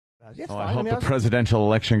It's Oh, fine. I hope the presidential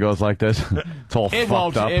election goes like this. It's all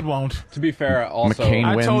fucked up. It won't. To be fair, also McCain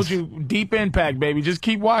I wins. told you, deep impact, baby. Just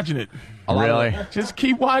keep watching it. Really? Just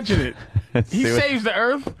keep watching it. He saves the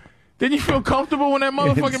earth. Didn't you feel comfortable when that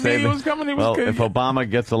motherfucking media was coming? He was well, good. if Obama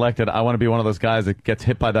gets elected, I want to be one of those guys that gets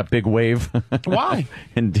hit by that big wave. Why?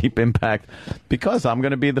 In deep impact. Because I'm going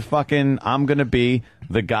to be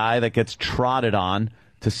the guy that gets trotted on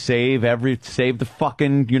to save the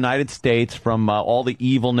fucking United States from all the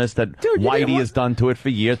evilness that Whitey has done to it for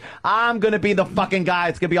years. I'm going to be the fucking guy.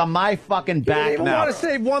 It's going to be on my fucking back now. You don't even want to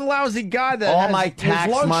save one lousy guy that all has my tax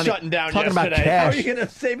his lungs money. shutting down Talking yesterday. about cash. How are you going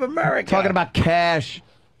to save America? Talking about cash.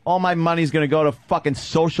 All my money's going to go to fucking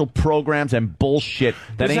social programs and bullshit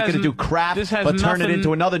that ain't going to do crap but turn it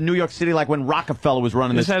into another New York City like when Rockefeller was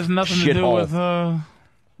running this shithole. This has nothing to do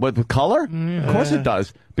with color? Yeah. Of course it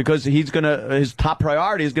does. Because his top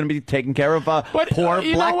priority is going to be taking care of poor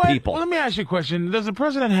black people. Well, let me ask you a question. Does the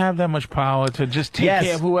president have that much power to just take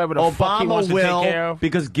care of whoever the fuck he wants to take care of?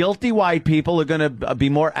 Because guilty white people are going to be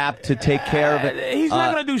more apt to take care of it. He's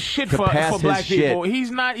not going to do shit for black people. He's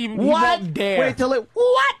not even. He won't dare.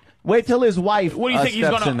 Wait till his wife. What do you think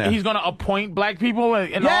he's gonna appoint black people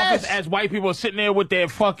in office as white people are sitting there with their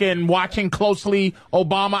fucking watching closely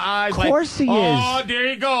Obama eyes? Of course he is. Oh, there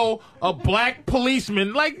you go, a black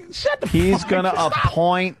policeman. Like, shut the fuck up. He's gonna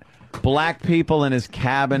appoint black people in his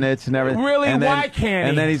cabinets and everything. Really? And then, why can't he?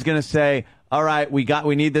 And then he's gonna say, all right, we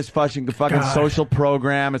need this fucking social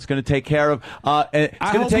program. It's going to take care of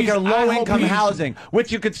it's going to take care of low-income housing,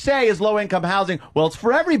 which you could say is low-income housing. Well, it's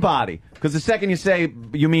for everybody. Because the second you say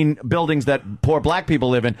you mean buildings that poor black people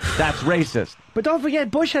live in, that's racist. But don't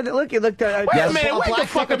forget, Bush had Wait a minute, wait the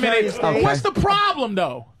fuck a minute. Okay. What's the problem,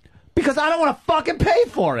 though? Because I don't want to fucking pay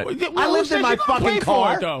for it. I lived in my fucking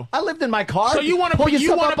car. I lived in my car. So you want to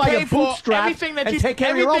pay for everything that you take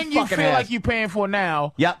care of your own fucking feel ass. like you're paying for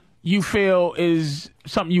now. Yep. You feel is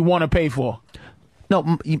something you want to pay for?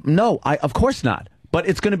 No, of course not. But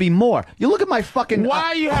it's going to be more. You look at my fucking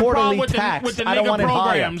Why you have quarterly with tax. with the I don't nigga want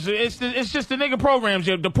programs? It's just the nigga programs.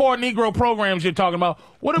 The poor Negro programs you're talking about.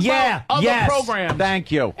 What about other programs?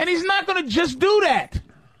 Thank you. And he's not going to just do that.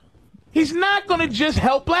 He's not going to just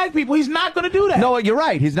help black people. He's not going to do that. No, you're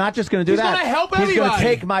right. He's not just going to do that. He's going to help everybody. He's going to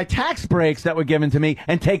take my tax breaks that were given to me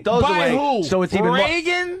and take those away. By who? So it's even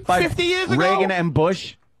Reagan? more, 50 years ago? Reagan and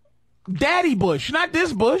Bush. Daddy Bush, not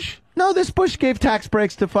this Bush. No, this Bush gave tax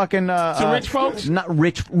breaks to fucking to rich folks. Not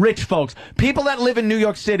rich folks. People that live in New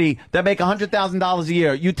York City that make $100,000 a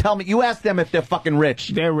year. You tell me. You ask them if they're fucking rich.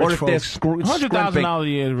 They're rich or if folks. They're $100,000 a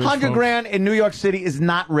year. Is rich $100 grand in New York City is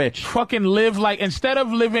not rich. Fucking live like instead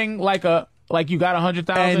of living like you got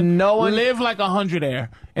 100,000. And no one live like 100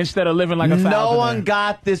 instead of living like 1,000. No one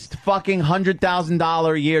got this fucking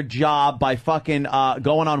 $100,000 a year job by fucking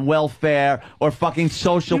going on welfare or fucking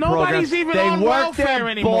social programs. Nobody's even they on welfare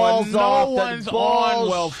anymore. No one's on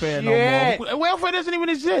welfare no more. Welfare doesn't even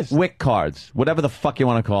exist. WIC cards, whatever the fuck you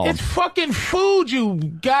want to call them. It's fucking food, you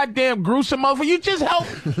goddamn gruesome motherfucker. You just help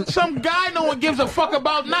some guy no one gives a fuck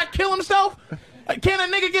about not kill himself. Can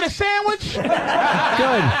a nigga get a sandwich?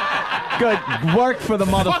 Good. Work for the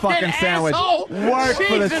motherfucking sandwich. Asshole. Work Jesus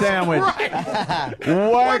for the sandwich.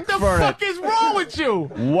 What the fuck is wrong with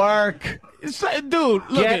you? Work. Dude, look.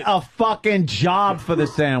 Get a fucking job for the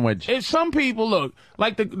sandwich. If some people, look,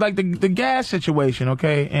 like the gas situation,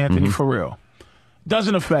 okay, Anthony, for real,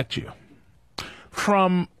 doesn't affect you.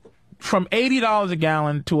 From $80 a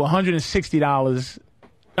gallon to $160.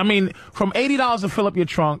 I mean, from $80 to fill up your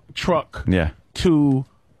truck. Yeah. To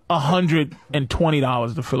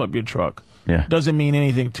 $120 to fill up your truck. Yeah. Doesn't mean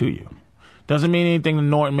anything to you. Doesn't mean anything to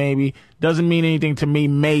Norton, maybe. Doesn't mean anything to me,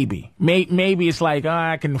 maybe. Maybe it's like,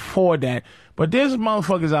 I can afford that. But there's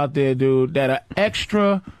motherfuckers out there, dude, that are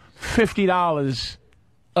extra $50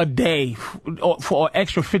 a day for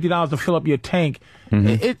extra $50 to fill up your tank.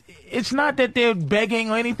 It's not that they're begging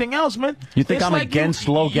or anything else, man. You think it's I'm like against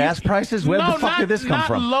low gas prices? Where the fuck did this come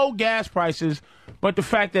from? Not low gas prices, but the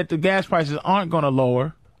fact that the gas prices aren't going to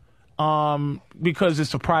lower because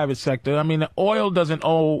it's a private sector. I mean, the oil doesn't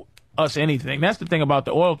owe us anything. That's the thing about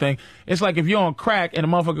the oil thing. It's like if you're on crack and the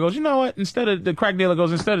motherfucker goes, you know what? Instead of the crack dealer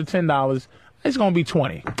goes, instead of $10, it's going to be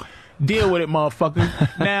 $20. Deal with it,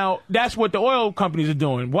 motherfucker. Now, that's what the oil companies are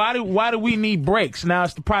doing. Why do we need breaks? Now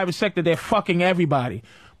it's the private sector. They're fucking everybody.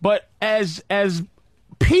 But as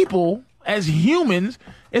people, as humans,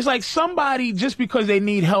 it's like somebody, just because they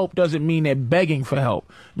need help doesn't mean they're begging for help.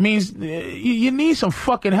 It means you need some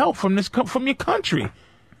fucking help from your country.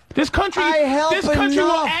 This country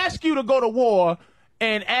will ask you to go to war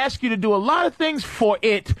and ask you to do a lot of things for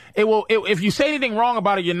it. If you say anything wrong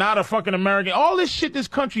about it, you're not a fucking American. All this shit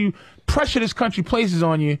pressure this country places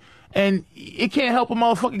on you, and it can't help a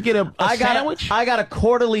motherfucker get a sandwich. I got a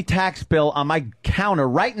quarterly tax bill on my counter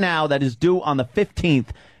right now that is due on the 15th.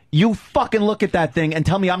 You fucking look at that thing and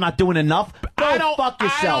tell me I'm not doing enough? Go fuck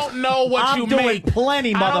yourself. I don't know what you make. I'm doing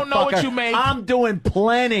plenty, motherfucker. I don't know what you make. I'm doing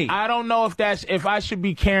plenty. I don't know if I should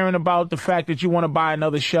be caring about the fact that you want to buy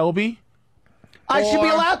another Shelby. I should be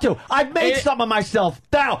allowed to. I've made some of myself.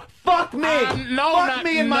 Now, fuck me. Fuck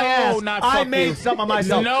me in my ass. I made some of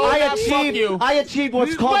myself. I achieved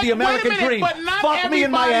what's called the American dream. But not fuck me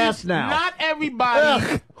in my ass now. Not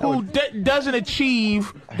everybody who doesn't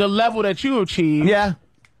achieve the level that you achieve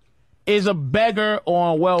is a beggar or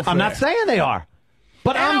on welfare. I'm not saying they are.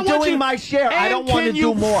 But I'm doing my share. I don't want to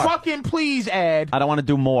do more. Can you fucking please add? I don't want to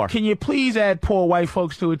do more. Can you please add poor white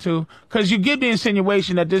folks to it too? Because you give the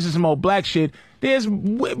insinuation that this is some old black shit. There's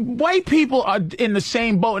white people are in the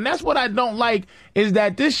same boat, and that's what I don't like. Is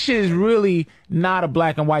that this shit is really not a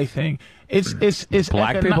black and white thing. It's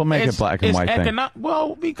black people make it black and white thing.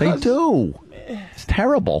 Well, because they do. It's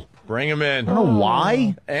terrible. Bring him in. I don't know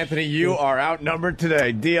why. Anthony, you are outnumbered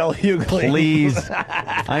today. DL Hughley. Please.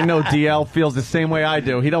 I know DL feels the same way I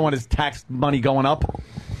do. He don't want his tax money going up.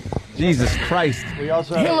 Jesus Christ.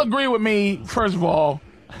 He'll agree with me, first of all,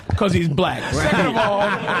 because he's black. Second of all,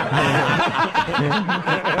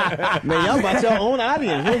 man, y'all about your own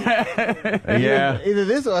audience. Either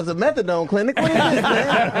this or it's a methadone clinic. What is this,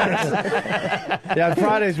 man? Yeah,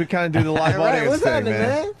 Fridays we kind of do the live audience what's thing, happening,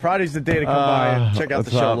 man? Friday's the day to come by and check out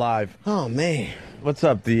the show live. Oh man. What's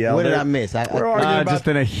up, DL? What did I miss? We're arguing just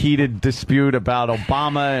in a heated dispute about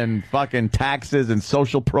Obama and fucking taxes and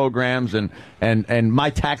social programs and my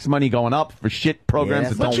tax money going up for shit programs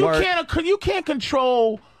that don't work. But you can't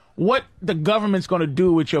control what the government's going to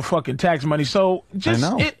do with your fucking tax money. So just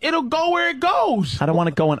it'll go where it goes. I don't want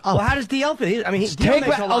it going up. Well, how does DL feel? I mean, DL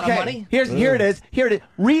makes a lot of money. Here it is.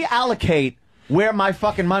 Reallocate where my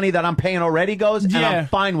fucking money that I'm paying already goes, and I'm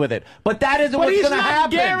fine with it. But that isn't what's going to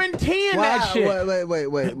happen. He's not guaranteeing that shit.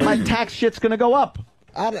 Wait. My tax shit's going to go up.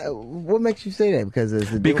 What makes you say that? Because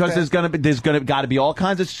there's got to be all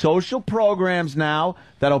kinds of social programs now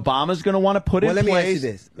that Obama's going to want to put in place. Let me ask you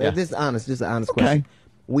this. Just an honest question.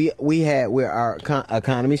 Our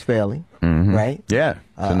economy's failing, right? Yeah,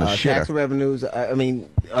 it's in the shitter. Tax revenues,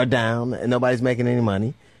 are down, and nobody's making any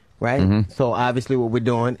money, right? So obviously, what we're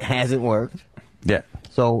doing hasn't worked. Yeah.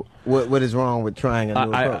 So what is wrong with trying a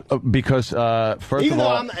new approach? Because first of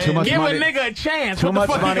all, too much give money. Give a nigga a chance. What the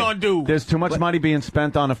fuck you gonna do? There's too much money being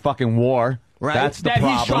spent on a fucking war. Right. That's the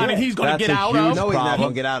problem. He's gonna get out of. of. No, he's not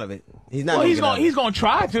gonna get out of it. He's not. Well, he's gonna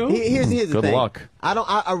try to. Here's the Good thing. luck.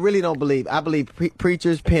 I really don't believe. I believe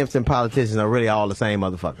preachers, pimps, and politicians are really all the same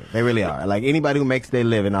motherfucker. They really are. Like anybody who makes their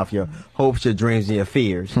living off your hopes, your dreams, and your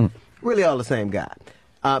fears, really all the same guy.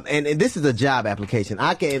 And this is a job application.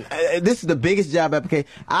 This is the biggest job application.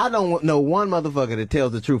 I don't know one motherfucker that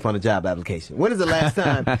tells the truth on a job application. When is the last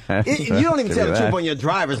time? You don't even tell the truth on your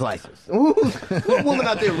driver's license. What woman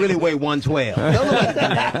out there really weigh 112?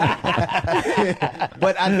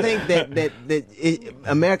 But I think that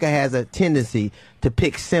America has a tendency to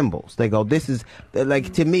pick symbols. They go, this is,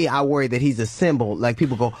 like, to me, I worry that he's a symbol. Like,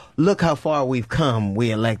 people go, look how far we've come,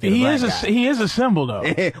 we elected He is a symbol, though.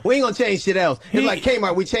 We ain't gonna change shit else. It's like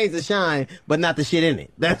Kmart, we changed the shine, but not the shit in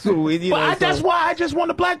it. That's what we, that's why I just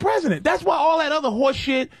want a black president. That's why all that other horse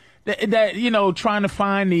shit that trying to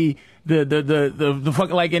find the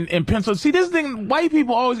fucking, like, in Pennsylvania. See, this thing, white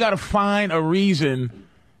people always gotta find a reason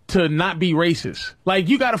to not be racist. Like,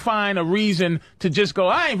 you got to find a reason to just go,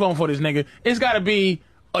 I ain't voting for this nigga. It's got to be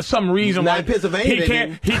some reason why like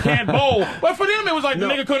Pennsylvania he can't bowl. But for them, it was like the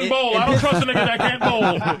nigga couldn't bowl. I don't trust a nigga that can't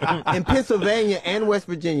bowl. In Pennsylvania and West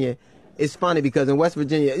Virginia, it's funny because in West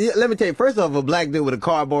Virginia, let me tell you, first off, a black dude with a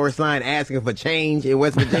cardboard sign asking for change in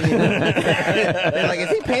West Virginia. They're like, is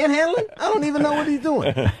he panhandling? I don't even know what he's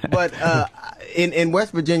doing. But in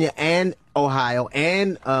West Virginia and Ohio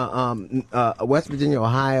and West Virginia,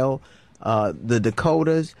 Ohio, the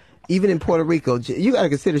Dakotas, even in Puerto Rico, you got to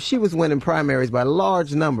consider she was winning primaries by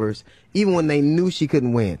large numbers, even when they knew she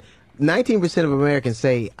couldn't win. 19% of Americans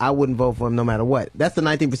say I wouldn't vote for him no matter what. That's the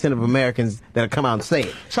 19% of Americans that come out and say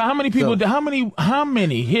it. So how many people? How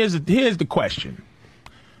many? Here's the question.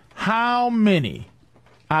 How many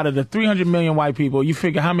out of the 300 million white people you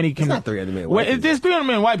figure how many can? It's not 300 million. White people. There's 300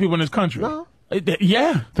 million white people in this country. No.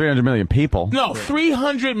 Yeah. 300 million people. No,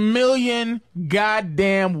 300 million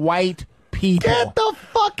goddamn white people. people. Get the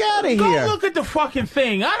fuck out of Go here. look at the fucking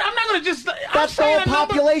thing. I'm not going to just... That's the whole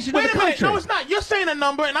population of the Wait a minute. country. No, it's not. You're saying a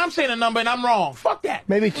number, and I'm saying a number, and I'm wrong. Fuck that.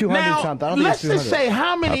 Maybe 200 now, something. I don't think let's it's just 200. say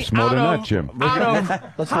how many That's more than that, Jim.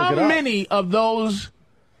 how many of those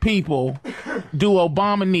people do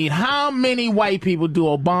Obama need? How many white people do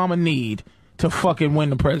Obama need to fucking win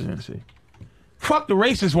the presidency? Fuck the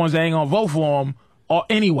racist ones that ain't gonna vote for him or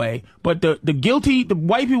anyway, but the guilty, the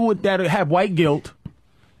white people that have white guilt,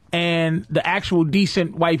 and the actual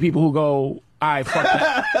decent white people who go, all right, fuck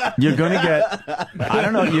that. You're gonna get. I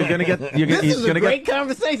don't know. You're gonna get. This is a great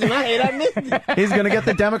conversation. I missed it. He's gonna get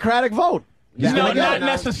the Democratic vote. No, not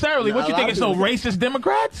necessarily. What you think? It's no racist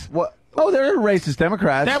Democrats? What? Oh, there are racist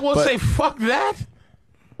Democrats That will say fuck that.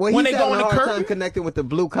 Well, When he's they go having in a the hard curtain? time connecting with the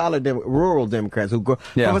blue-collar rural Democrats who grow.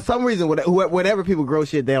 Yeah. For some reason, whenever people grow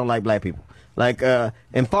shit, they don't like black people. Like,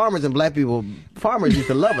 and farmers and black people, farmers used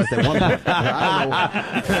to love us at one point.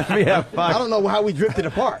 I don't know how we drifted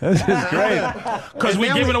apart. This is great. Because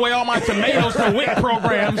we giving away all my tomatoes to WIC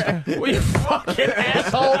programs. We fucking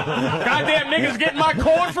asshole. Goddamn niggas getting my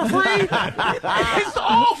corn for free. It's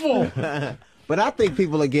awful. But I think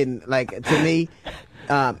people are getting, like, to me,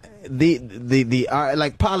 like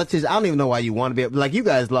politicians, I don't even know why you want to be, like, you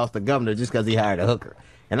guys lost the governor just because he hired a hooker.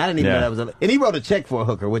 And I didn't even know that was and he wrote a check for a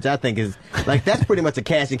hooker, which I think is, like, that's pretty much a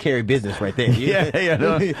cash and carry business right there.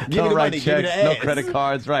 No, give me the write money, checks, give me the ads. no credit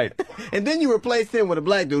cards, right. And then you replaced him with a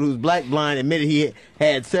black dude who's black blind, admitted he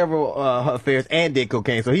had several affairs and did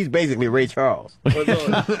cocaine, so he's basically Ray Charles.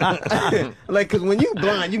 Like, because when you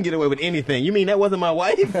blind, you can get away with anything. You mean that wasn't my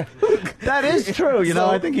wife? That is true. You know,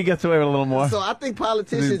 I think he gets away with a little more. So I think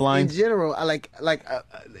politicians in general,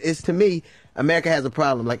 it's to me, America has a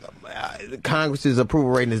problem. Like, Congress's approval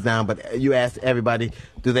rating is down, but you ask everybody,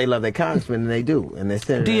 do they love their congressman? And they do. And they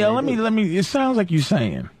said, DL, let me. It sounds like you're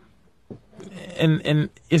saying, and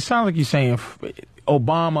it sounds like you're saying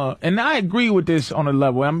Obama, and I agree with this on a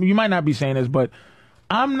level. You might not be saying this, but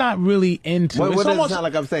I'm not really into. What does it sound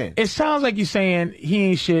like I'm saying? It sounds like you're saying he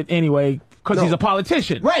ain't shit anyway because he's a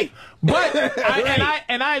politician, right? But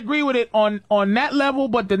I agree with it on that level.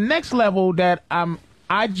 But the next level that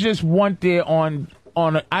I just want there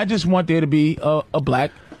I just want there to be a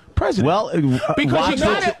black president. Well, because you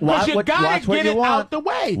gotta get it out the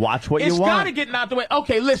way. Watch what you want. It's gotta get out the way.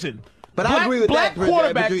 Okay, listen. But I agree with that,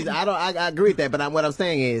 Patrice. I agree with that. But what I'm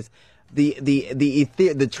saying is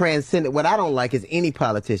the transcendent. What I don't like is any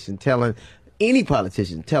politician telling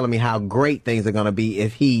me how great things are going to be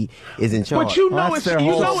if he is in charge. But you know it's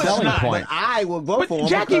not. But I will vote for him.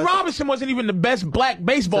 Jackie Robinson wasn't even the best black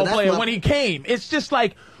baseball player when he came. It's just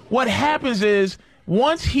like what happens is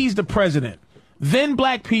once he's the president, then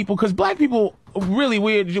black people, because black people really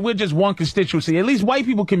we're just one constituency. At least white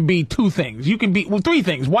people can be two things. You can be three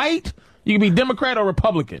things. White, you can be Democrat or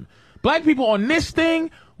Republican. Black people on this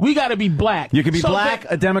thing. We got to be black. You can be black,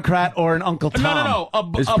 a Democrat, or an Uncle Tom. No.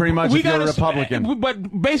 It's pretty much if you're a Republican.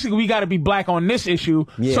 But basically, we got to be black on this issue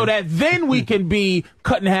so that then we can be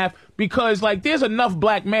cut in half. Because, like, there's enough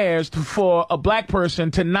black mayors for a black person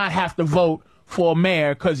to not have to vote for a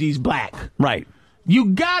mayor because he's black. Right. You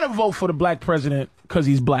got to vote for the black president because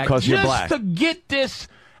he's black. Because you're black. Just to get this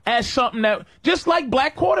as something that, just like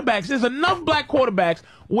black quarterbacks, there's enough black quarterbacks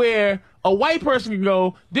where a white person can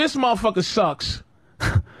go, this motherfucker sucks.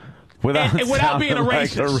 Without being a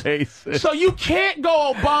racist. So you can't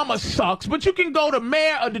go Obama sucks, but you can go to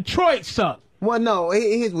mayor of Detroit sucks. Well, no,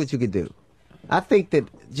 here's what you could do. I think that,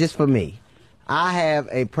 just for me, I have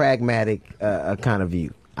a pragmatic kind of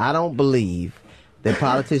view. I don't believe that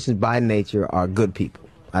politicians by nature are good people.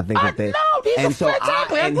 I think that they... No, these are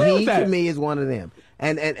fantastic. I agree with that. He, to me, is one of them.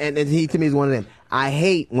 And he, to me, is one of them. I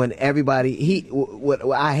hate when everybody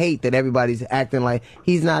I hate that everybody's acting like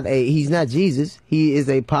he's not Jesus. He is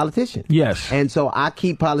a politician. Yes. And so I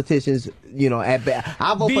keep politicians, at bay.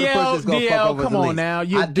 I vote for the person that's going to fuck over come on now.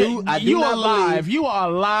 You are alive. You are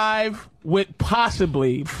alive with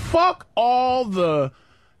possibly fuck all the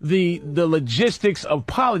logistics of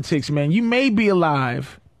politics, man. You may be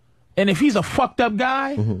alive, and if he's a fucked up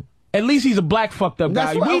guy. Mm-hmm. At least he's a black fucked up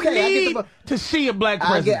guy. We need to see a black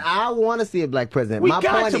president. I want to see a black president. My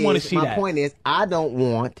point is, I don't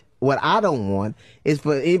want is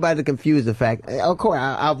for anybody to confuse the fact. Of course,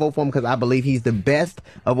 I'll vote for him because I believe he's the best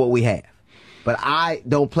of what we have. But I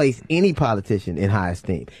don't place any politician in high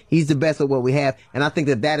esteem. He's the best of what we have. And I think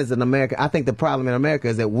that is in America. I think the problem in America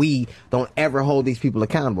is that we don't ever hold these people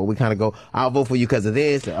accountable. We kind of go, I'll vote for you because of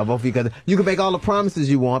this. I'll vote for you because you can make all the promises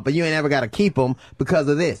you want, but you ain't ever got to keep them because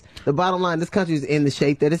of this. The bottom line, this country is in the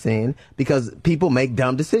shape that it's in because people make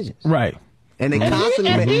dumb decisions. Right. And they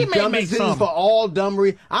constantly he make may dumb make decisions some. for all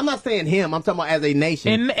dumbery. I'm not saying him. I'm talking about as a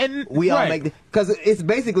nation. And we all right. make because it's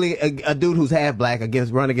basically a dude who's half black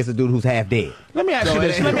run against a dude who's half dead. Let me ask you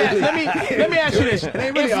this. Let me ask you this.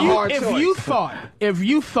 ain't really a hard choice. If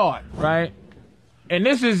you thought, right, and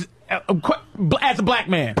this is as a black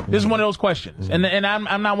man, this is one of those questions, and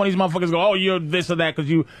I'm not one of these motherfuckers go, oh, you're this or that because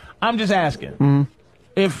you. I'm just asking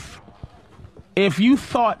if you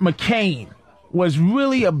thought McCain was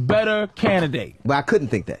really a better candidate. But I couldn't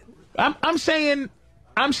think that. I'm saying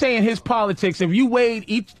his politics. If you weighed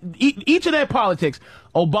each of their politics,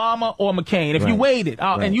 Obama or McCain, if you weighed it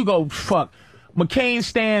out and you go, fuck, McCain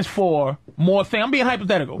stands for more things. I'm being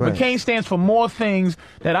hypothetical. Right. McCain stands for more things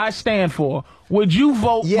that I stand for. Would you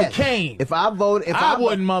vote McCain? If I vote, I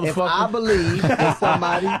wouldn't, motherfucker. If I believe in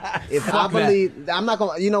somebody, I'm not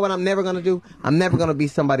gonna. You know what? I'm never gonna do. I'm never gonna be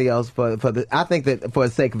somebody else for the. I think that for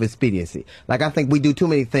the sake of expediency, like I think we do too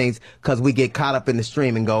many things because we get caught up in the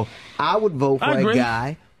stream and go. I would vote for a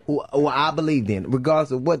guy who I believed in,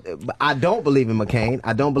 regardless of what. I don't believe in McCain.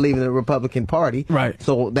 I don't believe in the Republican Party. Right.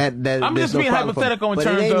 So that I'm just being hypothetical in terms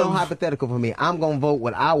of. But it ain't no hypothetical for me. I'm gonna vote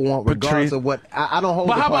what I want, regardless of what. I don't hold.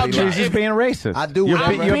 But the how party about line. Patrice is being racist. I do.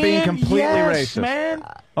 You're being completely yes, racist, man.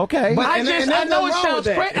 Okay. But- I know it sounds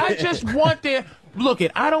crazy. crazy. I just want their look.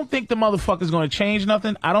 I don't think the motherfucker's going to change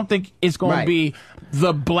nothing. I don't think it's going to be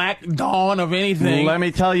the black dawn of anything. Let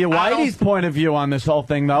me tell you, Whitey's point of view on this whole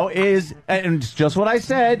thing, though, is, and it's just what I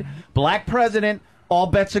said, black president, all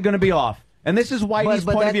bets are going to be off. And this is Whitey's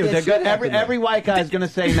point of view. Every white guy is going to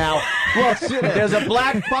say now, look, there's a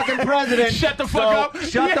black fucking president. Shut the fuck up.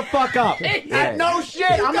 Shut the fuck up. No shit.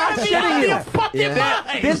 I'm not shitting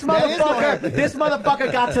you. This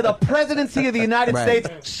motherfucker got to the presidency of the United States.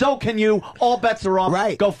 So can you. All bets are off.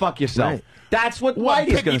 Right. Go fuck yourself. Right. That's what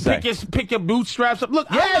Whitey's going to say. Pick your bootstraps up. Look,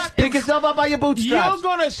 yes, pick yourself up by your bootstraps. You're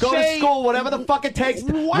gonna go to school, whatever the fuck it takes.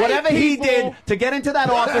 Whatever he did to get into that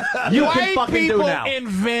office, you can fucking do now.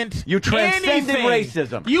 You transcended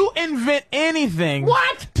racism. You invent anything.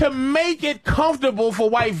 What? To make it comfortable for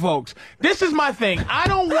white folks. This is my thing. I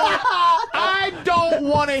don't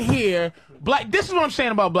want to hear black. This is what I'm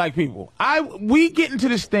saying about black people. We get into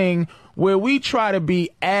this thing where we try to be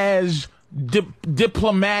as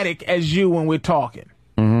diplomatic as you when we're talking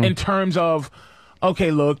in terms of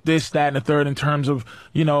okay, look, this, that, and the third, in terms of,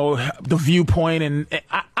 you know, the viewpoint. And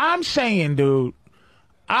I'm saying, dude,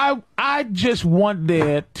 I just want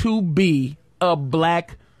there to be a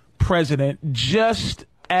black president just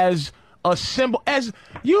as a symbol, as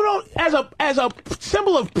you know, as a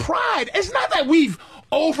symbol of pride. It's not that we've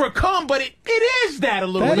overcome, but it is that a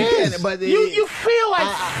little bit. But you feel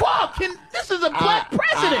like fuck, and this is a black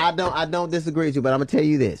president. I don't disagree with you, but I'm gonna tell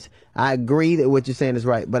you this. I agree that what you're saying is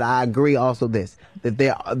right, but I agree also that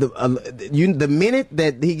the minute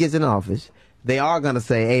that he gets in office, they are gonna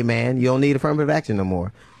say, "Hey, man, you don't need affirmative action no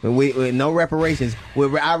more. We no reparations.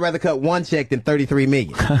 I'd rather cut one check than 33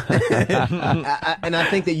 million." And I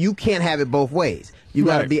think that you can't have it both ways. You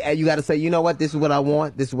gotta you gotta say, you know what, this is what I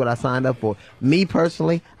want, this is what I signed up for. Me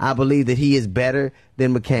personally, I believe that he is better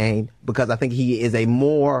than McCain because I think he is a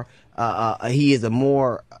more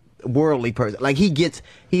worldly person. Like he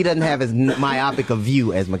doesn't have as myopic a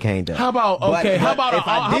view as McCain does. How about if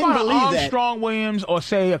I didn't believe Armstrong Williams or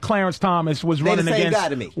say a Clarence Thomas was running against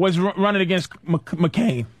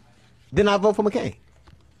McCain? Then I vote for McCain.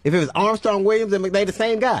 If it was Armstrong Williams and they the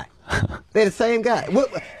same guy. They're the same guy.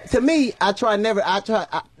 To me,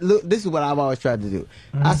 look, this is what I've always tried to do.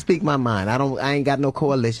 I speak my mind. I ain't got no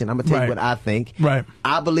coalition. I'm gonna tell you what I think. Right.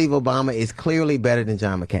 I believe Obama is clearly better than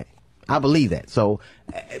John McCain. I believe that. So,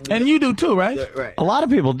 and you do too, right? Right. A lot of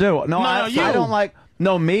people do. I don't like.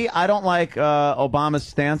 No, me. I don't like Obama's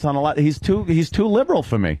stance on a lot. He's too liberal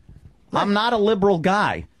for me. Right. I'm not a liberal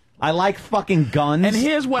guy. I like fucking guns. And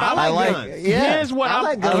here's what I like. Guns. Here's what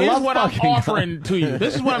I'm offering to you.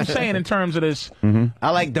 This is what I'm saying in terms of this.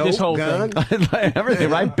 I like dope, this whole guns, thing.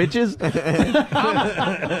 Everything, right, bitches?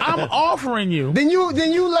 I'm offering you. Then you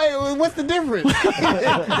like, what's the difference?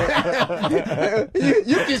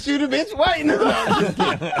 you can shoot a bitch white.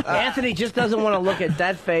 Anthony just doesn't want to look at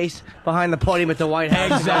that face behind the podium at the White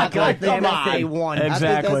House. Exactly. Come on.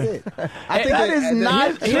 Exactly. I think that is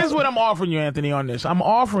not. Here's what I'm offering you, Anthony, on this. I'm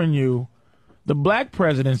offering you the black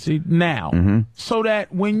presidency now so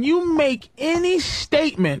that when you make any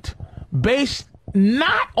statement based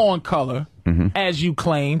not on color, as you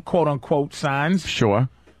claim, quote unquote, signs, sure,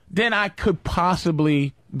 then I could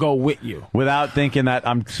possibly go with you without thinking that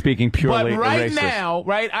I'm speaking purely. But right racist.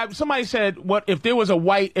 now, somebody said, "What if there was a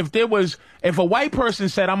white? If a white person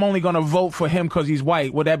said I'm only going to vote for him because he's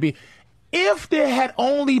white? Would that be if there had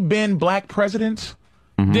only been black presidents?"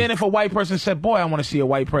 Then if a white person said, boy, I want to see a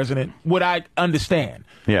white president, would I understand?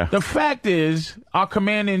 Yeah. The fact is, our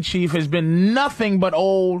commander-in-chief has been nothing but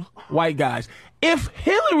old white guys. If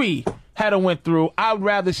Hillary had went through, I would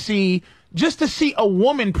rather see, just to see a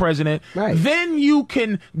woman president, then you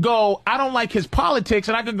can go, I don't like his politics,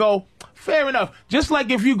 and I could go, fair enough. Just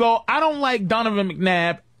like if you go, I don't like Donovan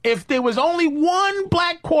McNabb, if there was only one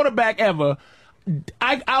black quarterback ever,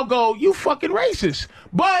 I'll go, you fucking racist.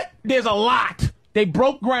 But there's a lot. They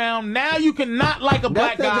broke ground. Now you cannot like a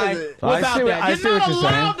black guy without that. You're not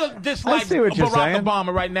allowed to dislike Barack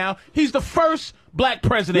Obama right now. He's the first black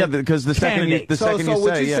president. Yeah, because the second you say,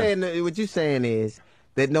 what you're saying is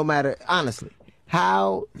that no matter, honestly,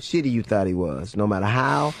 how shitty you thought he was, no matter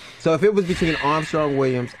how. So if it was between Armstrong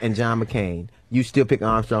Williams and John McCain, you still pick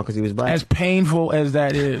Armstrong because he was black? As painful as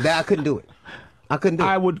that is. I couldn't do it. I couldn't do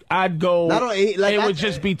it. I'd go, it would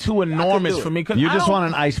just be too enormous for me. You just want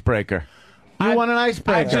an icebreaker. You want an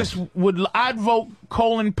icebreaker. I'd vote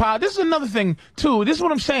Colin Powell. This is another thing, too. This is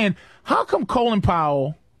what I'm saying. How come Colin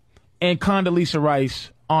Powell and Condoleezza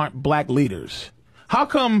Rice aren't black leaders? How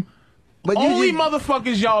come only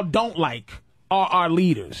motherfuckers y'all don't like are our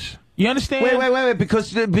leaders? You understand? Wait.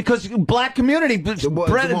 Because black community, they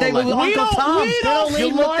were Uncle Tom's.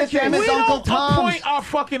 You looked at them as Uncle Tom's. We don't appoint our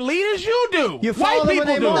fucking leaders. You do. You White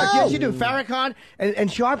people do. Yes, you do. Farrakhan and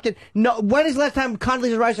Sharpton. No, when is the last time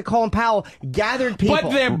Condoleezza Rice or Colin Powell gathered people? But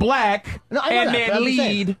they're black and they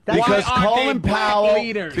lead. Because Colin Powell,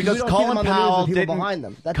 didn't behind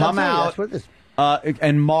them. Come out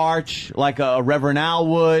and march like a Reverend Al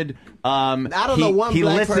would. I don't know one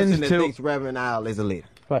black person that thinks Reverend Al is a leader.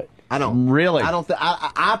 Right. I don't. Really?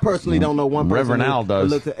 I personally don't know one person. Reverend Al does.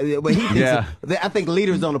 But he thinks I think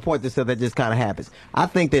leaders don't appoint this stuff. That just kind of happens. I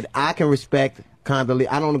think that I can respect Condoleezza.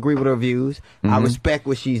 I don't agree with her views. I respect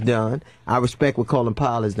what she's done. I respect what Colin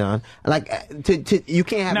Powell has done. Like, you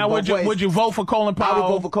can't have. Now, would you vote for Colin Powell? I would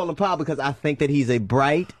vote for Colin Powell because I think that he's a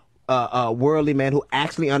bright, worldly man who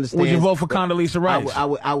actually understands. Would you vote for Condoleezza Rice?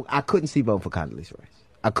 I couldn't see voting for Condoleezza Rice.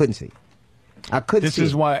 I couldn't see. I couldn't see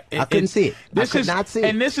it. I couldn't see it. I could not see it.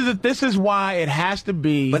 And this is why it has to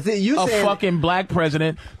be a fucking black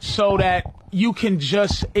president, so that you can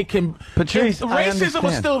Patrice,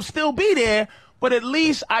 racism will still be there, but at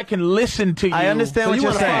least I can listen to you. I understand what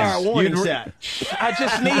you're saying. I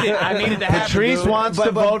just need it. I needed to happen. Patrice wants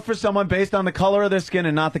to vote for someone based on the color of their skin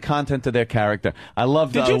and not the content of their character. I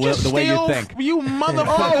love the way you think. You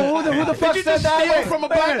motherfucker. Who the fuck said that? Did you just steal from a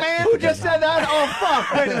black man? Who just said that? Oh,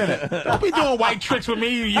 fuck. Wait a minute. Don't be doing white tricks with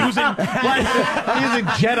me. I'm using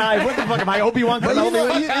Jedi. What the fuck am I, Obi-Wan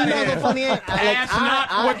Kenobi? That's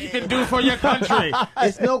not what you can do for your country.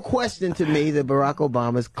 It's no question to me that Barack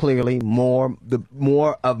Obama is clearly more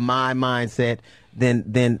of my mindset than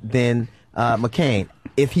McCain.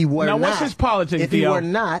 If he were not, what's his politics? If he were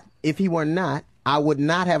not, I would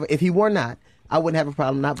not have. If he were not, I wouldn't have a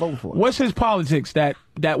problem not voting for him. What's his politics that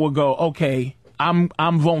would go? Okay, I'm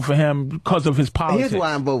voting for him because of his politics. Here's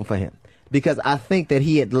why I'm voting for him, because I think that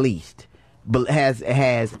he at least has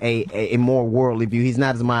a more worldly view. He's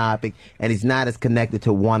not as myopic and he's not as connected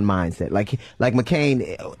to one mindset. Like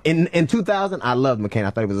McCain in 2000, I loved McCain.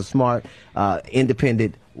 I thought he was a smart,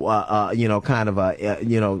 independent,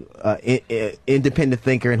 independent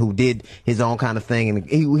thinker and who did his own kind of thing. And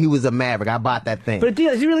he was a maverick. I bought that thing. But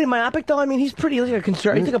is he really myopic though? I mean, he's like a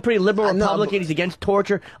conservative. He's like a pretty liberal Republican. He's against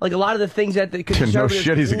torture. Like a lot of the things that the conservatives. No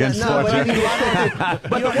shit, he's against torture.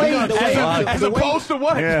 But the way as opposed to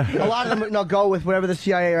what? Yeah. A lot of them go with whatever the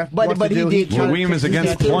CIA but he did. Weem is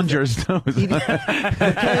against plungers.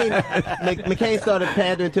 McCain started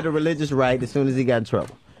pandering to the religious right as soon as he got in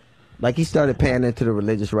trouble. Like, he started pandering to the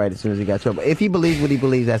religious right as soon as he got in trouble. If he believes what he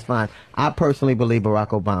believes, that's fine. I personally believe Barack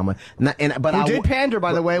Obama. Who did pander,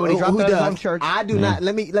 by the way, when he dropped out of his own church. I do not.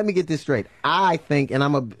 Let me get this straight. I think, and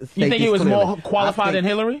I'm a. You think he was more qualified than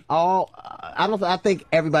Hillary? I think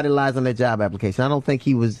everybody lies on their job application. I don't think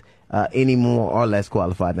he was any more or less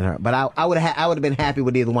qualified than her. But I would have been happy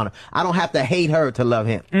with either one of them. I don't have to hate her to love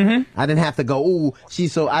him. I didn't have to go, ooh,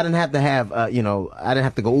 she's so. I didn't have to have, I didn't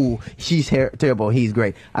have to go, ooh, she's terrible, he's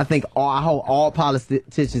great. I think I hold all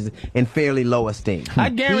politicians in fairly low esteem. I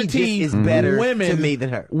guarantee he is better to me than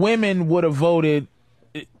her. Women would have voted.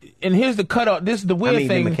 And here's the cutoff. This is the weird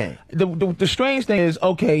thing. The strange thing is,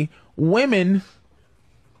 okay, women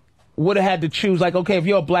would have had to choose. Like, okay, if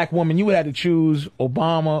you're a black woman, you would have to choose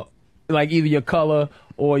Obama, like either your color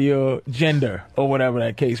or your gender or whatever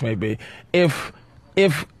that case may be. If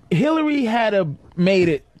Hillary had made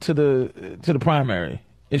it to the primary,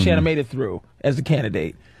 if she had made it through as a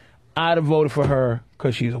candidate, I'd have voted for her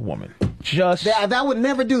because she's a woman. That would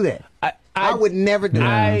never do that. I would never do it.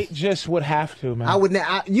 I just would have to, man. I would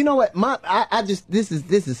never. You know what? This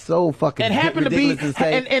is so fucking. It happened to be,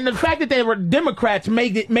 and the fact that they were Democrats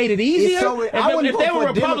made it easier. If they were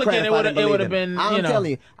Republican, it would have been. I'm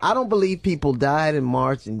telling you, I don't believe people died in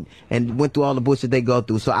March and went through all the bullshit they go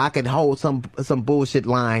through, so I could hold some bullshit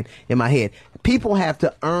line in my head. People have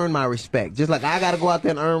to earn my respect. Just like I got to go out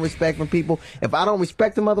there and earn respect from people. If I don't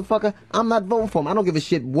respect a motherfucker, I'm not voting for them. I don't give a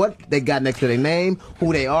shit what they got next to their name,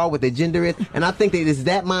 who they are, what their gender is. And I think that it's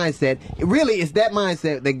that mindset. It's that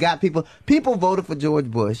mindset that got people. People voted for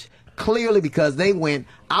George Bush clearly because they went,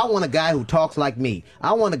 I want a guy who talks like me.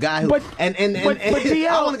 I want a guy who I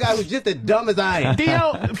want a guy who's just as dumb as I am.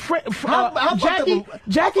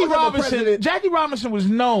 Jackie Robinson was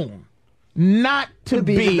known not to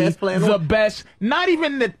be the best, not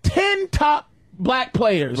even the 10 top black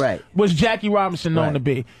players was Jackie Robinson known to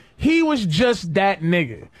be. He was just that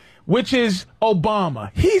nigga, which is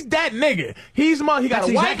Obama. He's that nigga. He got That's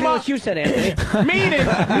a white exactly what you said, Anthony. meaning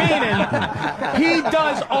he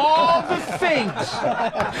does all the things.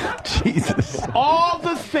 Jesus. All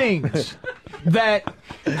the things that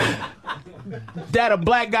a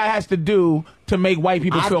black guy has to do to make white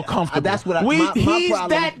people feel comfortable. That's what he's problem,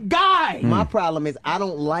 that guy. My problem is I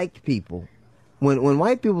don't like people. When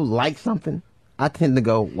white people like something, I tend to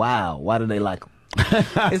go, wow, why do they like them?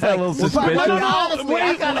 It's like a little suspicious.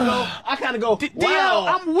 I kind of go,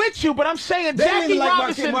 wow. I'm with you, but I'm saying Jackie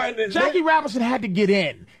Robinson had to get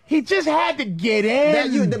in. He just had to get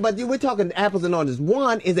in. We're talking apples and oranges.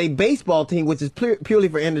 One is a baseball team, which is purely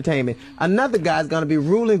for entertainment. Another guy's going to be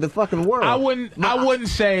ruling the fucking world. I wouldn't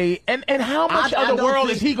say. And how much of the world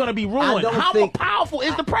is he going to be ruling? How powerful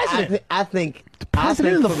is the president? I think the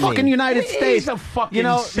president of the fucking United States. He's a fucking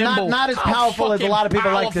symbol. Not as powerful as a lot of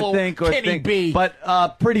people like to think,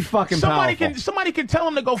 but pretty fucking powerful. Somebody can tell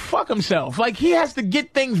him to go fuck himself. Like, he has to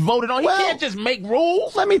get things voted on. He can't just make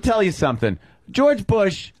rules. Let me tell you something. George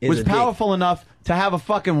Bush was powerful enough to have a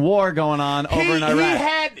fucking war going on over in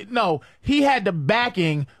Iraq. He had the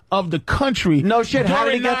backing of the country. No shit. How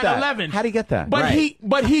did he get that? How did he get that? But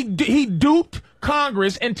he duped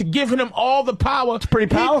Congress into giving him all the power. It's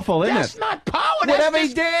pretty powerful, isn't it? That's not power.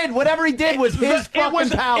 Whatever he did was his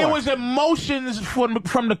fucking power. It was emotions from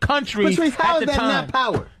the country Patrice, how at is the that time. not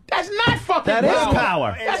power? That's not fucking power. That is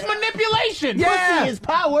power. That's manipulation. Yeah. Pussy is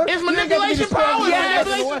power. Is manipulation power?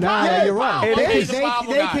 Yeah, you're right. He has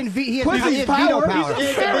veto power.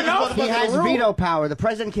 Fair enough. He has veto power. The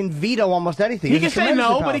president can veto almost anything. He can say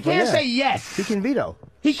no, but he can't say yes. He can veto.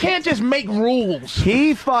 He can't just make rules.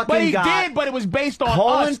 He fucking But he got did, but it was based on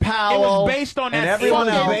Colin us. Powell It was based on and that everyone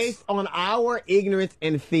fucking- else. Based on our ignorance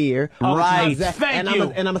and fear. Right. Thank and you.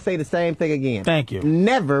 I'm going to say the same thing again. Thank you.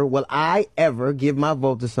 Never will I ever give my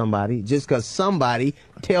vote to somebody just because somebody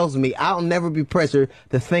tells me. I'll never be pressured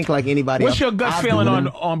to think like anybody else. What's your gut feeling on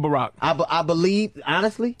Barack? I believe,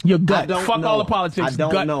 honestly. Your gut. I don't Fuck know all the him. politics. I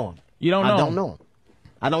don't Gut. know him. You don't know I don't him. know him.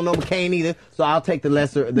 I don't know McCain either, so I'll take the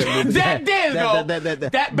lesser.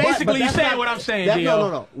 That basically you saying what I'm saying,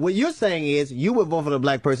 Dio. No. What you're saying is you would vote for the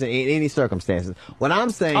black person in any circumstances. What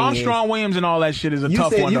I'm saying Armstrong Williams and all that shit is a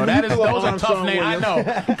tough one, though. Those are tough names. I know.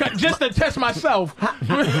 Just to test myself.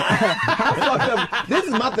 How fucked up? This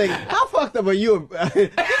is my thing. How fucked up are you?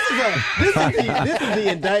 This is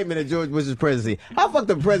the indictment of George Bush's presidency. How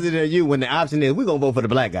fucked up president are you when the option is we're gonna vote for the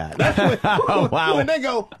black guy? Wow. When they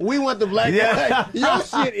go, we want the black guy.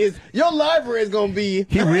 Your library is gonna be.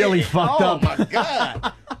 He really fucked up. Oh my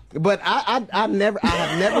god. But I have never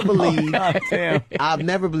believed. I've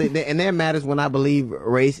never believed, and there matters when I believe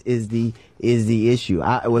race is the issue.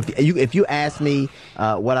 If you ask me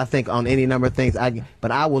what I think on any number of things,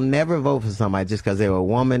 but I will never vote for somebody just because they were a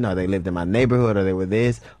woman or they lived in my neighborhood or they were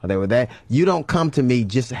this or they were that. You don't come to me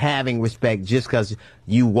just having respect just because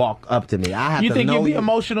you walk up to me. I have to know. You think you'd be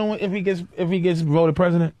emotional if he gets voted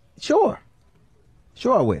president? Sure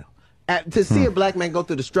I will. To see a black man go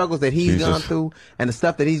through the struggles that he's gone through and the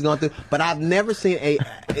stuff that he's gone through, but I've never seen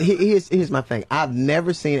here's my thing. I've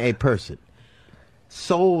never seen a person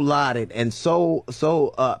so lauded and so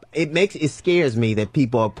it scares me that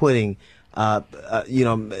people are putting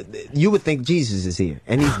you would think Jesus is here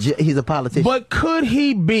and he's a politician. But could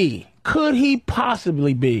he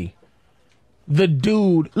possibly be the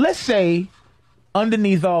dude, let's say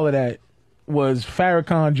underneath all of that was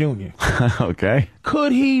Farrakhan Jr. Okay.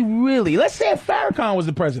 Could he really, let's say if Farrakhan was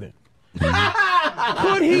the president,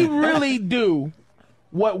 could he really do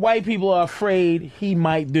what white people are afraid he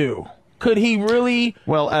might do? Could he really?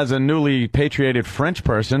 Well, as a newly patrioted French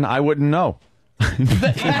person, I wouldn't know.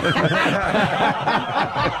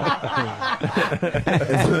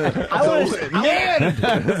 I want to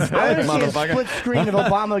see a split screen of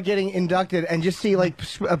Obama getting inducted and just see like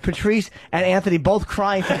Patrice and Anthony both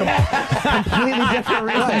crying for completely different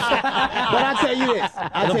reasons. But I'll tell you this.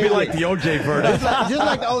 It'll be like the OJ verdict. Just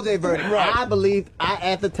like the OJ verdict. Right.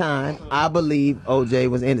 At the time, I believe OJ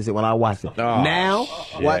was innocent when I watched it. Oh, now,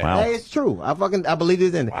 hey, it's true. I believe he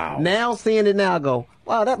was innocent. Wow. Now, seeing it now, I go,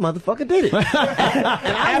 wow, that motherfucker did it.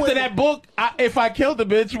 After that book, If I Killed the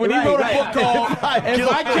Bitch, when he wrote a book called If I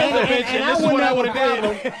Killed the Bitch, and this is what I would have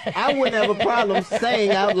done. I wouldn't have a problem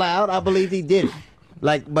saying out loud, I believe he did it.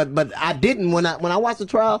 Like, but I didn't when I watched the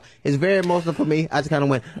trial. It's very emotional for me. I just kind of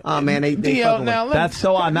went, oh man, they fucking went. That's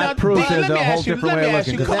so odd. That proves there's a whole different way of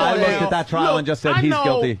looking. Because I looked at that trial and just said he's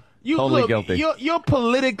guilty. Totally guilty. You're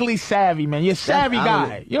politically savvy, man. You're a savvy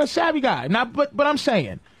guy. You're a savvy guy. Now, but I'm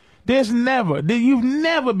saying, you've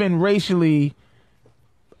never been racially.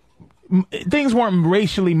 Things weren't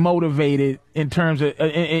racially motivated in terms of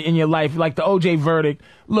in your life, like the OJ verdict.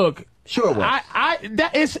 Look. Sure it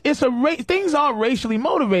was. Things are racially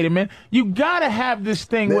motivated, man. You gotta have this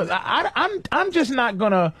thing. I'm just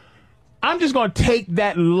gonna take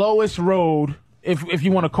that lowest road, if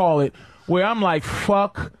you want to call it, where I'm like,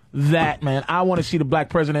 fuck that, man. I want to see the black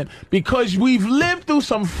president because we've lived through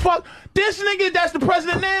some this nigga that's the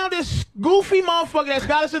president now, this goofy motherfucker that's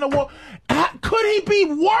got us in the war. Could he be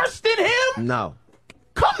worse than him? No.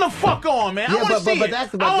 Come the fuck on, man. I want to see it.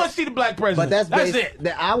 I want to see the black president. But that's it.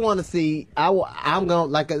 I want to see. I'm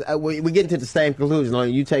going we get into the same conclusion.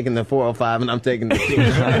 On you taking the 405 and I'm taking the 2.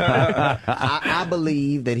 I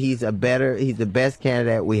believe that he's the best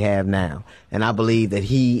candidate we have now, and I believe that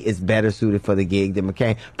he is better suited for the gig than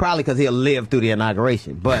McCain. Probably because he'll live through the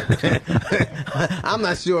inauguration, but I'm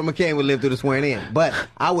not sure McCain would live through the swearing in. But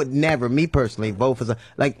I would never, me personally, vote for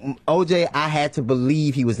like OJ. I had to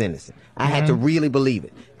believe he was innocent. I had to really believe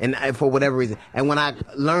it, and for whatever reason. And when I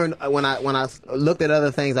learned, when I looked at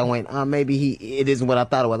other things, I went, maybe it isn't what I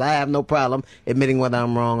thought it was. I have no problem admitting whether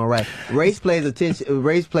I'm wrong or right. Race plays a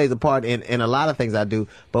part in a lot of things I do.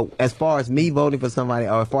 But as far as me voting for somebody,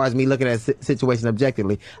 or as far as me looking at a situation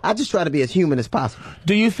objectively, I just try to be as human as possible.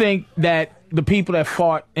 Do you think that the people that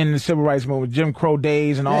fought in the civil rights movement, Jim Crow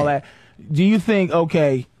days and all that, do you think,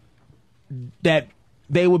 that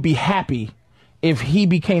they would be happy if he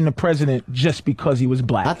became the president just because he was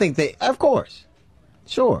black? I think of course.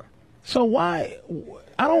 Sure. So why?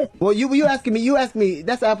 I don't. Well, you asking me.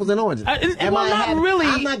 That's apples and oranges. Really.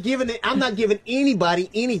 I'm not giving anybody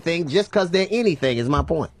anything just because they're anything. Is my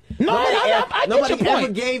point. No, I get your point. Nobody ever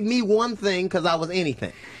gave me one thing because I was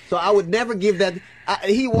anything. So I would never give that.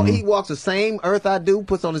 He walks the same earth I do,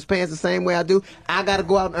 puts on his pants the same way I do. I got to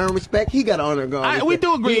go out and earn respect. He got to earn respect. We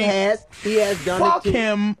do agree. He has done fuck it. Fuck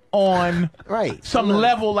him on some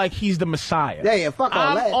level like he's the Messiah. Yeah, fuck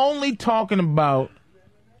all that. I'm only talking about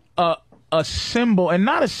a symbol, and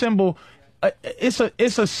not a symbol. It's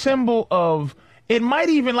a symbol of. It might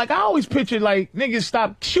even, like, I always picture, like, niggas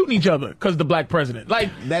stop shooting each other because the black president. Like,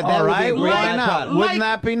 all right, why not? Wouldn't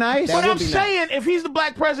that be nice? But I'm saying, if he's the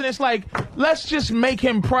black president, it's like, let's just make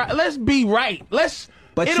him let's be right.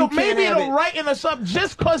 It'll righten us up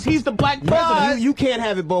just because he's the black president. You can't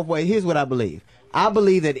have it both ways. Here's what I believe. I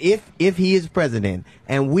believe that if he is president,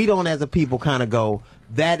 and we don't as a people kind of go,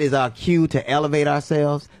 that is our cue to elevate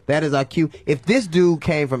ourselves. That is our cue. If this dude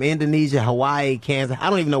came from Indonesia, Hawaii, Kansas, I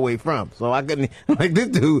don't even know where he's from. So I couldn't, like this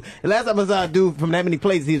dude, the last time I saw a dude from that many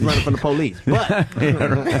places, he was running from the police.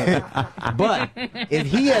 But if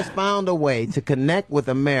he has found a way to connect with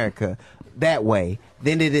America that way,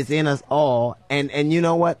 then it is in us all. And you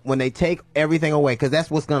know what? When they take everything away, because that's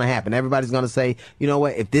what's going to happen. Everybody's going to say, you know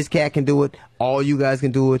what? If this cat can do it, all you guys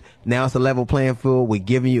can do it. Now it's a level playing field. We're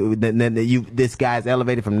giving you, this guy's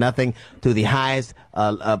elevated from nothing to the highest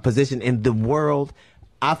position in the world.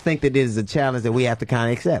 I think that it is a challenge that we have to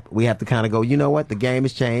kind of accept. We have to kind of go, you know what? The game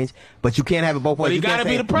has changed, but you can't have it both ways. But he got to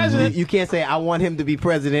be the president. You can't say, I want him to be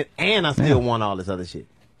president and I still want all this other shit.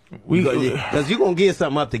 Because you're going to give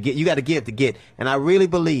something up to get. You got to give to get. And I really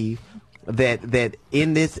believe that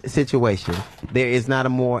in this situation, there is not a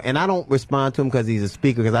more, and I don't respond to him because he's a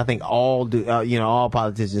speaker, because I think all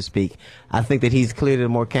politicians speak. I think that he's clearly the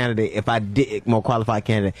more qualified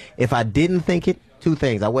candidate. If I didn't think it, two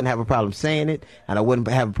things. I wouldn't have a problem saying it, and I wouldn't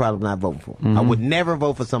have a problem not voting for him. I would never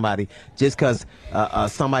vote for somebody just because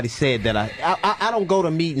somebody said that. I don't go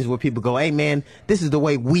to meetings where people go, hey, man, this is the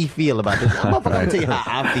way we feel about this. I'm not going to tell you how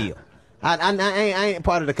I feel. I ain't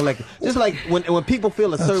part of the collective. Just like when people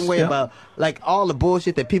feel a certain way about like all the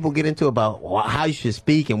bullshit that people get into about how you should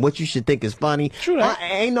speak and what you should think is funny. True that.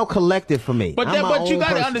 Ain't no collective for me. But you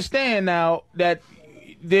got to understand now that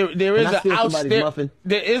there is an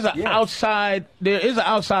outside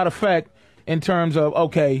effect in terms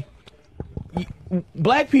of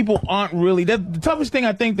black people aren't really the toughest thing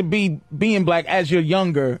I think to being black as you're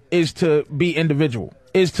younger is to be individual.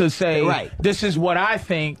 Is to say, this is what I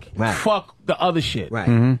think, fuck the other shit. Right.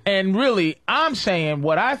 Mm-hmm. And really, I'm saying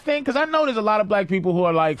what I think, because I know there's a lot of black people who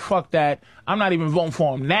are like, fuck that, I'm not even voting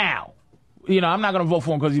for him now. You know, I'm not going to vote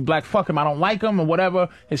for him because he's black, fuck him, I don't like him or whatever,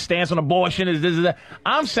 his stance on abortion is this, that.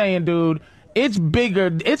 I'm saying, dude, it's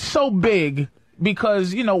bigger, it's so big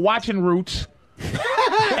because, you know, watching Roots,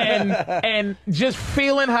 and just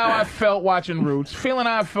feeling how I felt watching Roots, feeling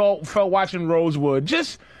how I felt watching Rosewood,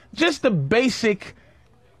 just the basic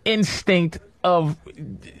instinct of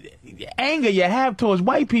anger you have towards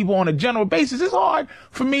white people on a general basis. It's hard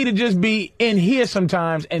for me to just be in here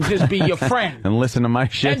sometimes and just be your friend and listen to my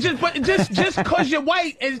shit. And just because you're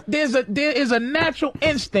white, there is a natural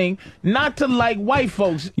instinct not to like white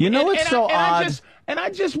folks. You know what's so odd? I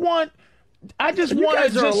just want to just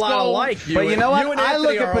alike. But you know what? I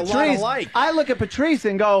look at Patrice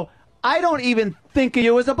and go, I don't even think of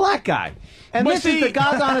you as a black guy. And this is the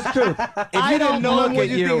God's honest truth. I don't look at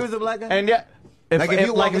you. Think he was a black guy? And yet, if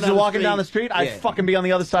you're walking down the street, I'd fucking be on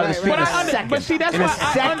the other side of the street. But see, that's why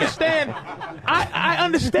I understand. I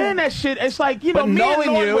understand that shit. It's like, you know, me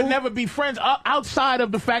and Lloyd would never be friends outside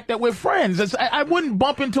of the fact that we're friends. I wouldn't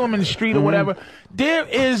bump into him in the street or whatever. There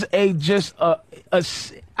is I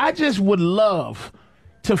just would love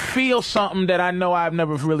to feel something that I know I've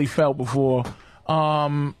never really felt before.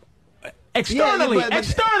 Externally,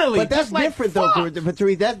 but that's different though,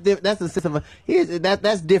 Patrice. That's the system of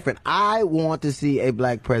that's different. I want to see a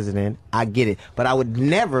black president. I get it, but I would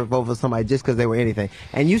never vote for somebody just because they were anything.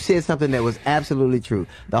 And you said something that was absolutely true.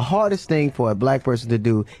 The hardest thing for a black person to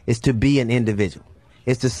do is to be an individual.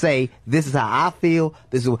 Is to say, this is how I feel.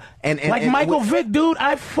 This is and Michael Vick, dude.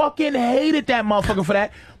 I fucking hated that motherfucker for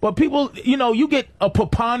that. But people, you know, you get a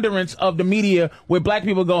preponderance of the media where black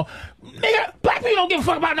people go, nigga, black people don't give a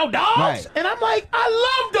fuck about no dogs. Right. And I'm like,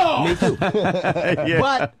 I love dogs. Me too.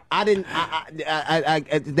 But I didn't.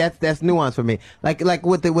 That's nuance for me. Like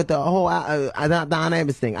with the whole Don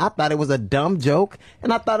Abbott thing. I thought it was a dumb joke,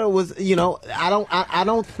 and I thought it was, you know, I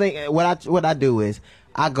don't think what I do is.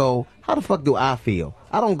 I go, how the fuck do I feel?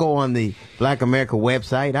 I don't go on the Black America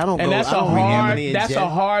website. I don't go. That's a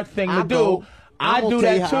hard thing to do. I do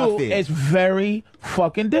that too. It's very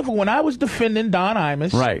fucking difficult. When I was defending Don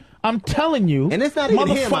Imus, right? I'm telling you, and it's not even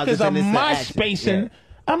motherfuckers are MySpacing.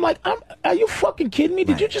 I'm like, are you fucking kidding me?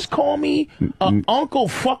 Did you just call me Uncle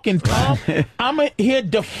fucking Tom? I'm here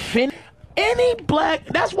defend any black.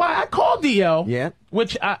 That's why I called DL. Yeah.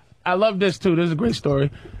 Which I love this too. This is a great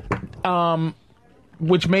story.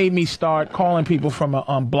 Which made me start calling people from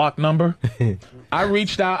a block number. I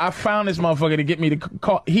reached out. I found this motherfucker to get me to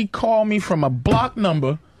call. He called me from a block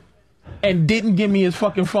number and didn't give me his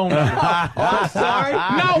fucking phone number. I'm sorry.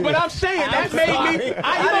 No, but I'm saying that made me. You know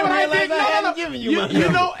what I did? No. You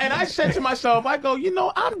know, and I said to myself, I go, you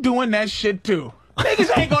know, I'm doing that shit too.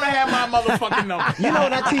 Niggas ain't gonna have my motherfucking number. You know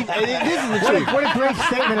what I teach? This is the truth. What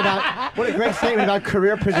a great statement about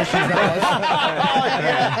career positions.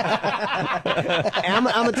 I'm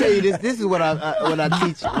gonna tell you this. This is what I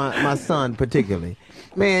teach my son particularly.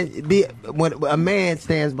 Man, when a man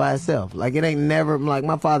stands by himself, like it ain't never like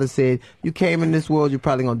my father said. You came in this world, you're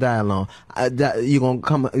probably gonna die alone. You can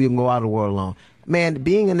go out of the world alone. Man,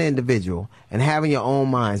 being an individual and having your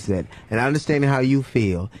own mindset and understanding how you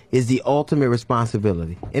feel is the ultimate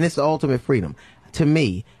responsibility. And it's the ultimate freedom. To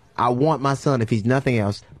me, I want my son, if he's nothing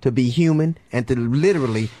else, to be human and to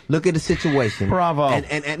literally look at the situation. Bravo.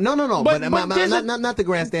 And no, but not the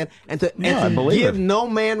grandstand. And to give no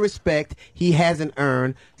man respect he hasn't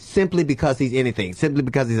earned simply because he's anything. Simply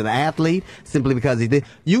because he's an athlete. Simply because he's this.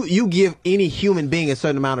 You give any human being a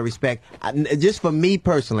certain amount of respect. Just for me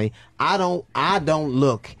personally, I don't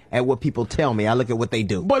look at what people tell me. I look at what they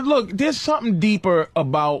do. But look, there's something deeper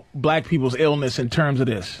about black people's illness in terms of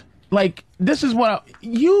this. Like, this is what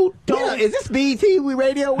you don't. You know, is this BET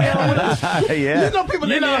radio? Yeah. You know, people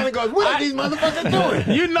get down and goes, what are these motherfuckers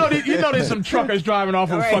doing? You know, there's some truckers driving off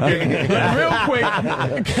of fucking real quick,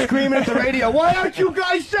 screaming at the radio. Why aren't you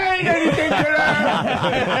guys saying anything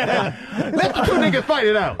today? Let the two niggas fight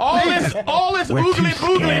it out. All this oogly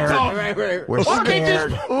boogly talk. Why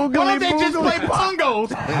don't they just play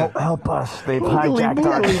bongos? Help us! They've hijacked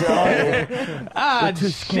our show. We're too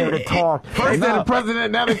scared to talk. First they're the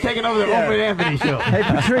president, now they're taking over their own Opie and Anthony show. Hey,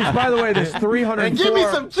 Patrice, by the way, there's 304... And give me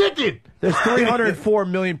some chicken! There's 304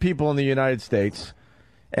 million people in the United States,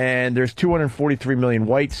 and there's 243 million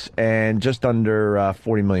whites and just under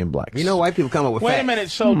 40 million blacks. You know white people come up with Wait facts. a minute.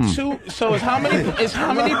 So so is how many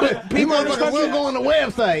people in this country? We'll go on the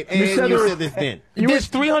website and you said this then. There's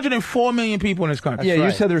 304 million people in this country. Yeah,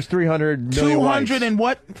 you said there's 300 million 200 and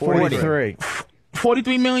what? 43.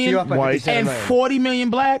 43 million whites and 40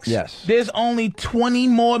 million blacks? Yes. There's only 20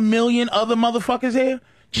 more million other motherfuckers here?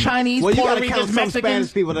 Chinese, Well, you Puerto gotta count Ricans, some Mexicans.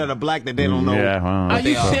 Spanish people that are black that they don't know. Yeah, Are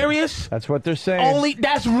you serious? That's what they're saying.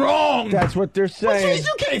 That's wrong. That's what they're saying.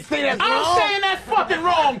 You can't say that's I'm wrong. saying that's fucking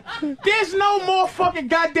wrong. There's no more fucking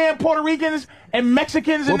goddamn Puerto Ricans and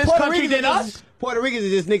Mexicans in this Puerto country Ricans than are us. just- Puerto Ricans are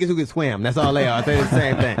just niggas who can swim. That's all they are. They're the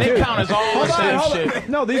same thing. They count as all the same shit.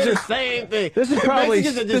 No, these They're are the same thing. This is probably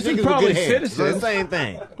Mexicans are this just is niggas with probably good hair. citizens. They're the same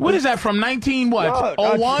thing. What is that from 19 what?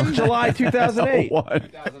 July 2008.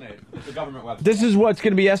 What? The government website. This is what's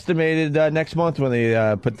going to be estimated next month when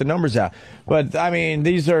they put the numbers out. But I mean,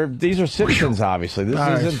 these are citizens, obviously. This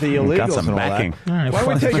isn't the illegals. Got some and all backing. that. Why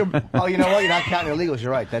don't we take a Oh, you know what? You're not counting illegals.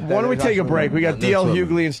 You're right. Why don't we take a break? We got DL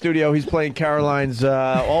Hughley in studio. He's playing Caroline's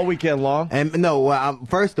all weekend long. And no,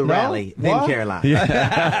 first the rally, then Caroline. Me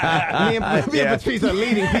and Patrice are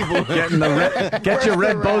leading people. Get your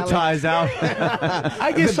red bow ties out.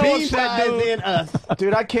 I get so Bean upset, pies, dude. then us.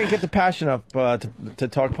 Dude, I can't get the passion up to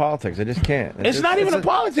talk politics. I just can't. It's not even a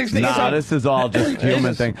politics thing. Nah, this is all just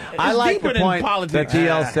human thing. I like deeper the than point politics. that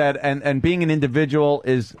DL said, and being an individual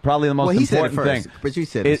is probably the most Well, he said it important first. thing. Patrice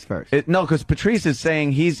said it first. No, because Patrice is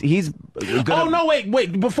saying he's gonna, Oh no!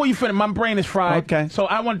 Wait! Before you finish, my brain is fried. Okay. So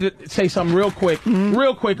I wanted to say something real quick You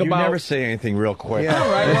about. never say anything real quick. All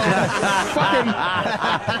right.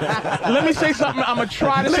 Fucking. Let me say something. I'm gonna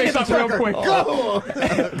try to say something real quick.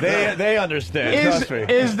 They understand. Trust me.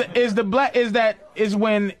 Is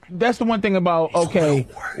when that's the one thing about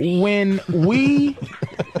when we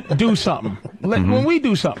do something. When we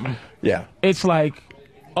do something, Yeah. it's like,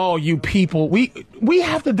 oh, you people, we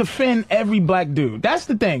have to defend every black dude. That's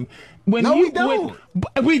the thing. We don't.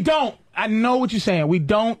 We don't. I know what you're saying. We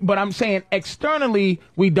don't, but I'm saying externally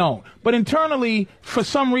we don't. But internally, for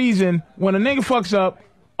some reason, when a nigga fucks up,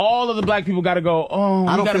 all of the black people got to go, oh,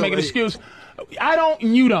 we got to make an excuse. I don't,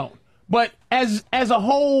 and you don't. But as a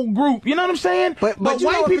whole group, you know what I'm saying? But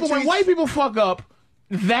white people, when white people fuck up,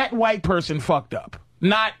 that white person fucked up,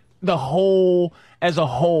 not the whole as a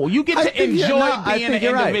whole. You get to enjoy being an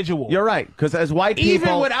individual. You're right, because as white people,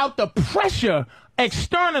 even without the pressure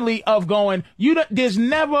externally of going, there's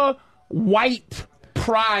never white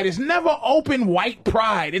pride. It's never open white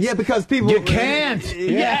pride. It's, because people... You can't.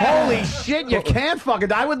 Yeah. Holy shit, you can't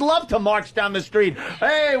fucking... I would love to march down the street.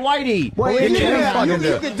 Hey, Whitey. Well, you can't fucking do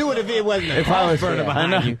you it. could do it if it wasn't If I was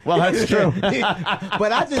behind you. Well, that's true.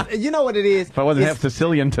 But I just... You know what it is? If I wasn't half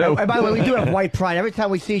Sicilian, too. And by the way, we do have white pride. Every time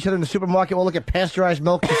we see each other in the supermarket, we'll look at pasteurized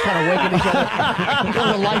milk, just kind of winking at each other.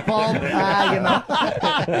 There's a light bulb. You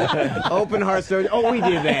know. Open heart surgery. Oh, we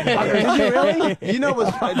did that. Did you really? You know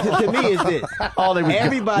what's to me is this.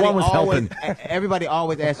 Everybody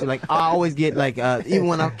always asks you, like, I always get, like, even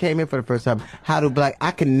when I came in for the first time,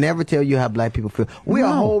 I can never tell you how black people feel. We're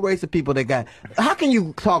a whole race of people that got, how can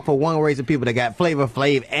you talk for one race of people that got Flavor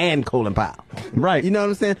Flav and Colin Powell? Right. You know what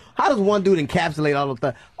I'm saying? How does one dude encapsulate all of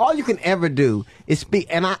that? All you can ever do is speak,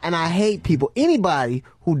 and I hate people. Anybody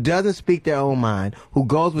who doesn't speak their own mind, who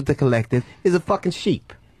goes with the collective, is a fucking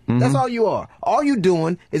sheep. That's all you are. All you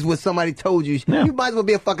doing is what somebody told you. Yeah. You might as well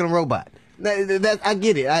be a fucking robot. I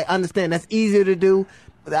get it. I understand. That's easier to do.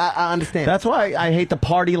 I understand. That's why I hate the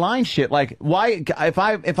party line shit. Like, why?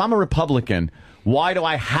 If I'm a Republican, why do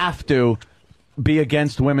I have to be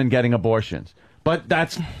against women getting abortions? But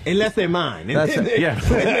that's unless they're mine. That's yeah.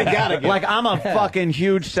 They gotta get like, I'm a fucking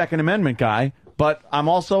huge Second Amendment guy, but I'm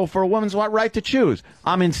also for a woman's right to choose.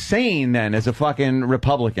 I'm insane then as a fucking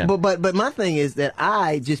Republican. But my thing is that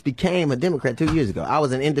I just became a Democrat 2 years ago. I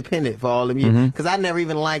was an independent for all of years because I never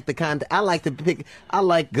even liked the kind. I like to pick. I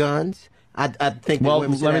like guns. I think. Well, that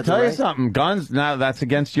women should let me have tell the you right. something. Guns. Now that's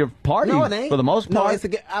against your party. No, it ain't. For the most part. No, it's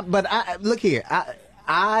but look here.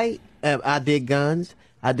 I dig guns.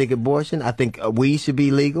 I dig abortion. I think weed should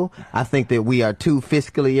be legal. I think that we are too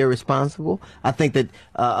fiscally irresponsible. I think that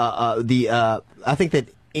I think that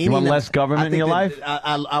you want less government in your life?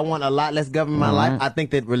 I want a lot less government in my life. I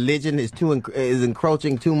think that religion is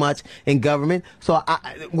encroaching too much in government. So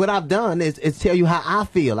what I've done is tell you how I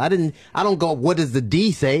feel. I don't go, what does the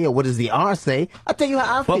D say or what does the R say? I tell you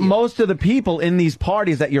how I feel. But most of the people in these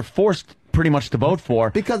parties that you're forced pretty much to vote for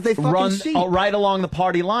because they fucking run sheep. Right along the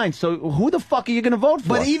party line. So who the fuck are you going to vote for?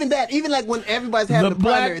 But even like when everybody's having the the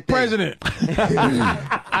primary black president.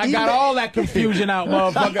 I got all that confusion out,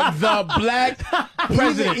 motherfucker. The black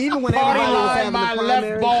president. Even when party everybody was line, having my the left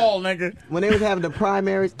primaries, ball, nigga. When they was having the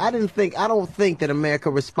primaries, I don't think that America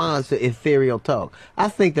responds to ethereal talk. I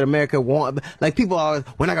think that America like people always,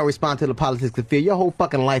 we're not gonna respond to the politics of fear. Your whole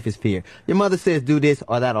fucking life is fear. Your mother says do this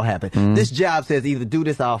or that'll happen. This job says either do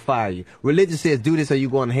this or I'll fire you. Religion says do this or you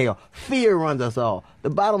going to hell. Fear runs us all. The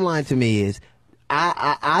bottom line to me is,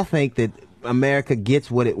 I think that America gets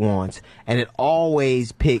what it wants, and it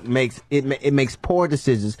always makes poor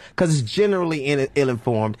decisions because it's generally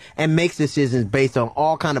ill-informed and makes decisions based on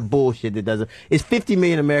all kind of bullshit that doesn't. It's 50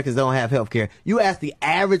 million Americans don't have health care. You ask the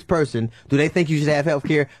average person, do they think you should have health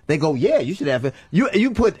care? They go, yeah, you should have it.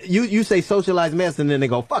 You say socialized medicine, and then they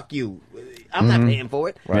go, fuck you. I'm not paying for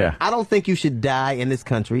it. Right. Yeah. I don't think you should die in this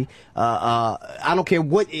country. I don't care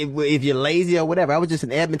if you're lazy or whatever. I was just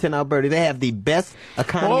in Edmonton, Alberta. They have the best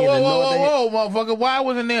economy in the north. Whoa, motherfucker! Why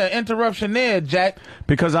wasn't there an interruption there, Jack?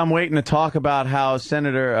 Because I'm waiting to talk about how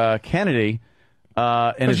Senator Kennedy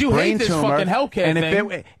and his you brain hate this tumor. fucking healthcare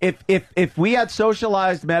and thing. if we had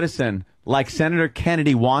socialized medicine like Senator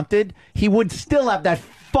Kennedy wanted, he would still have that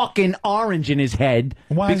fucking orange in his head.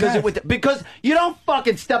 Why is that? Because you don't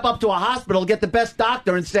fucking step up to a hospital, get the best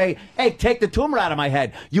doctor, and say, hey, take the tumor out of my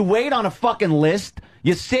head. You wait on a fucking list.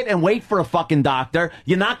 You sit and wait for a fucking doctor.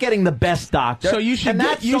 You're not getting the best doctor. So you should and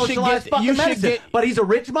that's socialized fucking medicine. But he's a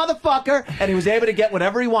rich motherfucker, and he was able to get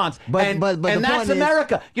whatever he wants. But that's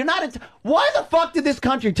America. You're not. Why the fuck did this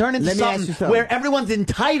country turn into something where everyone's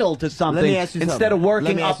entitled to something instead of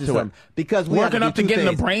working up to it? Because working up to getting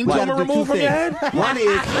the brain tumor removed from your head. One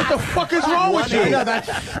is what the fuck is wrong with you?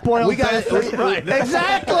 That's spoiled.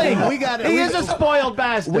 Exactly. He is a spoiled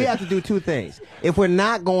bastard. We have to do two things. If we're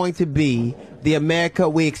not going to be the America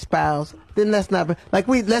we espouse, then let's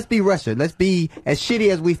be Russia. Let's be as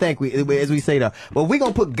shitty as we think as we say that. But we're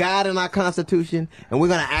gonna put God in our Constitution, and we're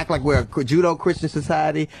gonna act like we're a Judeo-Christian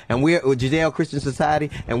society, and we're a Judeo-Christian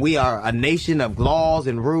society, and we are a nation of laws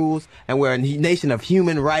and rules, and we're a nation of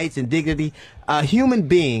human rights and dignity. A human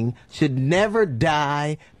being should never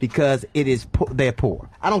die because they're poor.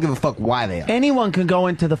 I don't give a fuck why they are. Anyone can go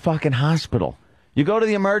into the fucking hospital. You go to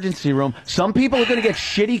the emergency room. Some people are going to get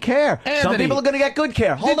shitty care. Anthony, some people are going to get good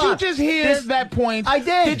care. Hold on. Did you just hear that point? I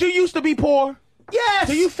did. Did you used to be poor? Yes.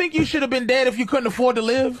 Do you think you should have been dead if you couldn't afford to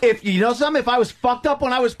live? If you know something, if I was fucked up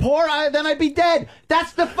when I was poor, then I'd be dead.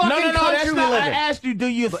 That's the fucking country that's we not. live I in. asked you, do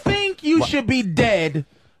you think you should be dead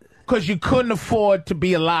because you couldn't afford to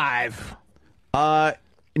be alive?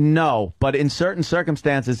 No, but in certain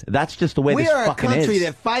circumstances, that's just the way this fucking is. We are a country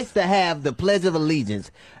that fights to have the Pledge of Allegiance,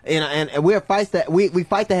 and we fight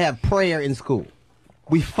to have prayer in school.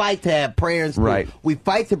 We fight to have prayer in school. Right. We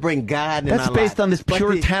fight to bring God in our lives. That's based on this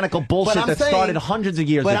puritanical bullshit that started hundreds of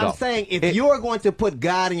years ago. But I'm saying, if you're going to put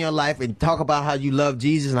God in your life and talk about how you love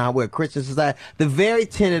Jesus and how we're a Christian society, the very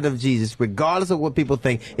tenet of Jesus, regardless of what people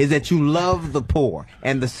think, is that you love the poor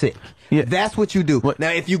and the sick. Yeah. That's what you do.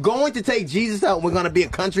 Now, if you're going to take Jesus out, we're going to be a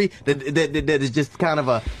country that is just kind of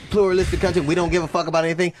a pluralistic country. We don't give a fuck about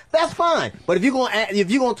anything. That's fine. But if you're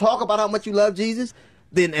going to talk about how much you love Jesus,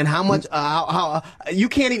 then and how much how you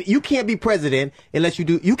can't be president unless you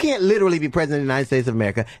do. You can't literally be president of the United States of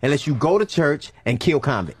America unless you go to church and kill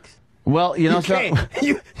convicts. Well, you know,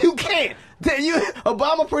 you can't.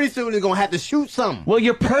 Obama pretty soon is gonna have to shoot something. Well,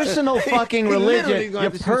 your personal fucking religion,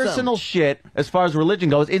 your personal shit, as far as religion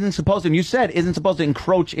goes, isn't supposed to. And you said isn't supposed to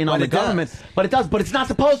encroach in on the government, but it does. But it's not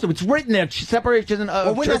supposed to. It's written there. Separation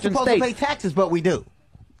of we're church not supposed and state. to pay taxes, but we do.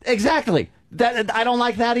 Exactly. That I don't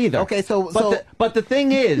like that either. Okay, but the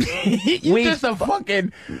thing is, you're just a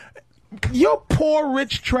fucking. You're poor,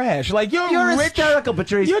 rich trash. Like you're rich, hysterical,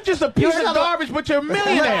 Patrice. You're just a piece of garbage, but you're a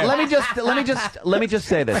millionaire. Let me just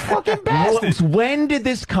say this. Fucking bastard. When did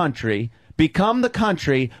this country become the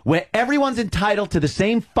country where everyone's entitled to the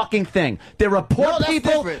same fucking thing? There are poor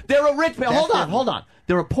people. There are rich people. Hold on.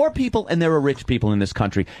 There are poor people and there are rich people in this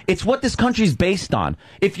country. It's what this country's based on.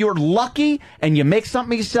 If you're lucky and you make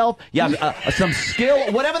something yourself, you have some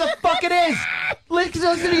skill, whatever the fuck it is.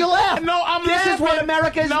 Listen to you laugh. No, I'm this laughing. This is what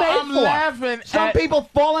America is made I'm for. Laughing some people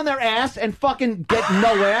fall on their ass and fucking get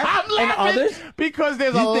nowhere. I'm laughing and others because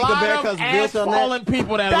there's a lot of ass-falling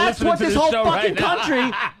people that are listening to this show. That's what this whole fucking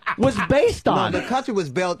country was based on. No, the country was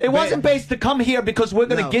built. It wasn't based to come here because we're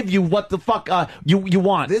going to give you what the fuck you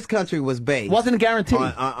want. This country was based. Wasn't guaranteed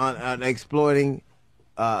on exploiting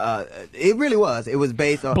it really was. It was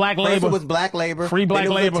based on black labor. It was black labor. Free black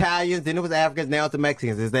then it was labor. Italians. Then it was Africans. Now it's the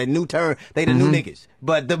Mexicans. It's that new term. They the new niggas.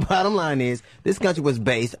 But the bottom line is, this country was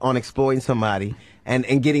based on exploiting somebody and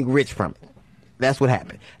getting rich from it. That's what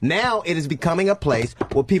happened. Now it is becoming a place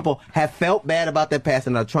where people have felt bad about their past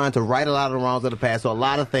and are trying to right a lot of the wrongs of the past. So a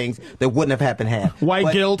lot of things that wouldn't have happened have.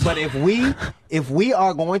 White guilt. But if we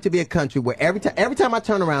are going to be a country where every time I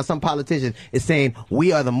turn around, some politician is saying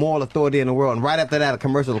we are the moral authority in the world, and right after that a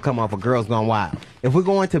commercial will come on for Girls Gone Wild. If we're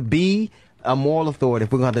going to be a moral authority,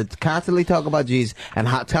 if we're going to constantly talk about Jesus and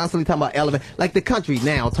constantly talk about elevate, like the country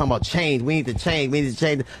now talking about change, we need to change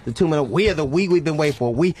the 2 minute. We are the we've been waiting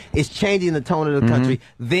for. It's changing the tone of the country.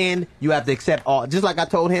 Then you have to accept all. Just like I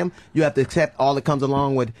told him, you have to accept all that comes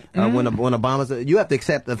along with when Obama's. You have to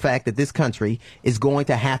accept the fact that this country is going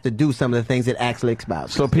to have to do some of the things it actually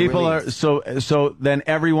espouses. So people are so then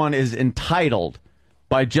everyone is entitled.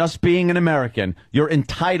 By just being an American, you're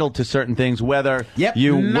entitled to certain things, whether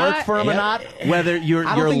you work for them or not, whether you're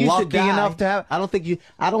lucky enough to have. I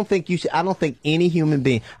don't think any human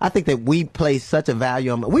being. I think that we place such a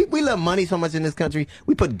value on. We love money so much in this country.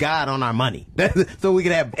 We put God on our money, so we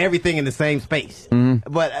can have everything in the same space.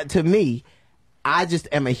 But to me, I just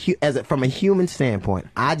am from a human standpoint,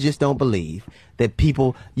 I just don't believe that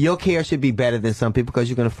your care should be better than some people because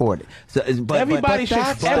you can afford it. So, everybody should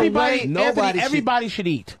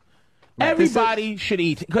eat. Everybody should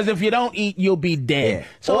eat, because if you don't eat, you'll be dead. Yeah.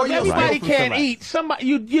 So if everybody can't eat,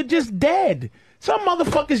 you're just dead. Some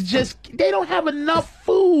motherfuckers they don't have enough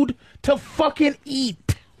food to fucking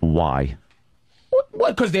eat. Why?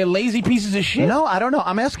 What? Because they're lazy pieces of shit? No, I don't know.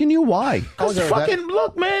 I'm asking you why. Because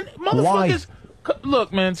look, man, motherfuckers. Why?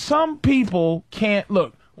 Look, man, some people can't.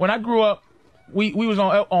 Look, when I grew up, we was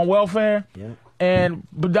on welfare, but I'm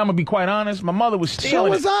gonna be quite honest, my mother was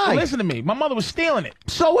stealing it. So was I. Listen to me, my mother was stealing it.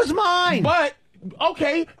 So was mine. But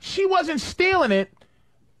okay, she wasn't stealing it,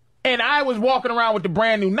 and I was walking around with the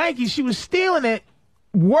brand new Nikes. She was stealing it,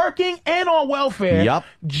 working and on welfare,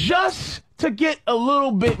 just to get a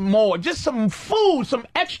little bit more, just some food, some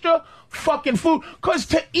extra fucking food. Cause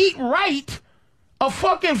to eat right, a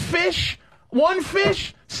fucking fish, one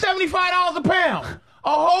fish, $75 a pound. A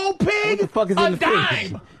whole pig, what the fuck is a in the dime.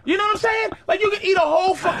 fish? You know what I'm saying? Like, you can eat a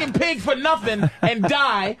whole fucking pig for nothing and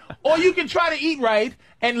die, or you can try to eat right,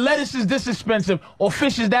 and lettuce is this expensive, or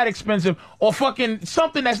fish is that expensive, or fucking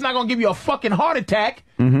something that's not gonna give you a fucking heart attack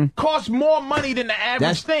costs more money than the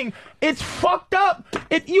average thing. It's fucked up.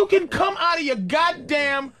 You can come out of your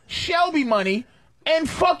goddamn Shelby money and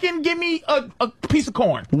fucking give me a piece of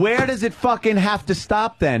corn. Where does it fucking have to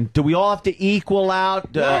stop then? Do we all have to equal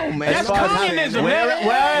out? No, man. That's communism,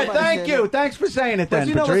 man. Thank you. Thanks for saying it then, But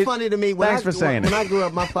you know Patrice. what's funny to me? Thanks for saying it. When I grew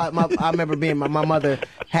up, I remember being my mother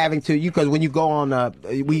having to, because when you go on,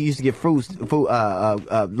 we used to get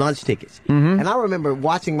lunch tickets. And I remember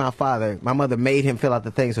watching my mother made him fill out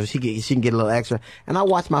the thing so she can get a little extra. And I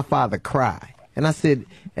watched my father cry. And I said,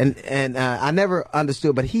 and I never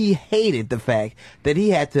understood, but he hated the fact that he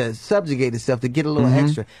had to subjugate himself to get a little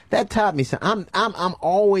extra. That taught me something. I'm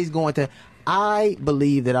always going to. I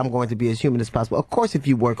believe that I'm going to be as human as possible. Of course, if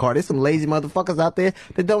you work hard, there's some lazy motherfuckers out there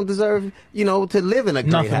that don't deserve, to live in a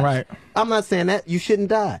great house. Right. I'm not saying that you shouldn't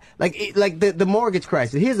die. Like the mortgage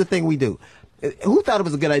crisis. Here's the thing we do. Who thought it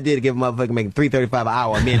was a good idea to give a motherfucker making $335 an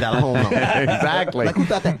hour $1 million home loan? Exactly. Like, who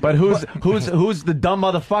thought that? But who's the dumb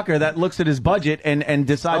motherfucker that looks at his budget and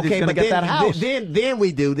decides he's going to get that house? Then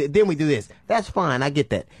we do this. That's fine. I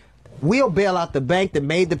get that. We'll bail out the bank that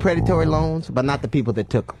made the predatory loans, but not the people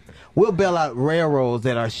that took them. We'll bail out railroads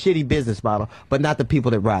that are shitty business model, but not the people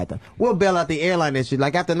that ride them. We'll bail out the airline industry.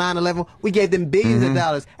 Like after 9/11, we gave them billions of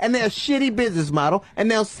dollars, and they're a shitty business model, and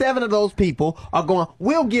now 7 of those people are going,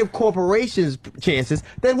 we'll give corporations chances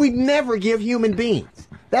that we never give human beings.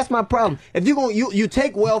 That's my problem. If you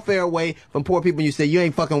take welfare away from poor people and you say you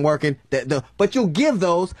ain't fucking working, but you'll give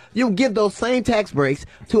those same tax breaks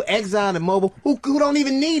to Exxon and Mobil who don't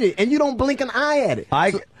even need it, and you don't blink an eye at it.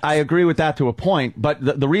 I agree with that to a point, but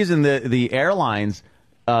the reason the airlines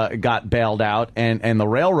got bailed out and the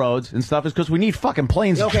railroads and stuff is because we need fucking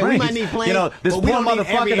planes and trains. We might need planes. This poor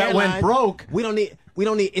motherfucker that went broke. We don't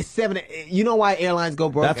need. It's 7. You know why airlines go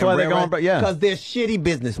broke? That's why they're going broke. Yeah, because they're shitty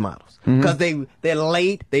business models. Because they're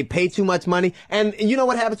late. They pay too much money. And you know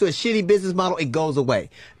what happens to a shitty business model? It goes away.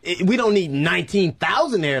 we don't need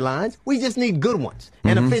 19,000 airlines. We just need good ones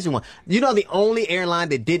and efficient ones. You know, the only airline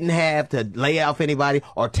that didn't have to lay off anybody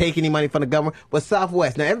or take any money from the government was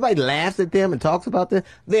Southwest. Now, everybody laughs at them and talks about them.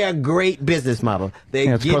 They're a great business model.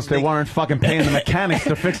 It's because they weren't fucking paying the mechanics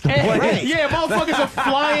to fix the plane. Right. Yeah, motherfuckers are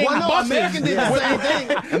flying buses. American did the same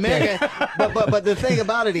thing. American, but the thing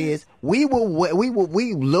about it is, we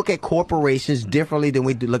look at corporations differently than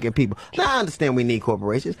we do look at people. Now, I understand we need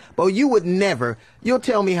corporations, but you would never. You'll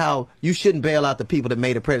tell me how you shouldn't bail out the people that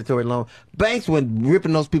made a predatory loan. Banks were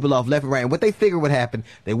ripping those people off left and right. And what they figured would happen,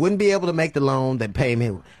 they wouldn't be able to make the loan, they'd pay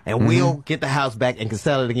him, and we'll get the house back and can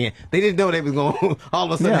sell it again. They didn't know they was going to all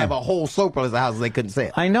of a sudden have a whole surplus of houses they couldn't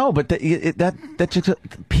sell. I know, but that just,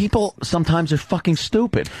 people sometimes are fucking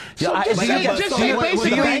stupid. Do you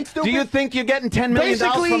think you're getting $10 million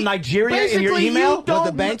from Nigeria in your email? Was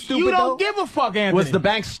the bank stupid? You don't give a fuck, Anthony. Was the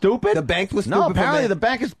bank stupid? The bank was stupid. No, apparently the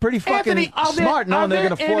bank is pretty fucking smart knowing they're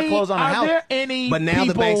going to foreclose on a house. Are there any But now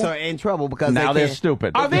the banks are in trouble because now they're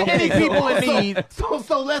stupid. Are there any people in need?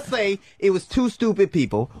 So let's say it was two stupid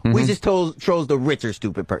people. We just chose the richer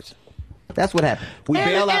stupid person. That's what happened. We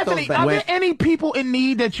bail out those banks. Are there any people in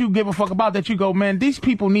need that you give a fuck about that you go, man, these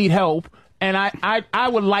people need help, and I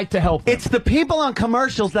would like to help them? It's the people on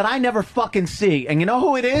commercials that I never fucking see. And you know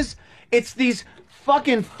who it is? It's these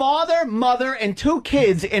fucking father, mother, and 2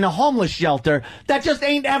 kids in a homeless shelter that just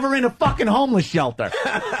ain't ever in a fucking homeless shelter.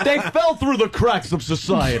 They fell through the cracks of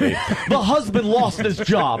society. The husband lost his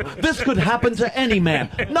job. This could happen to any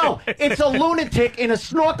man. No, it's a lunatic in a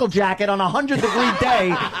snorkel jacket on a 100-degree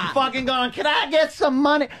day fucking going, can I get some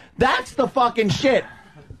money? That's the fucking shit.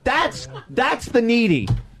 That's the needy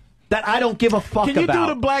that I don't give a fuck about. Can you do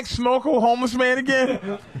the black snorkel homeless man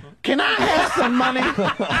again? Can I have some money?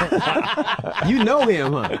 You know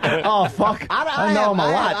him, huh? Oh fuck! I know him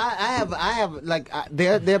a lot. I have like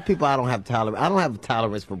there are people I don't have tolerance. I don't have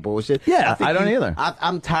tolerance for bullshit. Yeah, I don't either.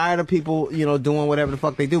 I'm tired of people, doing whatever the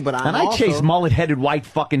fuck they do. But I chase mullet-headed white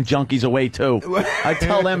fucking junkies away too. I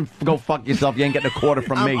tell them, go fuck yourself. You ain't getting a quarter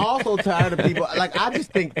from me. I'm also tired of people. Like I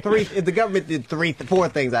just think if the government did 4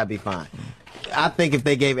 things, I'd be fine. I think if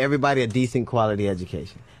they gave everybody a decent quality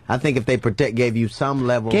education. I think if they gave you some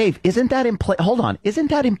level. Gabe, isn't that in place? Hold on, isn't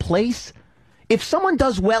that in place? If someone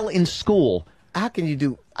does well in school, how can you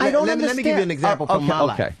do? I don't understand. Let me give you an example from my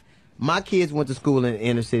life. My kids went to school in the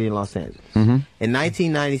inner city in Los Angeles. In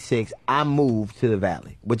 1996, I moved to the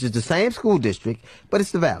Valley, which is the same school district, but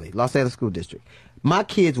it's the Valley, Los Angeles School District. My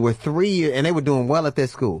kids were 3 years, and they were doing well at their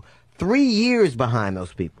school. 3 years behind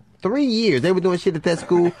those people. 3 years. They were doing shit at that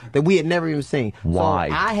school that we had never even seen. Why?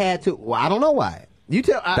 So I had to. Well, I don't know why. You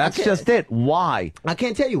tell. That's just it. Why? I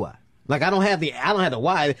can't tell you why. Like I don't have the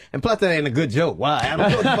why, and plus that ain't a good joke. Why? I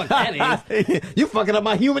don't know what the fuck that is. You fucking up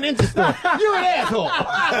my human interest story. You're an asshole.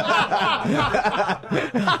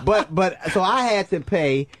 but so I had to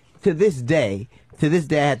pay to this day. To this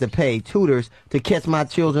day, I had to pay tutors to catch my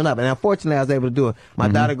children up, and unfortunately, I was able to do it. My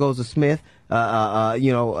daughter goes to Smith, a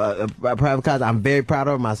private college. I'm very proud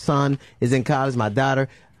of her. My son is in college. My daughter.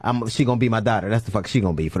 She gonna be my daughter. That's the fuck she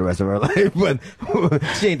gonna be for the rest of her life. But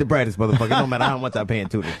she ain't the brightest motherfucker. No matter how much I pay in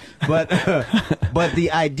tutors. But the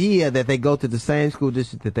idea that they go to the same school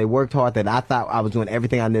district that they worked hard, that I thought I was doing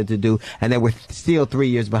everything I needed to do, and they were still 3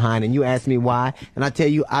 years behind. And you ask me why, and I tell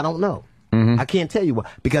you I don't know. I can't tell you why,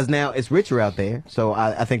 because now it's richer out there. So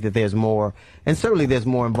I think that there's more, and certainly there's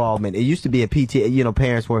more involvement. It used to be a PT,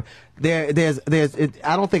 parents were there. I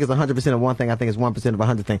don't think it's 100% of one thing. I think it's 1% of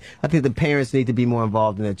 100 things. I think the parents need to be more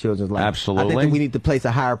involved in their children's life. Absolutely. I think that we need to place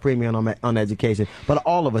a higher premium on education, but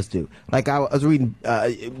all of us do. Like I was reading,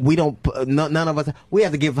 none of us. We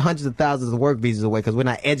have to give hundreds of thousands of work visas away because we're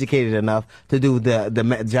not educated enough to do the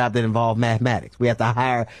job that involves mathematics. We have to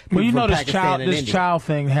hire. Well, you know, this child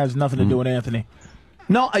thing has nothing to do with Anthony.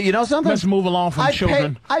 No, you know something? Let's move along from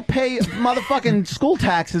children. I pay motherfucking school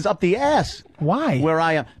taxes up the ass. Why? Where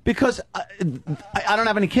I am. Because I don't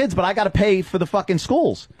have any kids, but I got to pay for the fucking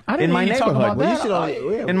schools in my neighborhood.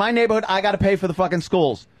 In my neighborhood, I got to pay for the fucking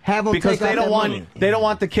schools. Have them because they don't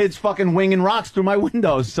want the kids fucking winging rocks through my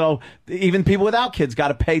windows. So even people without kids got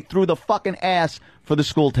to pay through the fucking ass for the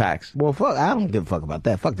school tax. Well, fuck, I don't give a fuck about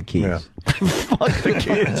that. Fuck the kids. Yeah. Fuck the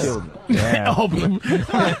kids. Yeah.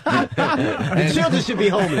 The children should be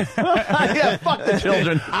homeless. Yeah, fuck the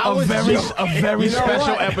children. A very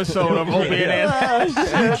special episode of Opie and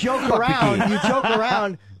Anthony. You joke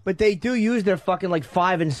around, but they do use their fucking like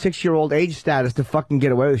 5- and 6-year-old age status to fucking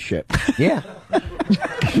get away with shit. Yeah.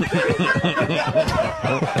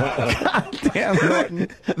 Damn Norton.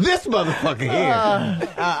 This motherfucker here.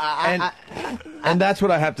 And that's what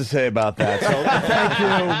I have to say about that. So thank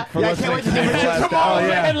you for listening to me. Tomorrow,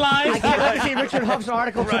 I can't wait to see Richard Huff's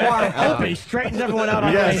article tomorrow. Opie straightens everyone out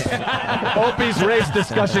on race. Opie's race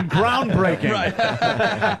discussion groundbreaking.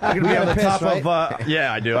 I'm going to be on the top of.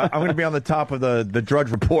 Yeah, I do. I'm going to be on the top of the Drudge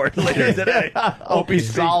Report later today. Opie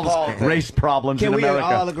solves race problems in Can we America.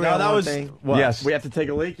 all agree on one thing? What? Yes. We have to take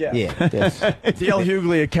a leak? Yeah. Yeah. Yes. D.L.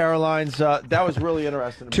 Hughley at Caroline's. That was really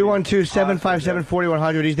interesting.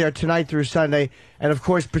 212-757-4100. He's there tonight through Sunday. And, of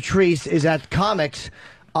course, Patrice is at Comics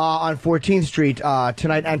on 14th Street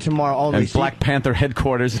tonight and tomorrow only. And Black Panther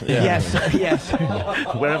headquarters. Yes, yes.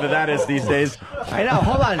 Wherever that is these days. I know.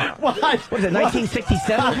 Hold on. What is it,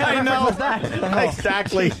 1967? I know. What's that?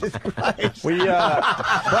 Exactly. We,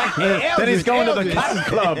 Then he's going to the Cotton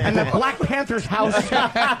Club. And the Black Panther's house.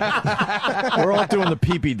 we're all doing the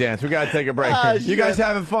pee-pee dance. We got to take a break. You guys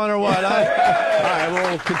having fun or what? All right,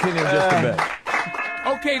 we'll continue in just a bit.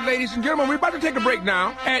 Okay, ladies and gentlemen, we're about to take a break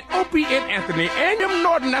now. And Opie and Anthony and Jim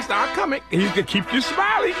Norton, that's our comic. He's going to keep you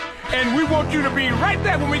smiling. And we want you to be right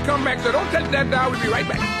there when we come back. So don't touch that dial. We'll be right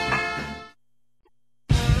back.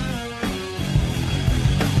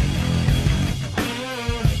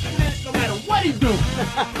 No matter what he do,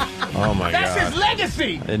 Oh, my that's God. his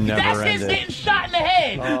legacy. It never That's his ended. getting shot in the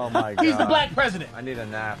head. Oh, my God. He's the black president. I need a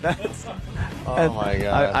nap. Oh, my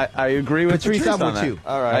God. I agree with Patrice, Patrice I'm on with that. you.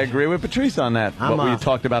 All right. I agree with Patrice on that. What we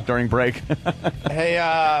talked about during break. Hey,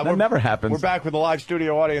 That never happens. We're back with the live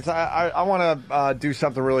studio audience. I want to do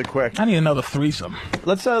something really quick. I need another threesome.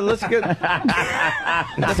 Let's get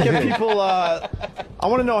people. I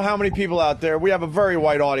want to know how many people out there. We have a very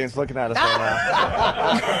white audience looking at us right now.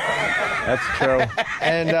 That's true.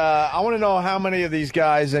 And I want to know how many of these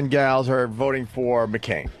guys and gals are voting for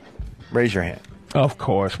McCain. Raise your hand. Of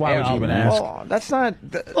course. Why would you even ask? Oh, that's not.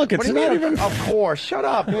 Look, it's what do you not mean? even- Of course. Shut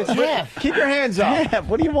up. half. Keep your hands up.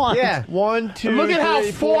 What do you want? Yeah. 1, 2, Look at how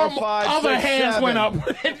 3, four 4, 5, other 6, hands 7. went up. And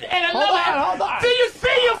another. Hold on. Do you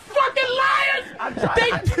see, you fucking liars?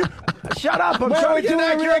 Shut up. I'm Where are trying we to get an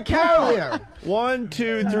doing accurate count. earlier? 1,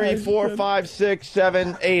 2, 3, 4, 5, 6,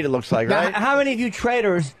 7, 8. It looks like, Now, right? how many of you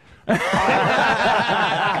traitors?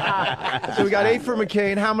 So we got 8 for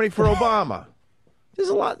McCain. How many for Obama? There's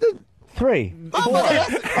a lot. 3.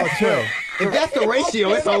 Oh, 2. If that's the ratio,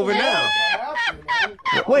 it's over now.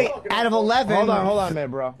 Wait, out of 11. Hold on,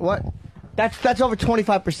 man, bro. What? That's over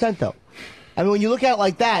 25% though. I mean, when you look at it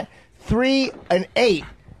like that, 3 and 8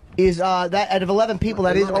 is that out of 11 people,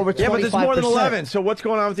 that is over 25%. Yeah, but there's more than 11. So what's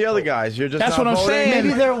going on with the other guys? You're just That's not what I'm voting? saying.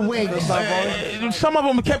 Maybe they're wigs. Some of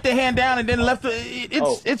them kept their hand down and then left.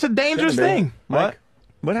 It's a dangerous thing. What?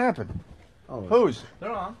 What happened? Who's?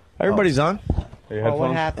 They're on. Everybody's on.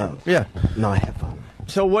 What happened? Yeah. No, I have fun.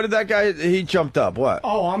 So what did that guy? He jumped up. What?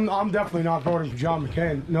 Oh, I'm definitely not voting for John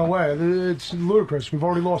McCain. No way. It's ludicrous. We've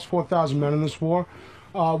already lost 4,000 men in this war.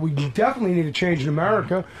 We definitely need a change in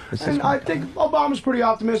America. And I think Obama's pretty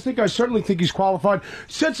optimistic. I certainly think he's qualified.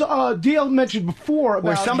 Since DL mentioned before about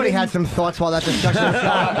Where somebody had some thoughts while that discussion was going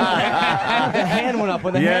on. The hand went up.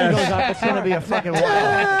 When the hand goes up, it's going to be a fucking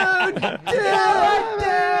wild.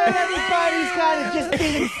 Everybody's got to just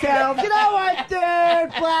be themselves. You know what,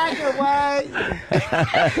 dude? Black or white.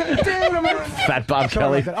 Fat Bob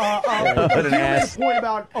Kelly. You What an made a ass. point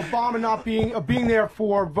about Obama not being there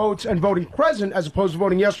for votes and voting present as opposed to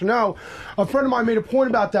voting yes or no. A friend of mine made a point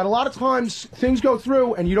about that. A lot of times things go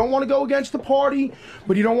through and you don't want to go against the party,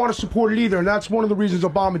 but you don't want to support it either. And that's one of the reasons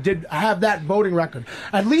Obama did have that voting record.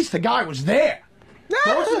 At least the guy was there.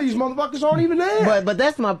 Most of these motherfuckers aren't even there. But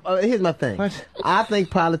that's my here's my thing. What? I think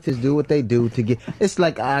politics do what they do to get. It's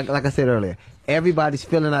like I said earlier. Everybody's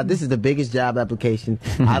filling out. This is the biggest job application.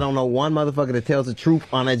 I don't know one motherfucker that tells the truth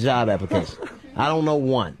on a job application. I don't know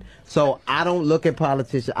one. So I don't look at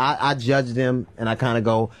politicians. I judge them and I kind of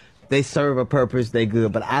go, they serve a purpose, they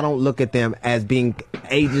good. But I don't look at them as being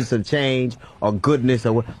agents of change or goodness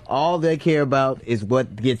or what. All they care about is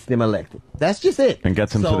what gets them elected. That's just it. And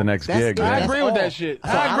gets them to the next gig. I Yeah. agree with that shit.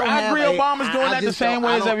 I agree Obama's doing that the same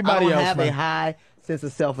way as everybody else. I don't have a high sense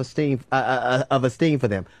of self-esteem, of esteem for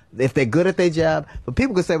them. If they're good at their job, but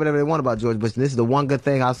people can say whatever they want about George Bush, and this is the one good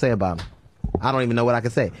thing I'll say about him. I don't even know what I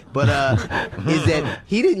can say, but is that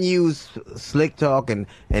he didn't use slick talk and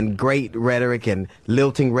great rhetoric and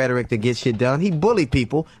lilting rhetoric to get shit done. He bullied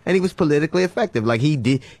people, and he was politically effective. Like he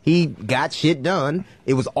got shit done.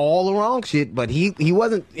 It was all the wrong shit, but he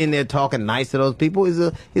wasn't in there talking nice to those people. He's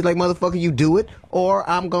like, motherfucker, you do it, or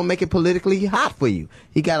I'm gonna make it politically hot for you.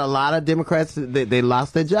 He got a lot of Democrats that they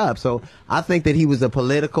lost their job. So I think that he was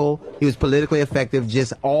politically effective,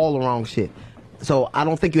 just all the wrong shit. So I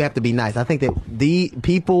don't think you have to be nice. I think that the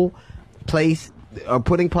people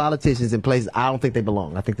putting politicians in places I don't think they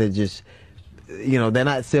belong. I think they're just, they're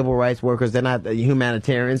not civil rights workers. They're not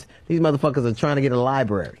humanitarians. These motherfuckers are trying to get a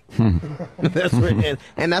library. And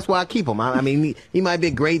that's why I keep him. I mean, he might be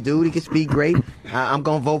a great dude. He can speak great. I'm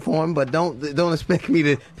gonna vote for him, but don't expect me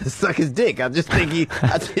to suck his dick. I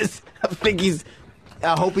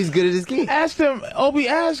hope he's good at his game. Ask him, Opie.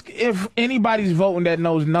 Ask if anybody's voting that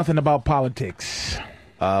knows nothing about politics.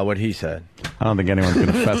 What he said. I don't think anyone's going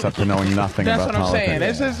to fess up to knowing nothing about politics.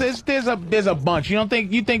 That's what I'm saying. There's a bunch. You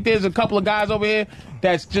think there's a couple of guys over here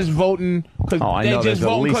that's just voting because they just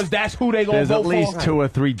voting because that's who they gonna vote for? There's at least 2 or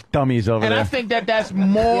 3 dummies over there. And I think that's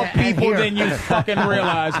more people than you fucking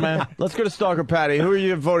realize, man. Let's go to Stalker Patty. Who are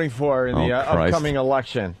you voting for in the upcoming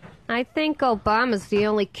election? I think Obama's the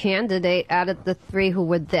only candidate out of the 3 who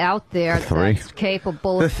were out there that's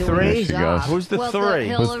capable of doing the job. Who's the 3?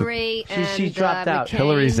 Hillary and she dropped out. McCain.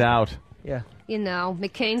 Hillary's out. Yeah.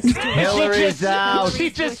 McCain's Hillary's out. She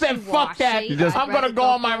just said, fuck that. I'm going to go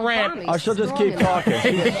on my rant. Oh, she'll just keep talking.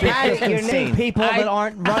 You need people that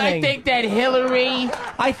aren't running. I think that Hillary...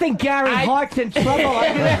 I think Gary Hart's in trouble.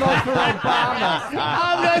 I'm going to vote for Obama.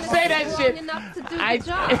 I'm going to say that shit. Enough to do the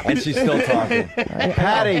job. And she's still talking.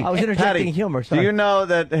 Patty, I was interjecting humor. Sorry. Do you know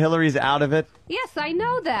that Hillary's out of it? Yes, I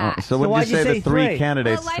know that. So when you say the 3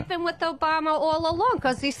 candidates? Well, I've been with Obama all along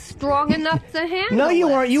because he's strong enough to handle No, you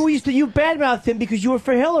it. weren't. You badmouthed him because you were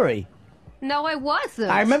for Hillary. No, I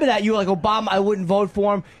wasn't. I remember that. You were like, Obama, I wouldn't vote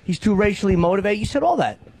for him. He's too racially motivated. You said all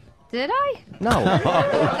that. Did I? No. Oh,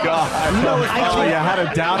 God. You had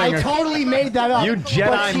a doubting. I totally made that up. You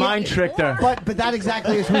Jedi mind tricked her. But that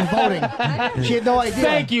exactly is who's voting. She had no idea.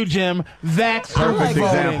 Thank you, Jim. That's Perfect who's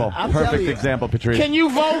example. voting. Perfect example, Patrice. Can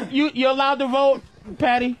you vote? You're allowed to vote,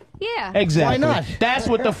 Patty? Yeah. Exactly. Why not? That's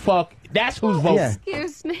what the fuck. That's who's voting. Yeah.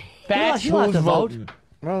 Excuse me. That's You're allowed who's to vote. voting.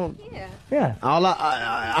 Well, Yeah.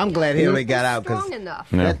 I'm glad Hillary got out because Strong enough.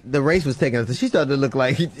 the race was taking us. She started to look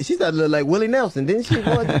like Willie Nelson, didn't she?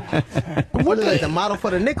 What looked like the model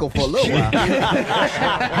for the nickel for a little while.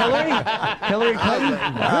 Hillary Clinton?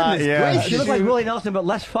 Gracious. She looked like Willie Nelson, but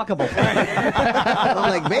less fuckable.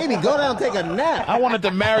 I'm like, baby, go down and take a nap. I wanted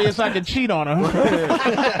to marry her so I could cheat on her.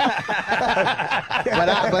 But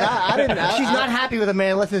I didn't. She's not happy with a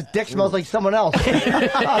man unless his dick smells like someone else. Oh,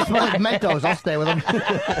 it smells like Mentos. I'll stay with him.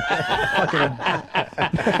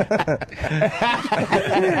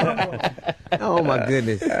 Oh my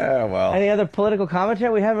goodness. well. Any other political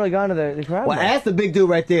commentary? We haven't really gone to the crowd. Well, ask the big dude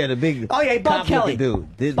right there. The big. Oh yeah, Bob Kelly. Dude.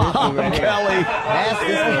 This dude right here. Ask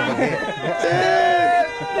this dude.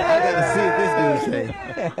 I gotta see what this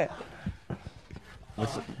dude say.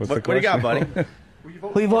 What do you got, buddy? Who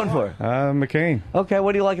are you voting for? McCain. Okay,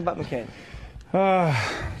 what do you like about McCain?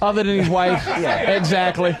 Other than his wife. Yeah.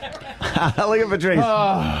 Exactly. Look at Patrice.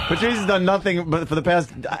 Patrice has done nothing but for the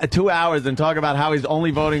past 2 hours and talk about how he's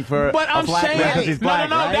only voting for But I'm a black saying, man because he's black.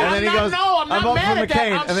 no, right? And then he goes, I'm not voting mad for at McCain.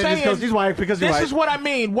 that. I'm and then saying, he just goes, he's white because he's white. This is what I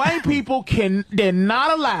mean. White people they're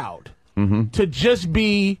not allowed to just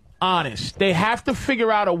be honest. They have to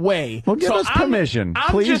figure out a way. Well, give us permission,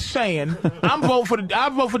 I'm please. just saying, I vote for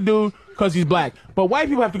dude because he's black. But white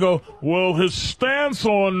people have to go, well, his stance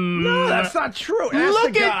on... No, that's not true.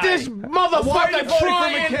 Look at this motherfucker Why are you voting for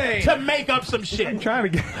trying McCain? to make up some shit. I'm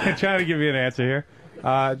trying to give you an answer here.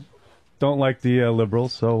 Don't like the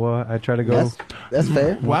liberals, so I try to go That's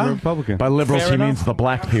fair. Wow. Republican. By liberals, Fair he enough. means the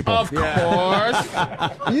black people. Of course.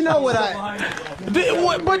 You know what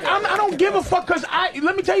But I don't give a fuck because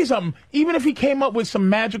let me tell you something. Even if he came up with some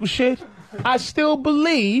magical shit, I still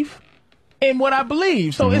believe in what I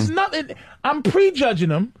believe. So it's nothing. I'm prejudging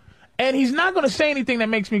him, and he's not going to say anything that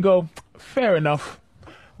makes me go, fair enough.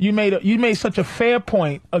 You made such a fair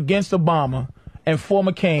point against Obama and for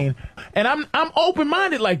McCain, and I'm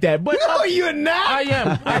open-minded like that. But No, you're not. I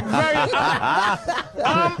am.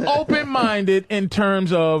 I'm open-minded in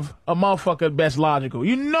terms of a motherfucker that's logical.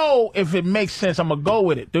 You know, if it makes sense, I'm gonna go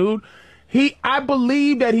with it, dude. I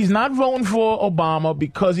believe that he's not voting for Obama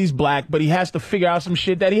because he's black, but he has to figure out some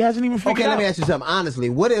shit that he hasn't even figured Okay, out. let me ask you something. Honestly,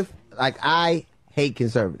 what if, like, I hate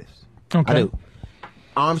conservatives? Okay. I do.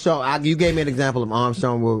 Armstrong, you gave me an example of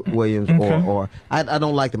Armstrong Williams, or I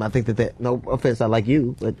don't like them. I think that no offense, I like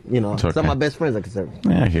you, but okay. some of my best friends are conservatives.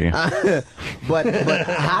 Yeah, I hear you. But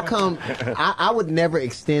how come I would never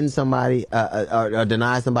extend somebody or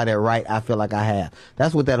deny somebody a right I feel like I have?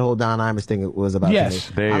 That's what that whole Don Imus thing was about. Yes.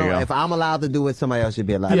 To me. There you go. If I'm allowed to do it, somebody else should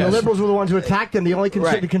be allowed. And Yes. the liberals were the ones who attacked him. The only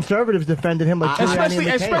the conservatives defended him, like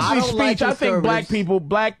Especially I don't like speech. I think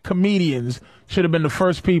black comedians should have been the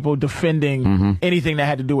first people defending anything that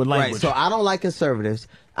had to do with language. Right. So I don't like conservatives.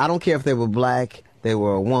 I don't care if they were black, They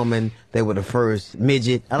were a woman. They were the first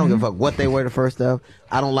midget. I don't give a fuck what they were the first of.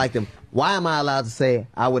 I don't like them. Why am I allowed to say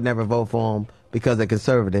I would never vote for them because they're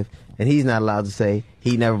conservative, and he's not allowed to say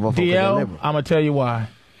he never voted for them because they're liberal? I'm going to tell you why.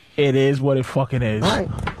 It is what it fucking is. Right.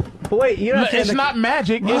 But wait, it's not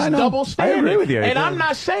magic. It's double standard. I agree with you. And I'm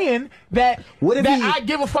not saying that I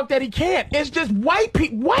give a fuck that he can't. It's just white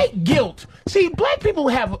guilt. See, black people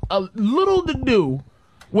have a little to do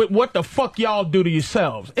with what the fuck y'all do to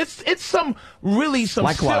yourselves. It's some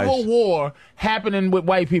civil war happening with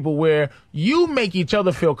white people where you make each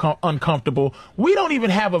other feel uncomfortable. We don't even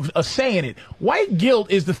have a say in it. White guilt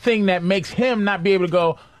is the thing that makes him not be able to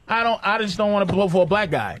go, I just don't want to vote for a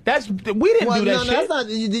black guy. We didn't do that shit. That's not,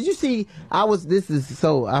 did you see?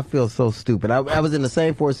 I feel so stupid. I was in the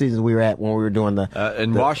same Four Seasons we were at when we were doing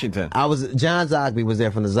in Washington. John Zogby was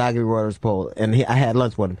there from the Zogby Reuters poll, and I had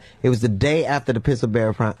lunch with him. It was the day after the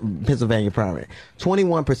Pennsylvania primary.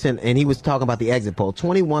 21%, and he was talking about the exit poll.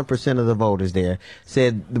 21% of the voters there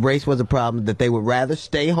said the race was a problem, that they would rather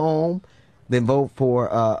stay home than vote for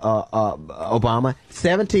Obama.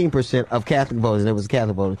 17% of Catholic voters, and it was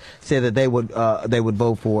Catholic voters, said that they would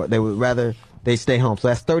rather they stay home. So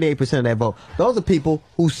that's 38% of that vote. Those are people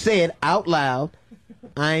who said out loud,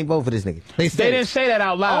 I ain't vote for this nigga. They didn't say that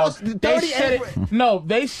out loud. They said it. No,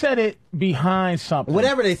 they said it behind something.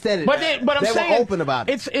 Whatever they said it. But I'm they saying were open about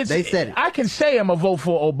it. They said it. I can say I'm a vote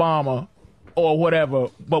for Obama or whatever,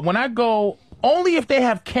 but when I go, only if they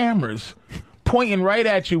have cameras pointing right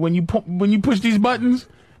at you when you push these buttons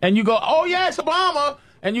and you go, oh yeah, it's Obama,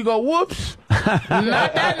 and you go, whoops, not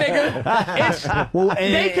that nigga.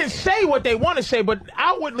 They can say what they want to say, but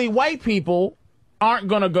outwardly white people aren't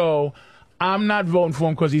gonna go, I'm not voting for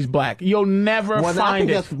him because he's black. You'll never find I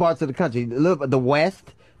think it. that's parts of the country. Look, the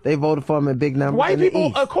West, they voted for him in big numbers. White in the people,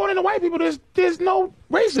 East. according to white people, there's no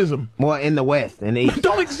racism. Well, in the West, in the East, It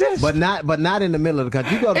don't exist. but not in the middle of the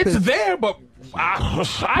country. You go to It's there, but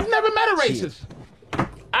I've never met a racist.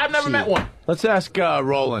 I've never met one. Let's ask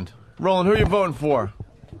Roland. Roland, who are you voting for?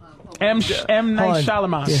 M. Night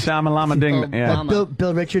Shyamalan. Shamalama ding. Yeah.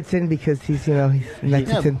 Bill Richardson, because he's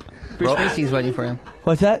Mexican. Bruce Springsteen's voting for him.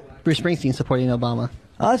 What's that? Bruce Springsteen supporting Obama.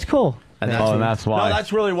 Oh, that's cool. That's why. No,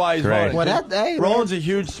 that's really why he's Great. voting. Well, Roland's a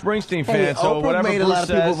huge Springsteen fan, so Oprah whatever made a Bruce lot of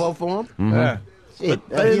says, people vote for him. Yeah. Shit,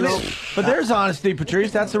 But there's honesty,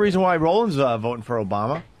 Patrice. That's the reason why Roland's voting for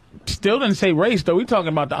Obama. Still didn't say race, though. We're talking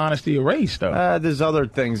about the honesty of race, though. There's other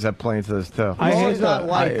things that play into this, too. He's not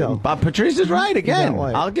white, though. But Patrice is right again.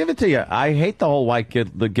 white. I'll give it to you. I hate the whole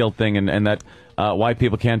the guilt thing, and that white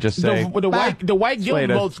people can't just say the white guilt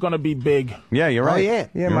Slater. vote's going to be big. Yeah, you're right. Oh, yeah.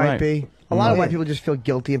 Yeah, You're it might right. be. A lot of white people just feel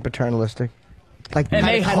guilty and paternalistic. And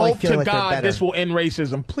they hope to God this will end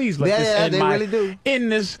racism. Please let this end really do. in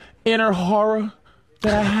this inner horror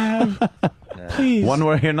that I have. Please. One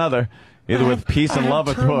way or another. Either with peace and love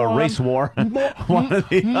or through a race war. I'm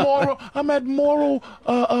at a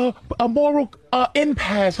moral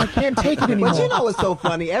impasse. I can't take it anymore. But you know what's so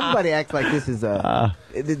funny? Everybody acts like this is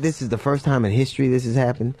the first time in history this has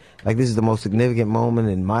happened. Like this is the most significant moment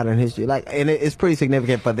in modern history. And it's pretty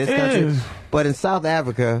significant for this country. But in South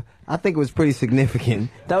Africa, I think it was pretty significant.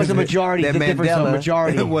 That was a majority. That the difference of Mandela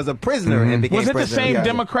majority was a prisoner and became Was it the president. same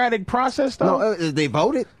democratic process, though? No, they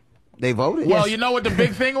voted. They voted. Well, you know what the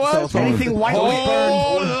big thing was? anything white A was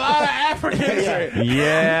whole burned. lot of Africans.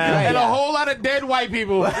 Yeah. And a whole lot of dead white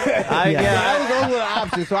people. Those were the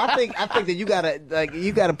options. So I think that you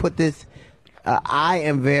gotta put this. I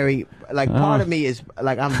am very part of me is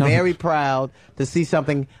I'm very proud to see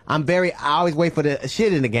something. I always wait for the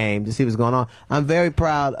shit in the game to see what's going on. I'm very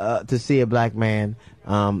proud to see a black man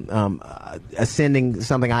ascending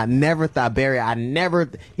something I never thought, Barry. I never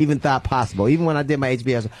even thought possible. Even when I did my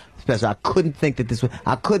HBO special, I couldn't think that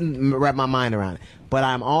I couldn't wrap my mind around it. But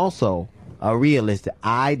I'm also a realist.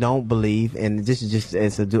 I don't believe, and this is just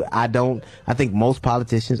I think most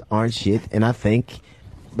politicians aren't shit, and I think.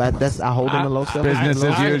 But I hold them to low self. Business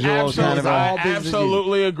as usual. I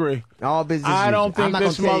absolutely agree. All business. I don't think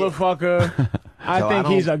this motherfucker. I think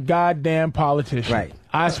he's a goddamn politician. Right.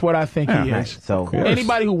 That's what I think he is. Right. So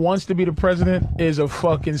anybody who wants to be the president is a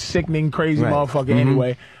fucking sickening, crazy motherfucker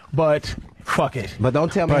anyway. But fuck it. But don't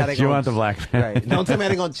tell me how But you want the black man. Right. Don't tell me how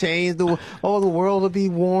they're gonna change the world will be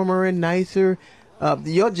warmer and nicer.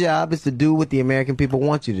 Your job is to do what the American people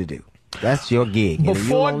want you to do. That's your gig.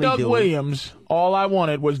 Before Doug Williams, all I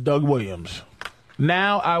wanted was Doug Williams.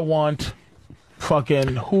 Now I want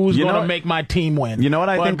fucking who's You know going to what- make my team win. You know what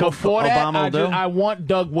I But think before that, Obama will do? I want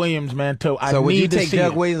Doug Williams, man, too. So would you need to take see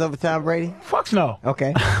Doug it. Williams over Tom Brady? Fucks no.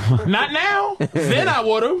 Okay. Not now. Then I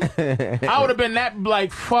would have. I would have been that,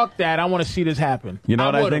 like, fuck that. I want to see this happen. You know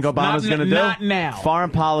what I think would've. Obama's going to do? Not now.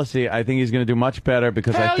 Foreign policy, I think he's going to do much better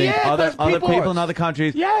because I Hell think yeah, other 'cause people in other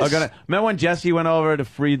countries Yes. are going to. Remember when Jesse went over to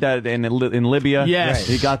free that in Libya? Yes.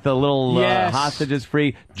 He got the little Yes. hostages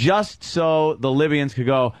free just so the Libyans could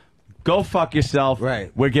go fuck yourself.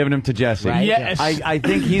 Right. We're giving him to Jesse. Right. Yes. I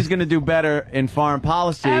think he's going to do better in foreign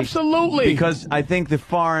policy. Absolutely. Because I think the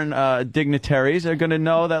foreign dignitaries are going to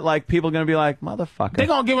know that, like, people are going to be like, motherfucker. They're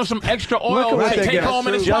going to give him some extra Look oil at what to they take get. home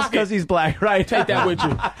in his Just pocket. because he's black, right? Take that with you.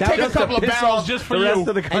 Take a Just to couple of piss barrels off just for the rest you.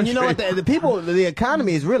 of the country. And you know what? The people, the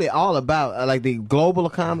economy is really all about, like the global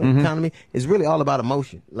economy is really all about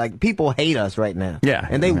emotion. Like people hate us right now. Yeah,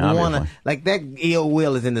 And they I mean, want to, obviously. like that ill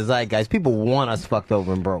will is in the zeitgeist. People want us fucked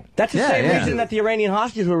over and broke. That's the same reason that the Iranian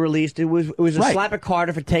hostages were released. It was a Right. slap at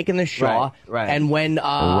Carter for taking the Shah, Right. and when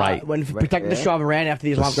protecting the Shah of Iran after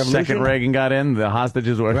the Islamic Revolution. Second Reagan got in, the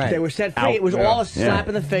hostages were They were set free. out. It was all a slap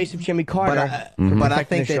in the face of Jimmy Carter. But I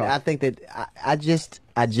protecting think the Shah.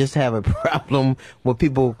 I just have a problem with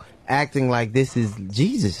people acting like this is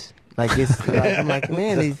Jesus. Like it's like, I'm like,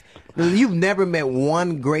 man, you've never met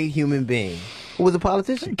one great human being who was a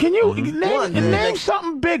politician. Can you One, name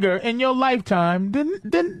something bigger in your lifetime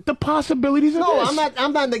than the possibilities of No, this?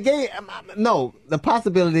 I'm not negating. No, the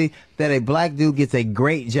possibility that a black dude gets a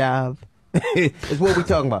great job is what we're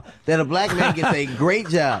talking about. That a black man gets a great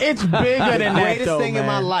job. It's bigger than that, greatest though, thing in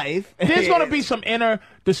my man. life. There's going to be some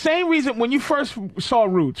the same reason when you first saw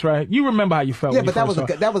Roots, right? You remember how you felt. Yeah, when but you first saw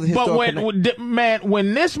it. that was a But historical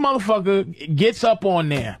when this motherfucker gets up on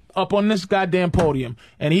this goddamn podium,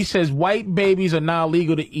 and he says white babies are now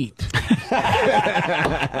legal to eat.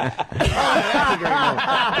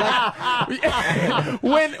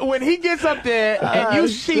 when he gets up there and you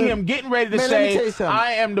see him getting ready to Man, let me tell you say,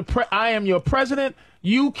 something. I am your president,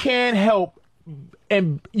 you can't help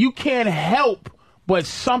but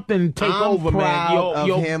something take I'm over, proud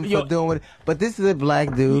man. of him for doing it. But this is a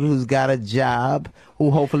black dude who's got a job,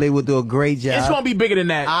 who hopefully will do a great job. It's gonna be bigger than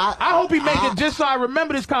that. I hope he makes it just so I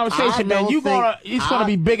remember this conversation, man. It's gonna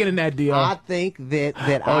be bigger than that, deal. I think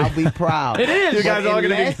that I'll be proud. It is. You guys But all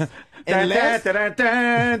going unless- to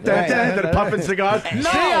puffing cigars. No,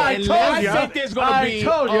 I told you. I think there's gonna be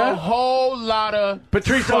a whole lot of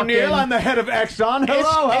Patrice fucking- ONeal, I'm the head of Exxon.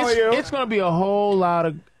 Hello, how are you? It's gonna be a whole lot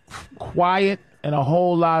of quiet and a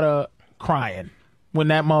whole lot of crying when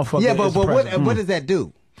that motherfucker. Yeah, but is what president. does that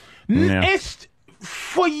do? Yeah. It's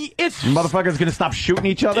Motherfuckers going to stop shooting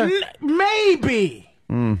each other? Maybe.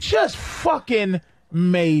 Just fucking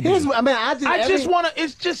maybe. I just want to.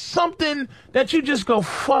 It's just something that you just go,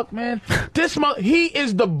 fuck, man. He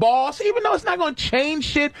is the boss, even though it's not going to change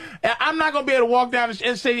shit. I'm not going to be able to walk down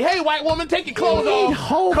and say, hey, white woman, take your clothes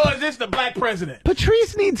off because it's the black president.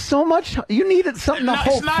 Patrice needs so much. You needed something to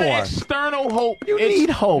hope It's not for. an external hope. You need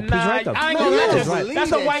hope. Nah, He's right, though. I ain't No, gonna he let is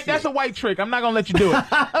you. right. That's a white trick. I'm not gonna let you do it.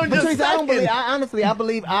 Patrice, I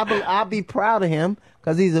believe I'll be proud of him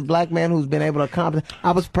because he's a black man who's been able to accomplish.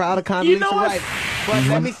 I was proud of Condoleezza You know what? Rice. But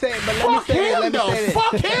let me say, Fuck him, though.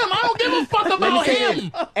 Fuck him. I don't give a fuck about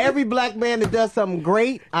him. Every black man that does something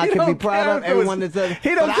great, I can be proud of. Everyone that does.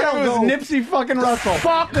 He don't care if it was Nipsey fucking Russell.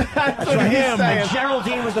 Fuck him.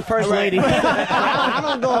 Geraldine was the first lady. I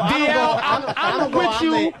don't go. I'm with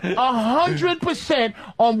you 100%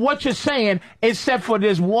 on what you're saying, except for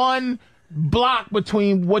this one block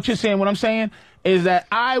between what you're saying. What I'm saying is that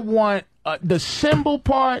I want the symbol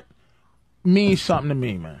part means something to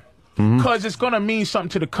me, man. Because it's going to mean something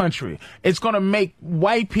to the country. It's going to make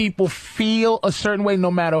white people feel a certain way no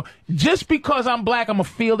matter. Just because I'm black, I'm going to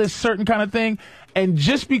feel this certain kind of thing. And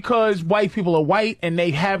just because white people are white and they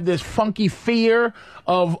have this funky fear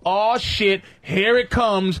of, oh, shit, here it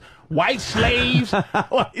comes, white slaves,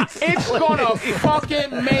 it's going to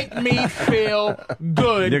fucking make me feel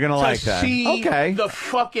good. You're going to like that. See the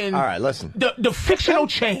fucking... All right, listen. The fictional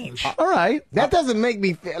change. All right. That doesn't make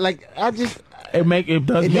me feel like I just. It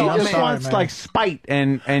does It me. don't I'm make- sorry, wants man. like spite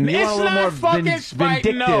and you It's want a little not more fucking spite,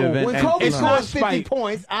 vindictive. no. And, When and- Kobe it's scores not 50 spite.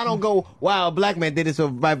 points, I don't go, wow, a black man did it, so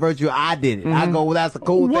by virtue I did it. I go, well, that's a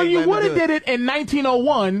cool Well, thing. you let me would have do did it in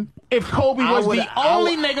 1901 if Kobe was the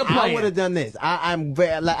only nigga I playing. would have done this. I'm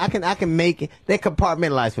very, like, I can make it. They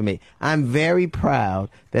compartmentalize for me. I'm very proud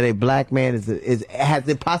that a black man has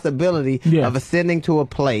the possibility of ascending to a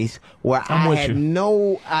place where I had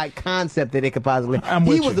no concept that it could possibly.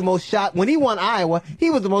 He was the most shocked when he won Iowa. He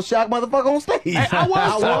was the most shocked motherfucker on stage. I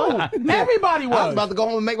was too. Everybody was. I was about to go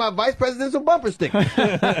home and make my vice presidential bumper sticker.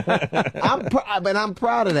 But I'm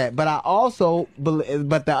proud of that. But I also believe.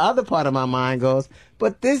 But the other part of my mind goes,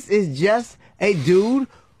 but this is just a dude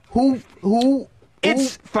who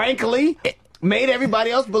frankly made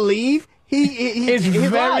everybody else believe it's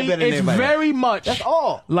very much that's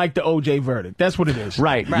all like the OJ verdict. That's what it is.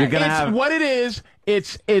 Right. You're gonna have what it is.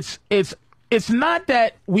 It's not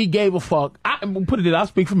that we gave a fuck. I'll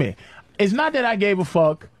speak for me. It's not that I gave a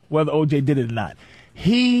fuck whether OJ did it or not.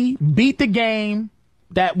 He beat the game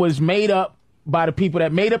that was made up by the people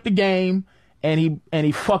that made up the game, and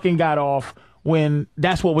he fucking got off when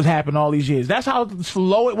that's what was happening all these years. That's how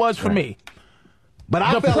slow it was for me. But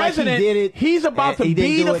I feel like he did it. He's about to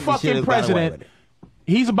be the fucking president.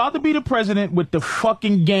 He's about to be the president with the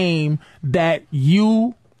fucking game that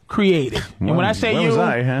you created. And when I say you,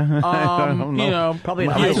 I don't know. you know, probably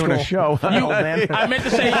in high school. A show. I meant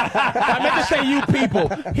to say you people.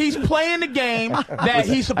 He's playing the game that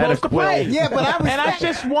he's supposed to play. Yeah, but I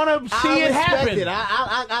just want to see it happen.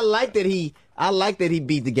 I like that he. I like that he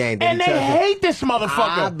beat the game. And they hate this motherfucker.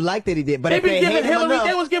 I like that he did. But they if they giving hate him Hillary. enough,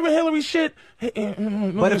 They was giving Hillary shit.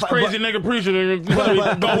 But this crazy nigga preacher,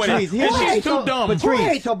 go with it. She's too dumb. Who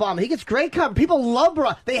hates Obama? He gets great coverage. People love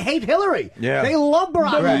Barack. They hate Hillary. Yeah. They love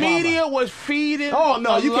Barack. The media was feeding. Oh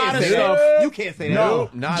no, you can't say that. You can't say that.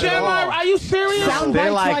 No, not at all. Are you serious? Sound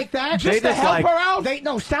bites like that. Just to help her out.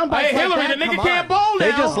 Sound bites hey, like Hillary, that. the nigga can't bowl now.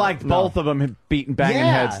 They just liked both of them banging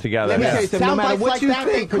heads together. Let me tell you something. No matter what you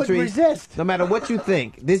think, Patrice, no matter what you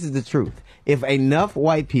think, this is the truth. If enough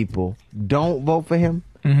white people don't vote for him,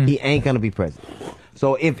 he ain't gonna be president.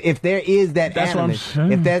 So if there is that animus,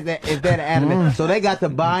 if that animus, so they got to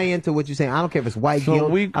buy into what you're saying. I don't care if it's white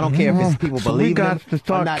guilt. I don't care if it's people believe we got to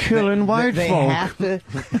start killing white they folk. Have to.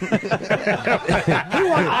 He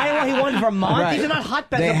won Iowa. He won Vermont. Right. These are not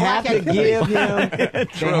hotbeds They of have black to give him.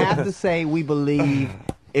 They have to say we believe,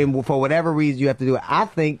 and for whatever reason you have to do it. I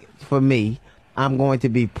think for me, I'm going to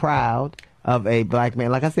be proud of a black man,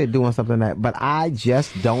 like I said, doing something but I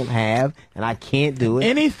just don't have, and I can't do it.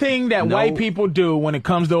 Anything that white people do when it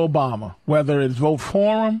comes to Obama, whether it's vote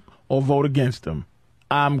for him or vote against him,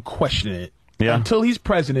 I'm questioning it. Yeah. Until he's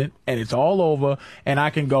president and it's all over, and I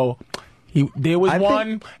can go, there was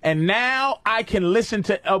one, and now I can listen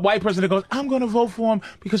to a white person that goes, I'm going to vote for him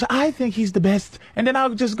because I think he's the best. And then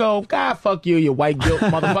I'll just go, God, fuck you, you white guilt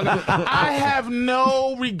motherfucker. I have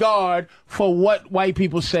no regard for what white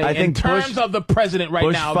people say I think in terms of the president right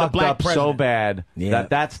Bush now, fucked the black up president. so bad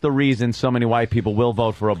that's the reason so many white people will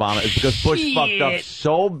vote for Obama is because Bush fucked up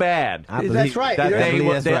so bad. That's right. That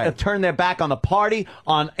That's they turned their back on the party,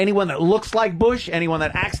 on anyone that looks like Bush, anyone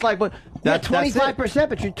that acts like Bush. That's 25%,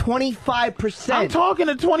 but you're 25%. I'm talking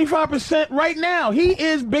to 25% right now. He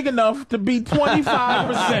is big enough to be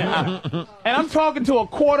 25%. And I'm talking to a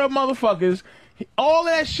quarter of motherfuckers. All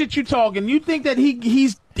that shit you talking, you think that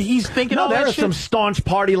he's thinking all that shit? There are some staunch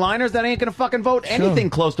party liners that ain't gonna fucking vote anything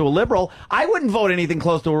close to a liberal. I wouldn't vote anything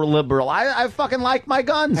close to a liberal. I fucking like my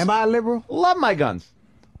guns. Am I a liberal? Love my guns.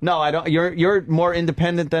 No, I don't. You're more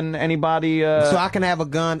independent than anybody. So I can have a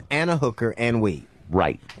gun and a hooker and weed.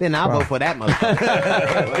 Right. Then I'll vote for that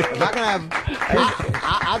motherfucker. If I can have,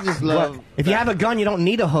 I just love. Well, if you have a gun, you don't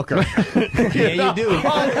need a hooker. Yeah, you do.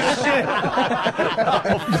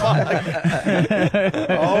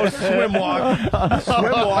 Oh, swim walk.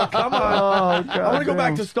 Swim walk, come on. I want to go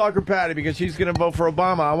back to Stalker Patty because she's going to vote for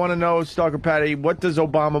Obama. I want to know, Stalker Patty, what does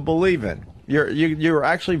Obama believe in? You're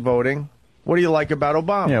actually voting. What do you like about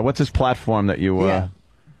Obama? Yeah, what's his platform that you...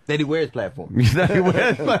 That he wears platform. That he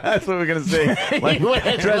wears, that's what we're going to say. Like,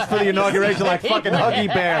 dressed for the inauguration like fucking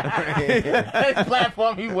Huggy Bear. His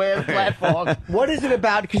platform, he wears platform. What is it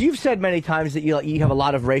about? Because you've said many times that you have a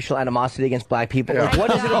lot of racial animosity against black people. Like,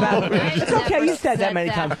 what is it about? It's okay, you said that many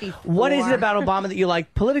times. What is it about Obama that you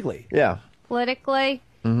like politically? Yeah. Politically?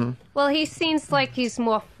 Well, he seems like he's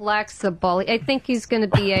more flexible. I think he's going to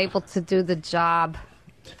be able to do the job.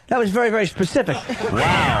 That was very, very specific.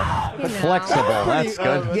 Wow. You know. Flexible. That's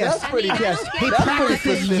good. Yes. That's pretty I mean, I just. don't He get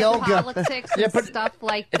practices yoga. politics Yeah, and but stuff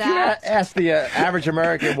like If you that. ask the average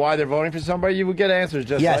American why they're voting for somebody, you would get answers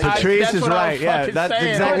just Yes. like Patrice that's is what I right. was Yeah, fucking that's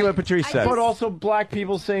saying. exactly what Patrice said. But also black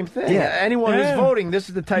people, same thing. Yeah. Anyone Yeah. who's voting, this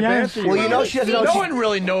is the type Yes. of answer. Well, you you know get. she doesn't know No she- one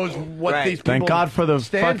really knows what Right. these people Thank God for the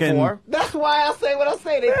stand fucking- for. That's why I say what I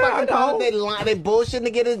say. They fucking know. they lie, they bullshitting to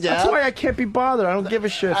get a job. That's why I can't be bothered. I don't give a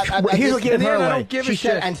shit. Well, here's what In gave the her end, I away. don't give She a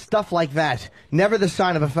said, shit. and stuff like that. Never the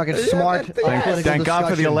sign of a fucking smart political Thank God for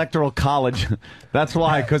the discussion. Electoral College. That's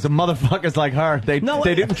why, because the motherfuckers like her, they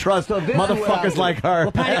didn't trust motherfuckers like her.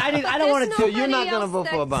 Well, Patty, I don't want to. So you're not gonna vote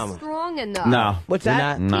for that's Obama? Strong enough. No. What's You're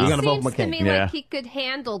that? not? No. You're gonna vote Seems for to me McCain. Yeah. like he could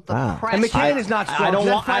handle the Wow. pressure. And McCain is not strong. I don't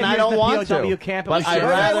That want, 5 and I years don't in the want POW to. camp, But it I'd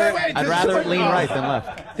was- rather, wait, I'd just rather wait. lean right than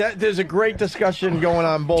left. There's a great discussion going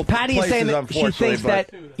on both Patty is places, saying that she unfortunately, thinks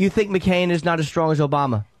but- that you think McCain is not as strong as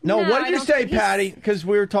Obama. No, No, what I did you don't say, think he's- Patty? Because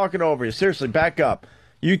we were talking over you. Seriously, back up.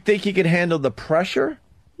 You think he can handle the pressure?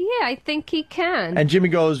 Yeah, I think he can. And Jimmy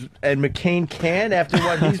goes, and McCain can after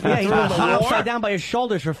what he's been Yeah, he's through in been the hung war? upside down by his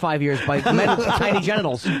shoulders for 5 years by men with tiny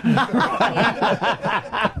genitals. He's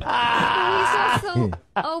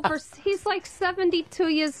also he's like 72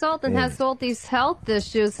 years old and has all these health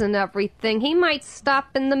issues and everything. He might stop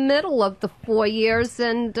in the middle of the 4 years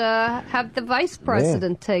and have the vice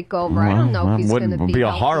president take over. I don't know if he's going to Wouldn't be be a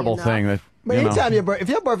healthy horrible enough. thing. That, But you know. anytime if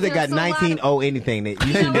your birthday Yeah, got it's a lot of- 19 anything, that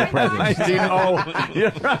you shouldn't be president.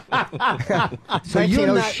 19-0. So 19 you're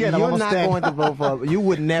not, shit, I'm you're almost not there. going to vote for. You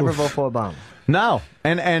would never vote for Obama. No,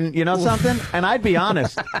 and you know something? And I'd be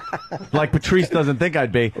honest, like Patrice doesn't think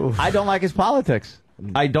I'd be. I don't like his politics.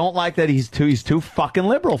 I don't like that he's too fucking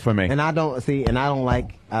liberal for me. And I don't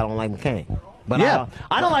like McCain. But Yeah,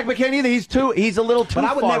 I don't like McCain either. He's a little too But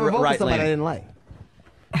I would far never vote for right somebody I leaning. didn't like.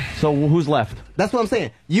 So who's left? That's what I'm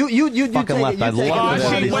saying. You Fucking take left. it. You I'd take love it to to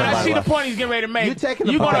see the When somebody I see the left. point he's getting ready to make, You taking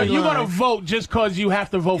the you're party gonna line. vote just because you have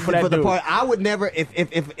to vote for that for the dude. party. I would never if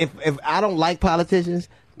I don't like politicians,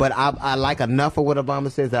 but I like enough of what Obama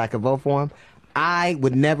says that I could vote for him. I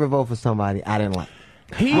would never vote for somebody I didn't like.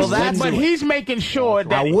 He's making sure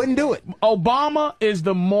that I wouldn't do it. Obama is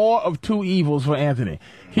the more of two evils for Anthony.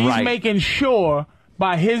 He's Right. making sure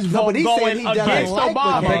by his vote but he said going he doesn't against like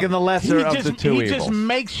Obama, I'm picking the lesser he of just, the two he evils. just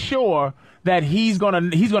makes sure that he's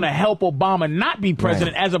gonna help Obama not be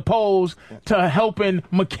president, as opposed to helping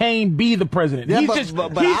McCain be the president. Yeah, he's but just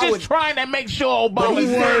I would- trying to make sure Obama. He's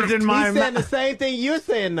is saying the same thing you're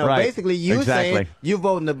saying, though. Right. Basically, you Exactly. saying you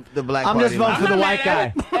voting the black I'm party. just voting for the not white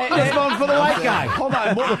guy. mad I'm just voting for the white guy. Hold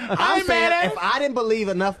on. I'm mad saying at if I didn't believe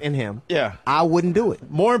enough in him, Yeah. I wouldn't do it.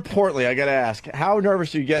 More importantly, I got to ask, how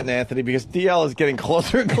nervous are you getting, Anthony? Because DL is getting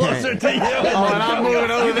closer and closer to you. Oh, and I'm moving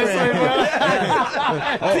over this way.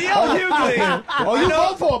 DL Hughley. Oh, you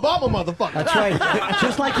vote for Obama, motherfucker. That's right.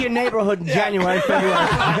 Just like your neighborhood in January, February.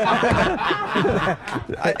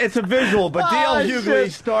 It's a visual, but DL Hughley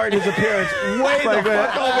shit. started his appearance way the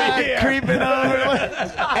fuck over here. Creeping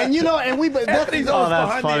over. And you know, and we that's, Anthony's Oh, almost that's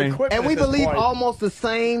behind funny. the equipment and we at this believe point. almost the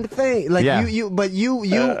same thing. Like Yeah. you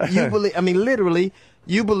believe. I mean, literally,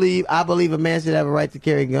 you believe. I believe a man should have a right to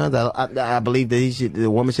carry guns. I believe that the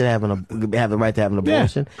woman should have the right to have an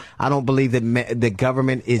abortion. I don't believe that the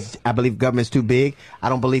government is. I believe government's too big. I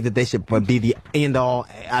don't believe that they should be the end all.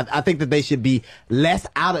 I think that they should be less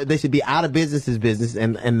out of. They should be out of business's business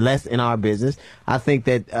and less in our business. I think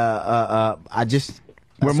that I just.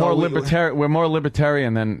 We're so more we- libertarian. We're more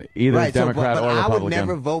libertarian than either Right, Democrat but or I Republican. would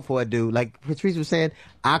never vote for a dude like Patrice was saying.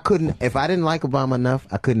 I couldn't if I didn't like Obama enough.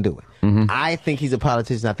 I couldn't do it. Mm-hmm. I think he's a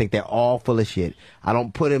politician. I think they're all full of shit. I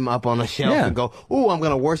don't put him up on a shelf Yeah. and go, "Ooh, I'm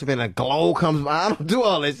gonna worship," and a glow comes by. I don't do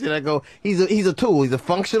all that shit. I go, "He's a tool. He's a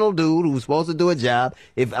functional dude who's supposed to do a job."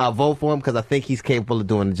 If I'll vote for him because I think he's capable of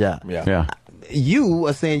doing the job. Yeah. You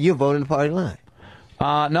are saying you're voting the party line.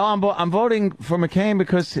 No, I'm voting for McCain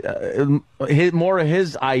because more of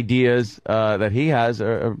his ideas that he has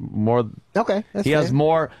are more. Okay, that's he has fair.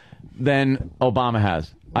 more than Obama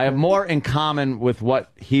has. I have more in common with what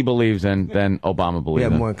he believes in than Obama We believes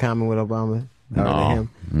have in. more in common with Obama than no, him.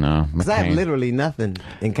 no. Because I have McCain. literally nothing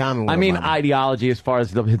in common with I mean, Obama. ideology as far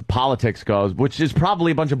as his politics goes, which is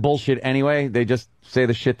probably a bunch of bullshit anyway. They just say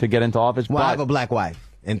the shit to get into office. Well, I but have a black wife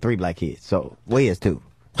and 3 black kids. So, well, he has 2.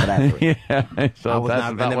 But I have 3. yeah, I so was that's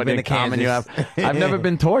not- about never what been in to common you have. Kansas. I've never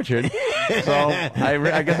been tortured, so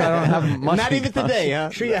I guess I don't have much. Not in even common. today,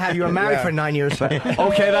 huh? Sure, you have. You were married for 9 years.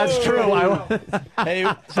 Okay, that's true. Hey,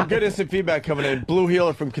 some good instant feedback coming in. Blue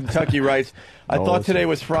Healer from Kentucky writes, I thought today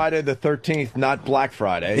was Friday the 13th, not Black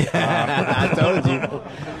Friday. I told you.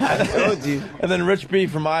 I told you. And then Rich B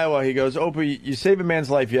from Iowa, he goes, Opie, you saved a man's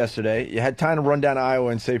life yesterday. You had time to run down to Iowa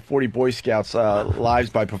and save 40 Boy Scouts' lives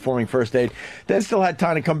by performing first aid. Then still had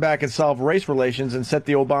time to come back and solve race relations and set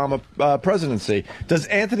the Obama presidency. Does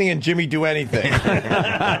Anthony and Jimmy do anything?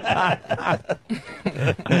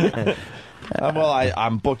 Well,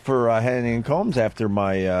 I'm booked for Henning and Combs after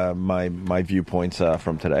my my viewpoints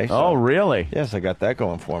from today. So. Oh, really? Yes, I got that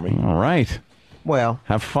going for me. All right. Well,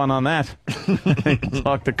 have fun on that.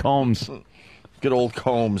 Talk to Combs. Good old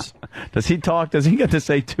Combs. Does he talk? Does he get to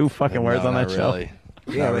say 2 fucking words on that really. show?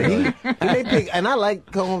 Yeah, but he may pick, and I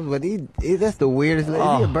like Combs, but he that's the weirdest. Is he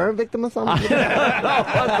a burn victim or something? What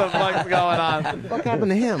the fuck's going on? What happened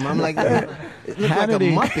to him? I'm like, it looks like a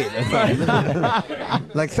Muppet or something.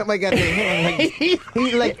 Like somebody got their hand. Like, he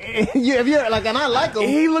like, if you're like, and I like him.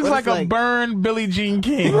 He looks like a like, burned Billie Jean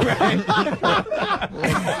King. What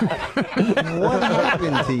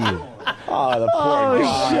happened to you? Oh, the poor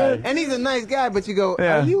guy. Shit. And he's a nice guy, but you go,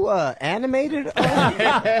 are you animated? He's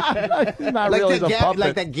not like really that a puppet.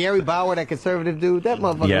 like that Gary Bauer, that conservative dude. That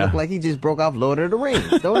motherfucker looked like he just broke off Lord of the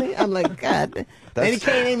Rings, don't he? I'm like, God. And he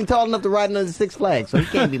can't even tall enough to ride another Six Flags, so he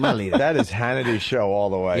can't be my leader. That is Hannity's show all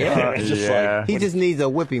the way. Yeah. It's just like, he just needs a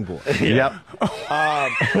whipping boy. Yep.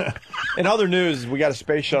 In other news, we got a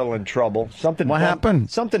space shuttle in trouble. What happened?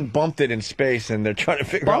 Something bumped it in space, and they're trying to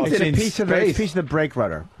figure out. Bumped it a piece of the brake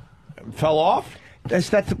rudder. Fell off? They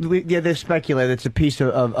speculated it's a piece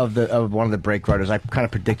of one of the brake rudders. I kind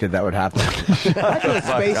of predicted that would happen. Why does a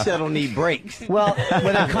space shuttle need brakes? Well,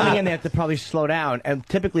 when they're coming in, they have to probably slow down, and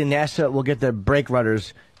typically NASA will get their brake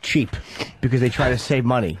rudders cheap because they try to save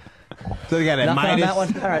money. So they got a Nothing on minus. that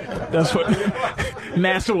one? All right. That's what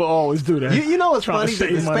NASA will always do that. You know what's Trying to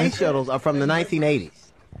funny? The save money. space shuttles are from the 1980s.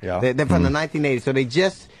 Yeah. They're from the 1980s, so they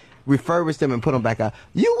just refurbished them and put them back out.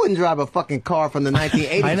 You wouldn't drive a fucking car from the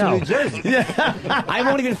 1980s I know. to New Jersey. I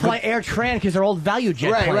won't even fly Air Tran because they're old value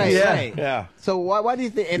jet planes. Right. Yeah. So why do you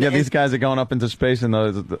think? And, These guys are going up into space in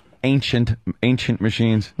the ancient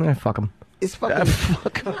machines. Yeah, fuck them. It's fucking.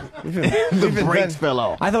 The brakes fell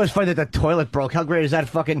off. I thought it was funny that the toilet broke. How great is that?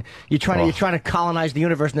 Fucking you're trying to colonize the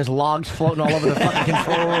universe, and there's logs floating all over the fucking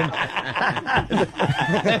control room.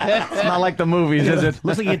 It's not like the movies, is it?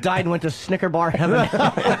 Looks like you died and went to Snicker bar heaven.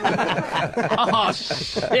 Oh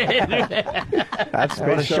shit! That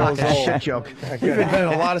space shuttle's old. Shit joke. We've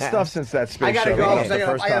invented a lot of stuff since that space I gotta shuttle. go. That was the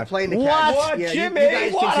first I gotta time. plane to catch. What, Yeah, Jimmy? You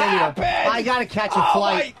guys What continue. happened? I gotta catch a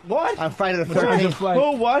flight. What? On Friday the 13th.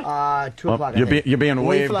 Who? What? 2 o'clock. You're being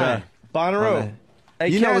waved. Bonnaroo. Hey,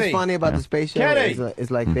 You know Kenny. what's funny about the space shuttle? Kenny.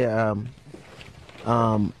 It's like they're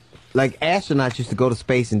like astronauts used to go to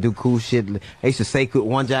space and do cool shit. They used to say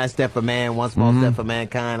one giant step for man, one small step for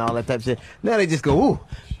mankind, all that type of shit. Now they just go, ooh,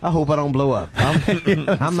 I hope I don't blow up.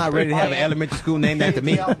 I'm not ready to have an elementary school named after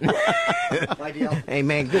me. Hey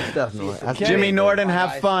man, good stuff, Norton. Jimmy Norton,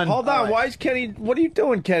 have fun. Hold on. Why is Kenny? What are you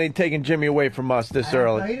doing, Kenny? Taking Jimmy away from us this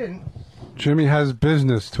early? he didn't. Jimmy has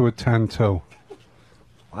business to attend to.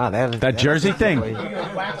 Wow, That Jersey thing.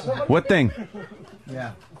 What thing?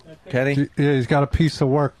 Yeah. Kenny? Yeah, he's got a piece of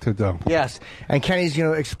work to do. Yes, and Kenny's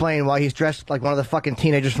going to explain why he's dressed like one of the fucking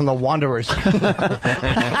teenagers from The Wanderers.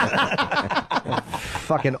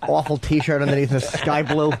 Fucking awful T-shirt underneath the sky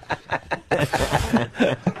blue.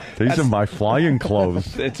 These are my flying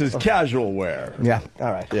clothes. It's his casual wear. Yeah.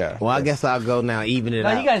 All right. Yeah. Well, I guess I'll go now, even it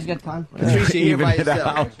out. You guys got time. Patrice, you're here by Even it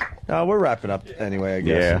yourself. out. No, we're wrapping up anyway, I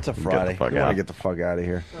guess. Yeah. It's a Get Friday. the fuck You want out. to get the fuck out of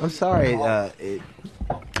here. I'm sorry.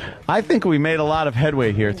 I think we made a lot of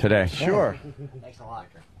headway here today. Sure.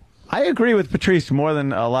 I agree with Patrice more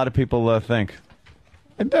than a lot of people think.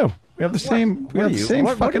 I do. We have the same. We have the same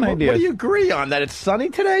fucking ideas. What do you agree on? That it's sunny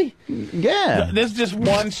today? Yeah. There's just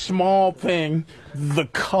one small thing, the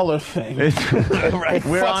color thing. We're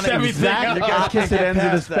Fucks on everything exactly up. opposite ends of the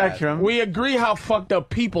past that. spectrum. We agree how fucked up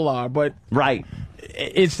people are, but Right.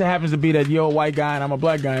 it happens to be that you're a white guy and I'm a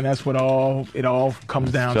black guy, and that's what it all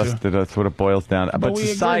comes down Just to. that's what it boils down to. But we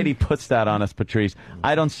society agree. puts that on us, Patrice.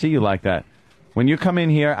 I don't see you like that. When you come in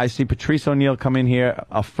here, I see Patrice ONeal come in here,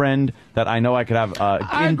 a friend that I know I could have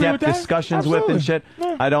agree in-depth with that. discussions with and shit.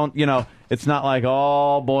 Yeah. I don't, it's not like,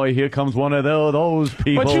 oh boy, here comes one of those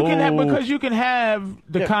people. But you can have, because you can have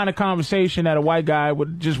the kind of conversation that a white guy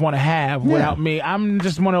would just want to have without me. I'm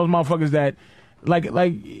just one of those motherfuckers that, like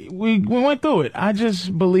we went through it. I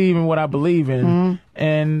just believe in what I believe in,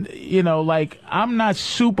 and I'm not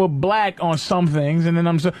super black on some things, and then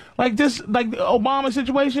I'm so like the Obama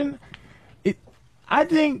situation. I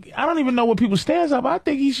don't even know what people's stance are, but I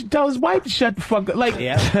think he should tell his wife to shut the fuck up. Like,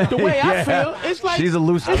 the way I feel, it's like, She's a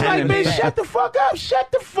loose it's like, cannon. bitch, shut the fuck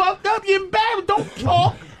up, you embarrassed, don't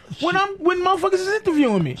talk. when motherfuckers is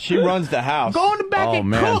interviewing me. She runs the house. Go in the back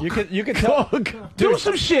and cook. You can tell. Do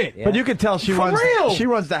some shit. But you can tell she For runs. real. She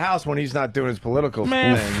runs the house when he's not doing his political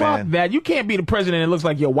Man, thing. fuck that. You can't be the president and it looks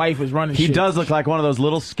like your wife is running shit. He does look like one of those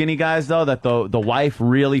little skinny guys, though, that the wife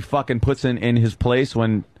really fucking puts in his place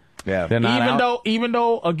when they're not out. Even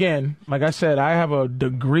though, again, like I said, I have a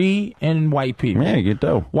degree in white people. Yeah, you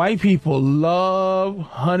do. White people love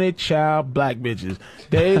honey child black bitches.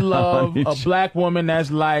 They love a black woman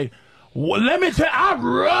that's like, well, let me tell you, I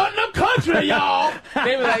run the country, y'all.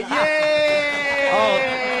 They be like,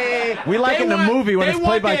 yay. We like in the movie when it's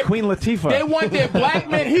played by Queen Latifah. They want their black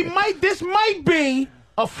men. This might be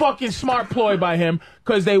a fucking smart ploy by him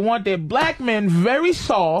because they want their black men very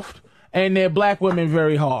soft and their black women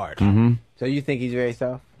very hard. Mm-hmm. So you think he's very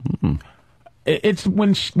soft? Mm-hmm. It's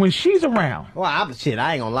when she's around. Well, I ain't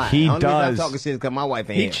gonna lie. He Only does. reason I'm talking shit because my wife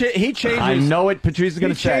ain't here. He changes. I know it. Patrice is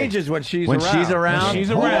going to say. He changes when she's around. When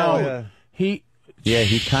She's around. He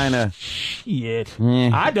kind of. Shit.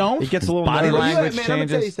 I don't. He gets a little body nervous. language Man, I'm gonna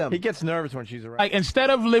tell you changes. something. He gets nervous when she's around. Like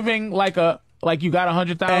instead of living like you got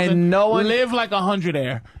 100,000, And no one- live like 100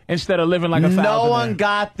 there instead of living like 1,000. No one there.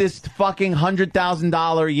 got this fucking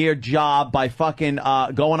 $100,000 a year job by fucking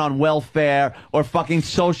going on welfare or fucking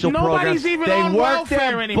social Nobody's programs. even They on work welfare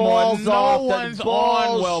their anymore. balls No off. one's The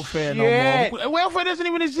on welfare no bullshit. more. Welfare doesn't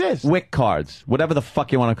even exist. WIC cards, whatever the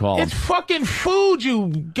fuck you want to call them. It's fucking food, you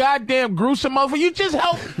goddamn gruesome motherfucker. You just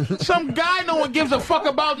help some guy no one gives a fuck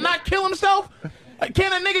about not kill himself.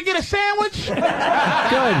 Can a nigga get a sandwich?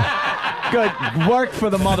 Good. Work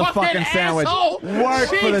for the motherfucking Fucking sandwich. asshole. Work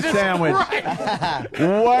for the Jesus sandwich. Christ.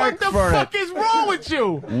 Work What the for fuck it. is wrong with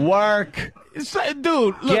you? Work. Dude,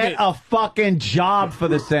 look Get a fucking job for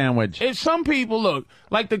the sandwich. If some people look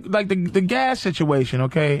like the gas situation,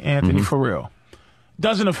 okay, Anthony, for real,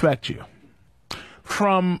 doesn't affect you.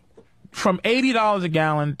 From $80 a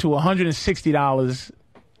gallon to $160.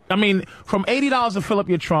 I mean, from $80 to fill up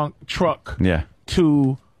your truck Yeah.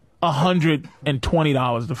 to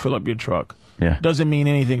 $120 to fill up your truck. Yeah. Doesn't mean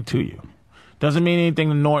anything to you. Doesn't mean anything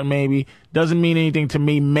to Norton, maybe. Doesn't mean anything to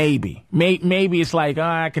me, maybe. Maybe it's like,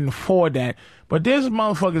 I can afford that. But there's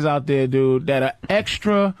motherfuckers out there, dude, that are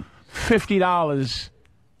extra $50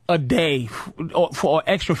 a day for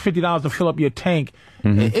extra $50 to fill up your tank.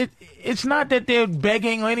 It's not that they're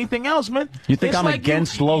begging or anything else, man. You think It's I'm like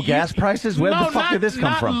against low gas prices? Where the fuck did this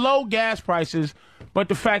come from? Not low gas prices, but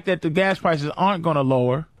the fact that the gas prices aren't going to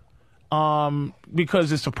lower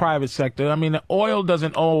because it's a private sector. I mean, the oil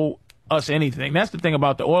doesn't owe us anything. That's the thing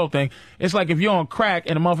about the oil thing. It's like if you're on crack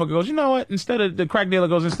and the motherfucker goes, you know what? Instead of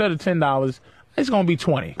 $10, it's going to be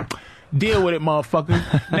 $20. Deal with it,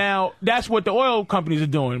 motherfucker. Now, that's what the oil companies are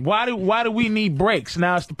doing. Why do we need breaks?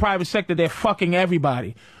 Now it's the private sector. They're fucking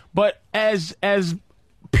everybody. But as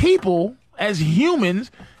people, as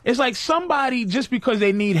humans, it's like somebody, just because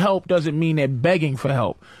they need help doesn't mean they're begging for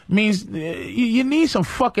help. It means you need some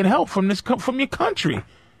fucking help from your country.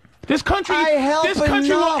 This country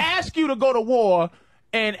will ask you to go to war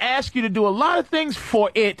and ask you to do a lot of things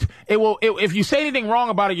for it. If you say anything wrong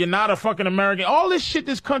about it, you're not a fucking American. All this shit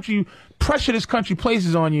pressure this country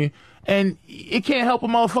places on you, and it can't help a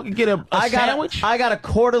motherfucker get a sandwich. I got a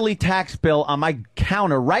quarterly tax bill on my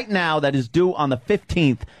counter right now that is due on the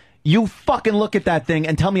 15th. You fucking look at that thing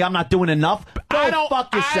and tell me I'm not doing enough? Go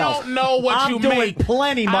fuck yourself. I don't know what you make. I'm doing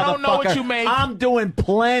plenty, motherfucker. I don't know what you make. I'm doing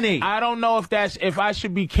plenty. I don't know if I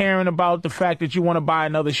should be caring about the fact that you want to buy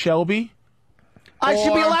another Shelby. I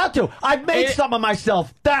should be allowed to. I've made something of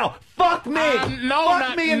myself. Now, fuck me.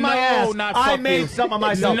 Fuck me in my ass. I made something of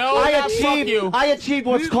myself. I achieved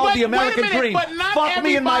what's called the American dream. Fuck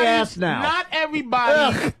me in my ass now. Not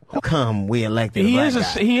everybody. Come, we elected. He is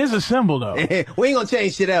a symbol though. We ain't gonna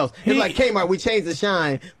change shit else. It's like Kmart. We changed the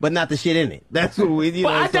shine, but not the shit in it. That's what we.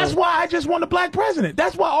 That's why I just want a black president.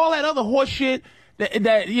 That's why all that other horse shit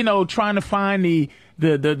that trying to find the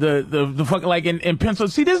fucking, like in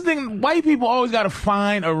Pennsylvania. See, this thing, white people always got to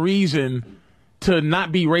find a reason to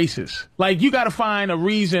not be racist. Like, you got to find a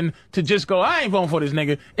reason to just go, I ain't voting for this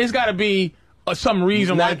nigga. It's got to be some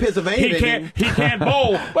reason why Pennsylvania he can't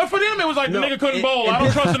bowl. But for them, it was like the nigga couldn't bowl. I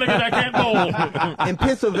don't trust a nigga that can't bowl. In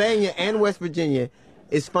Pennsylvania and West Virginia,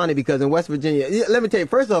 it's funny because in West Virginia, let me tell you,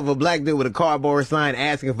 first off, a black dude with a cardboard sign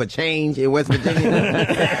asking for change in West Virginia.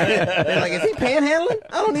 They're like, is he panhandling?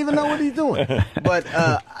 I don't even know what he's doing. But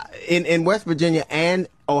in West Virginia and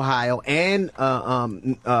Ohio and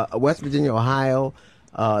West Virginia, Ohio,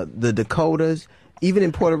 the Dakotas, even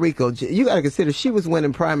in Puerto Rico, you got to consider she was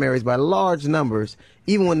winning primaries by large numbers,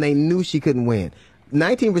 even when they knew she couldn't win.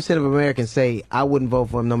 19% of Americans say I wouldn't vote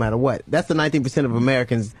for him no matter what. That's the 19% of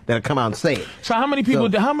Americans that come out and say it. So how many people?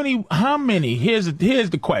 How many? Here's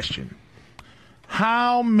the question.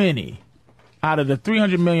 How many out of the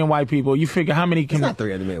 300 million white people you figure how many can? It's not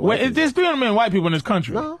 300 million. White people. There's 300 million white people in this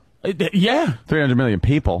country. No. Yeah. 300 million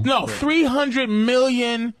people. No, 300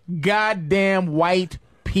 million goddamn white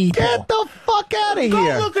people. Get the fuck out of here.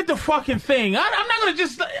 Go look at the fucking thing. I'm not going to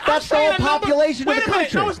just... That's the whole population of the country. Wait a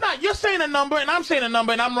minute. No, it's not. You're saying a number, and I'm saying a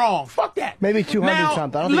number, and I'm wrong. Fuck that. Maybe 200 now,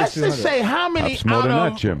 something. I don't think let's it's just say how many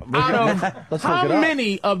how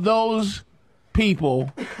many of those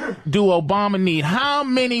people do Obama need? How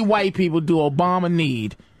many white people do Obama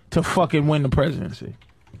need to fucking win the presidency?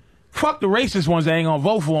 Fuck the racist ones that ain't gonna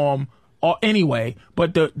vote for him or anyway.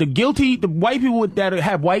 But the white people that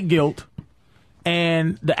have white guilt,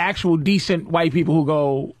 and the actual decent white people who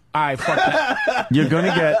go, all right, fuck that. You're gonna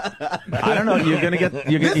get. I don't know. You're gonna get.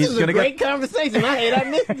 This is a great conversation. I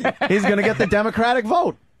missed it. He's gonna get the Democratic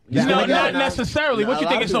vote. No, not necessarily. What you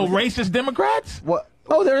think? It's no racist Democrats? What?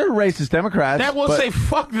 Oh, there are racist Democrats. That will say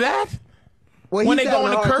fuck that. Well, when he's they go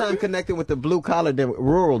in the having a hard curtain, time connecting with the blue collar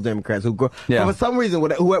rural Democrats who grow. Yeah. For some reason,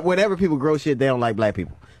 whenever people grow shit, they don't like black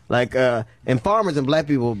people. Like, and farmers and black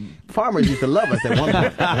people, farmers used to love us at one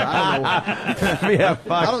point.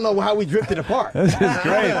 I don't know how we drifted apart. This is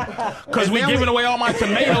great. Because we giving away all my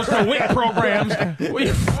tomatoes to WIC programs. We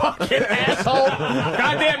fucking asshole.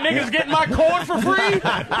 Goddamn niggas getting my corn for free.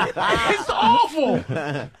 It's awful.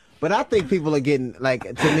 But I think people are getting, like,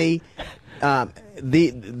 to me,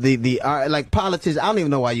 like politicians, I don't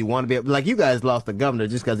even know why you want to be, like, you guys lost the governor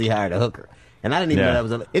just because he hired a hooker. And I didn't even know that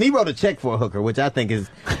was and he wrote a check for a hooker, which I think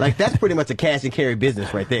is, like, that's pretty much a cash and carry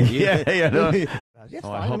business right there. I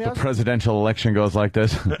hope the presidential election goes like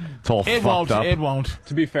this. It's all fucked up. It won't.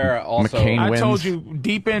 To be fair, also, McCain I wins. told you,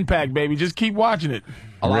 deep impact, baby. Just keep watching it.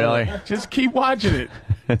 Really? Just keep watching it.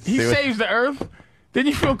 He saves the earth. Didn't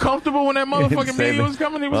you feel comfortable when that motherfucking media was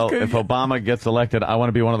coming? It was good. If Obama gets elected, I want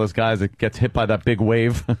to be one of those guys that gets hit by that big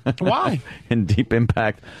wave. Why? In deep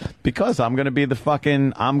impact. Because I'm going to be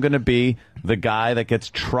the guy that gets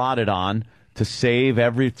trotted on to save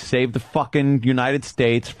the fucking United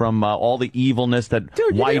States from all the evilness that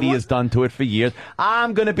Whitey has done to it for years.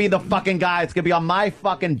 I'm going to be the fucking guy. It's going to be on my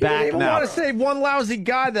fucking back you now. want to save one lousy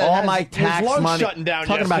guy that all has my tax his lungs money. shutting down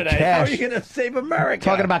Talking yesterday. about cash. How are you going to save America?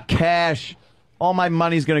 Talking about cash. All my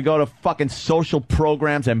money's going to go to fucking social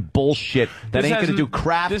programs and bullshit that ain't going to do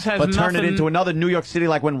crap but turn it into another New York City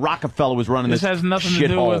like when Rockefeller was running this has nothing shit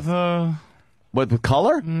to do hole. With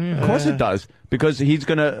color? Yeah. Of course it does. Because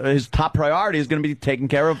his top priority is going to be taking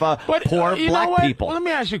care of poor black people. Well, let me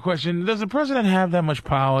ask you a question. Does the president have that much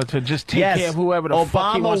power to just take care of whoever the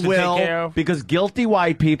fuck he wants to take care of? Because guilty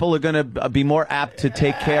white people are going to be more apt to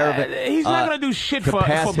take care of it. He's not going to do shit for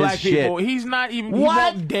black people. He's not even. He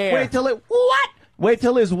won't dare. Wait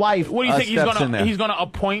till his wife. What do you think he's gonna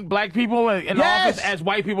appoint black people in office as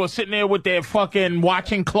white people are sitting there with their fucking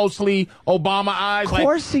watching closely Obama eyes? Of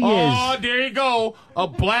course he is. Oh, there you go, a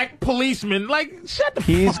black policeman. Like, shut the fuck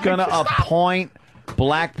up. He's gonna appoint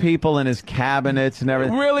black people in his cabinets and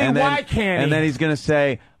everything. Really? And then, why can't he? And then he's gonna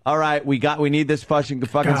say, all right, we need this fucking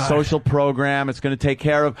social program. It's going to take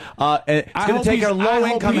care of it's going to take care of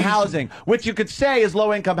low-income housing, which you could say is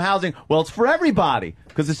low-income housing. Well, it's for everybody.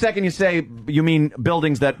 Because the second you say you mean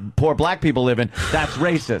buildings that poor black people live in, that's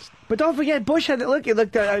racist. But don't forget, Bush had Wait a minute,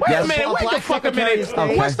 wait the fuck a minute.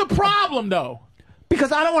 Okay. What's the problem, though?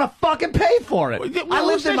 Because I don't want to fucking pay for it. I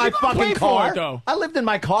lived in my fucking car. I lived in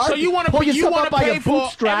my car. So you want to pay for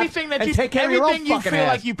everything that you take care of your own you fucking feel ass.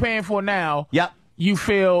 like you're paying for now. Yep. You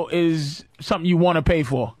feel is something you want to pay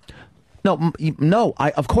for? No,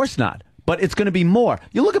 of course not. But it's going to be more.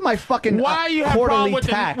 You look at my fucking why you have quarterly problem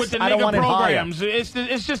tax. with the I don't nigga want it higher. programs?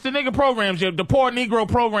 It's just the nigga programs, the poor Negro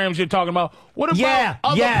programs you're talking about. What about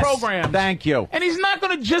other programs? Thank you. And he's not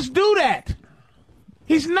going to just do that.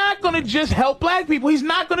 He's not going to just help black people. He's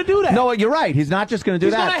not going to do that. No, you're right. He's not just going to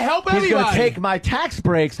do that. He's going to help everybody. He's going to take my tax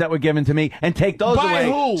breaks that were given to me and take those away.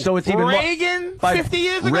 By who? So it's even Reagan? By 50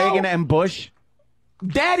 years ago? Reagan and Bush.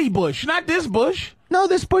 Daddy Bush, not this Bush. No,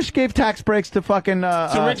 this Bush gave tax breaks to fucking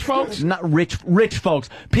to rich folks. Not rich folks.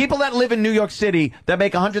 People that live in New York City that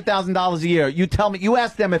make $100,000 a year. You tell me. You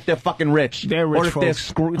ask them if they're fucking rich. They're rich or if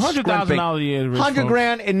folks. they're $100,000 a year. Is rich $100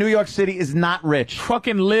 grand in New York City is not rich.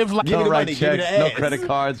 Fucking live like no right checks, no credit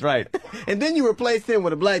cards, right? And then you replace him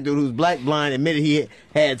with a black dude who's black blind, admitted he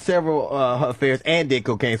had several affairs and did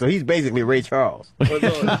cocaine, so he's basically Ray Charles.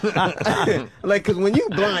 Like, because when you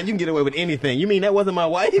blind, you can get away with anything. You mean that wasn't my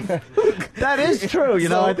wife? That is true. You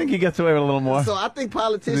know, I think he gets away with a little more. So I think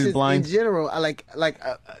politicians in general,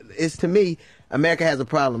 it's to me, America has a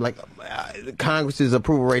problem. Like Congress's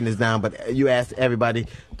approval rating is down, but you ask everybody,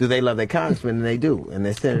 do they love their congressman? And they do, and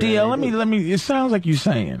they said. DL, let me. It sounds like you're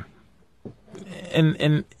saying,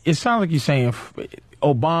 and it sounds like you're saying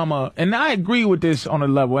Obama, and I agree with this on a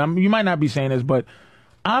level. I mean, you might not be saying this, but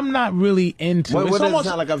I'm not really into. What does it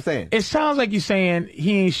sound like I'm saying? It sounds like you're saying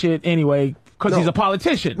he ain't shit anyway because he's a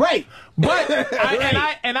politician, right? But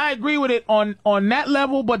I agree with it on that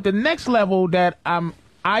level. But the next level that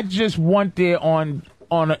I just want there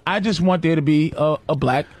I just want there to be a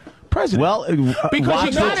black president. Well, because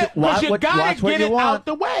you gotta get it out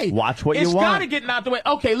the way. Watch what you want. It's gotta get out the way.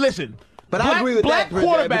 Okay, listen. But I agree with that,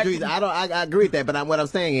 Patrice. I agree with that. But what I'm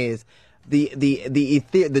saying is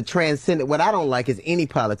the transcendent. What I don't like is any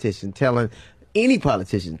politician telling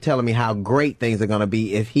me how great things are going to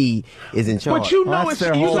be if he is in charge. But you know it's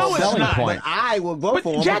not. But I will vote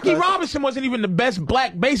for him. Jackie Robinson wasn't even the best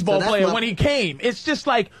black baseball player when he came. It's just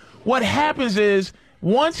like what happens is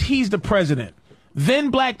once he's the president,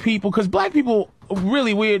 then black people, because black people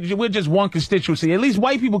really we're just one constituency. At least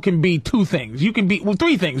white people can be two things. You can be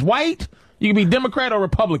three things. White, you can be Democrat or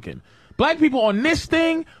Republican. Black people on this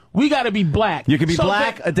thing, we got to be black. You can be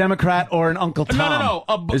black, a Democrat, or an Uncle Tom. No.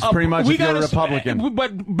 It's pretty much if you're a Republican.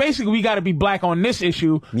 But basically, we got to be black on this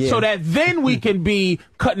issue so that then we can be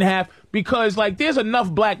cut in half. Because like, there's enough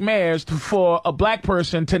black mayors for a black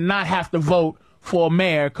person to not have to vote for a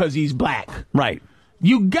mayor because he's black. Right.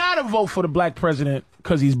 You got to vote for the black president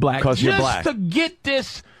because he's black. Because you're black. Just to get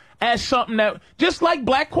this as something that, just like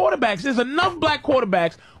black quarterbacks, there's enough black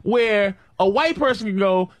quarterbacks where a white person can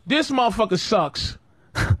go, this motherfucker sucks.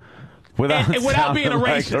 without being a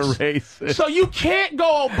racist. So you can't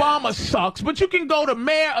go Obama sucks, but you can go to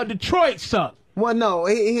mayor of Detroit sucks. Well, no,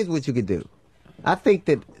 here's what you could do. I think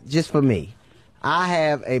that, just for me, I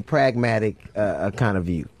have a pragmatic kind of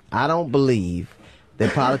view. I don't believe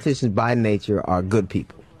that politicians by nature are good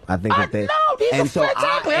people. I think that they... No, these are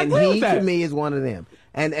exactly. I agree with that. And he, to me, is one of them.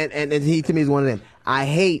 And he, to me, is one of them. I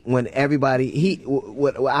hate when everybody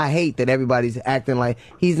I hate that everybody's acting like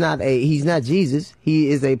he's not Jesus.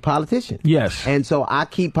 He is a politician. Yes. And so I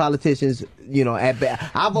keep politicians, at bay.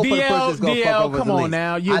 I vote for the person that's going to fuck over come on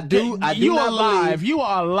now. You are alive. You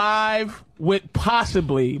are alive with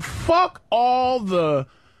possibly fuck all the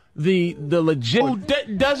legit who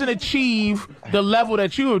doesn't achieve the level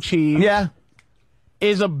that you achieve. Yeah.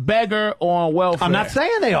 Is a beggar on welfare. I'm not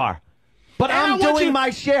saying they are. But I'm doing my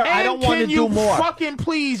share. I don't want to do more. Fucking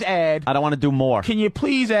please add. I don't want to do more. Can you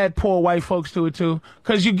please add poor white folks to it too?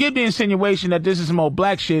 Because you give the insinuation that this is some old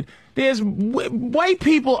black shit. There's white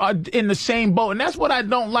people are in the same boat, and that's what I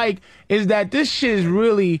don't like. Is that this shit is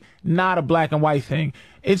really not a black and white thing.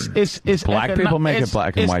 It's black people make it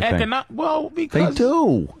black and white thing. Well, because they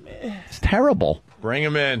do. It's terrible. Bring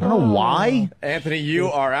him in. I don't know why. Anthony,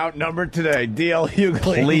 you are outnumbered today. DL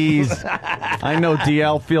Hughley. Please. I know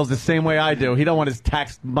DL feels the same way I do. He don't want his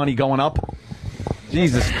tax money going up.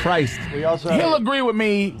 Jesus Christ. He'll agree with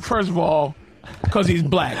me, first of all, because he's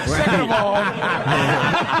black. Second of all...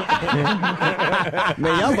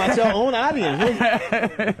 Man, y'all about your own audience.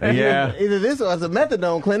 Yeah. Either this or it's a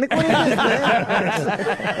methadone clinic. What is this,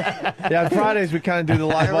 man? Yeah, Fridays we kind of do the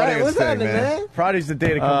live audience thing, man. Friday's the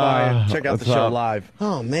day to come by and check out the show live.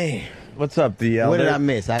 Oh, man. What's up, DL? What did I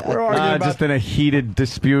miss? Just in a heated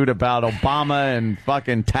dispute about Obama and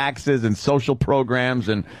fucking taxes and social programs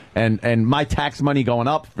and my tax money going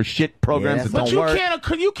up for shit programs that don't work.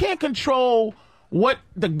 But you can't control what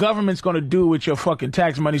the government's going to do with your fucking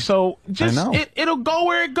tax money. So just it'll go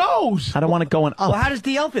where it goes. I don't want it going up. Well, how does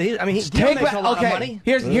DL fit? I mean, DL makes a lot of money.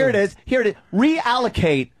 Here it is.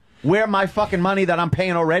 Reallocate where my fucking money that I'm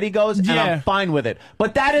paying already goes, and I'm fine with it.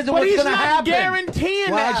 But that isn't what's going to happen. But he's not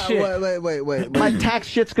guaranteeing that shit. Wait. My tax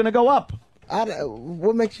shit's going to go up.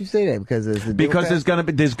 What makes you say that? Because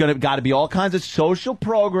there's got to be all kinds of social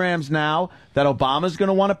programs now that Obama's going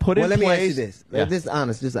to want to put in place. Well, let me ask you this. Yeah. This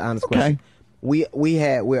is an honest question.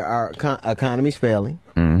 Where our economy's failing,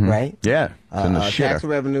 right? Yeah. Tax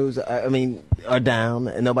revenues, are down,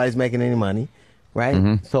 and nobody's making any money,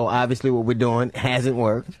 right? So obviously, what we're doing hasn't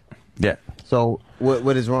worked. Yeah. So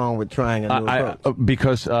what is wrong with trying a new approach?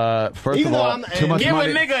 Because first of all, too much give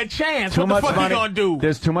money. Give a nigga a chance. What the fuck you gonna do?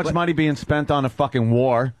 There's too much money being spent on a fucking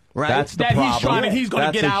war. Right. That's the problem. He's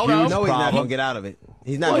gonna get out of. No, he's not gonna get out of it.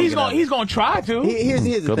 He's not. Well, he's gonna try to. Here's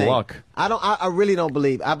the thing. Good luck. I really don't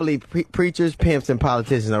believe. I believe preachers, pimps, and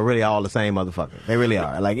politicians are really all the same motherfucker. They really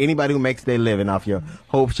are. Like anybody who makes their living off your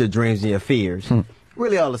hopes, your dreams, and your fears,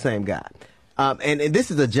 really all the same guy. and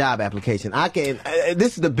this is a job application.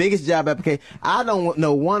 This is the biggest job application. I don't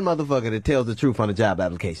know one motherfucker that tells the truth on a job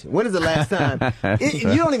application. When is the last time?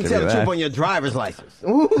 You don't even tell the truth on your driver's license.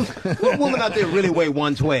 What woman out there really weigh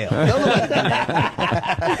 112? Don't nobody do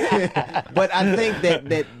that. But I think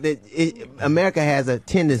that America has a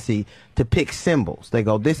tendency to pick symbols. They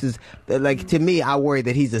go, this is, like, to me, I worry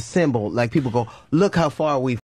that he's a symbol. Like, people go, look how far we've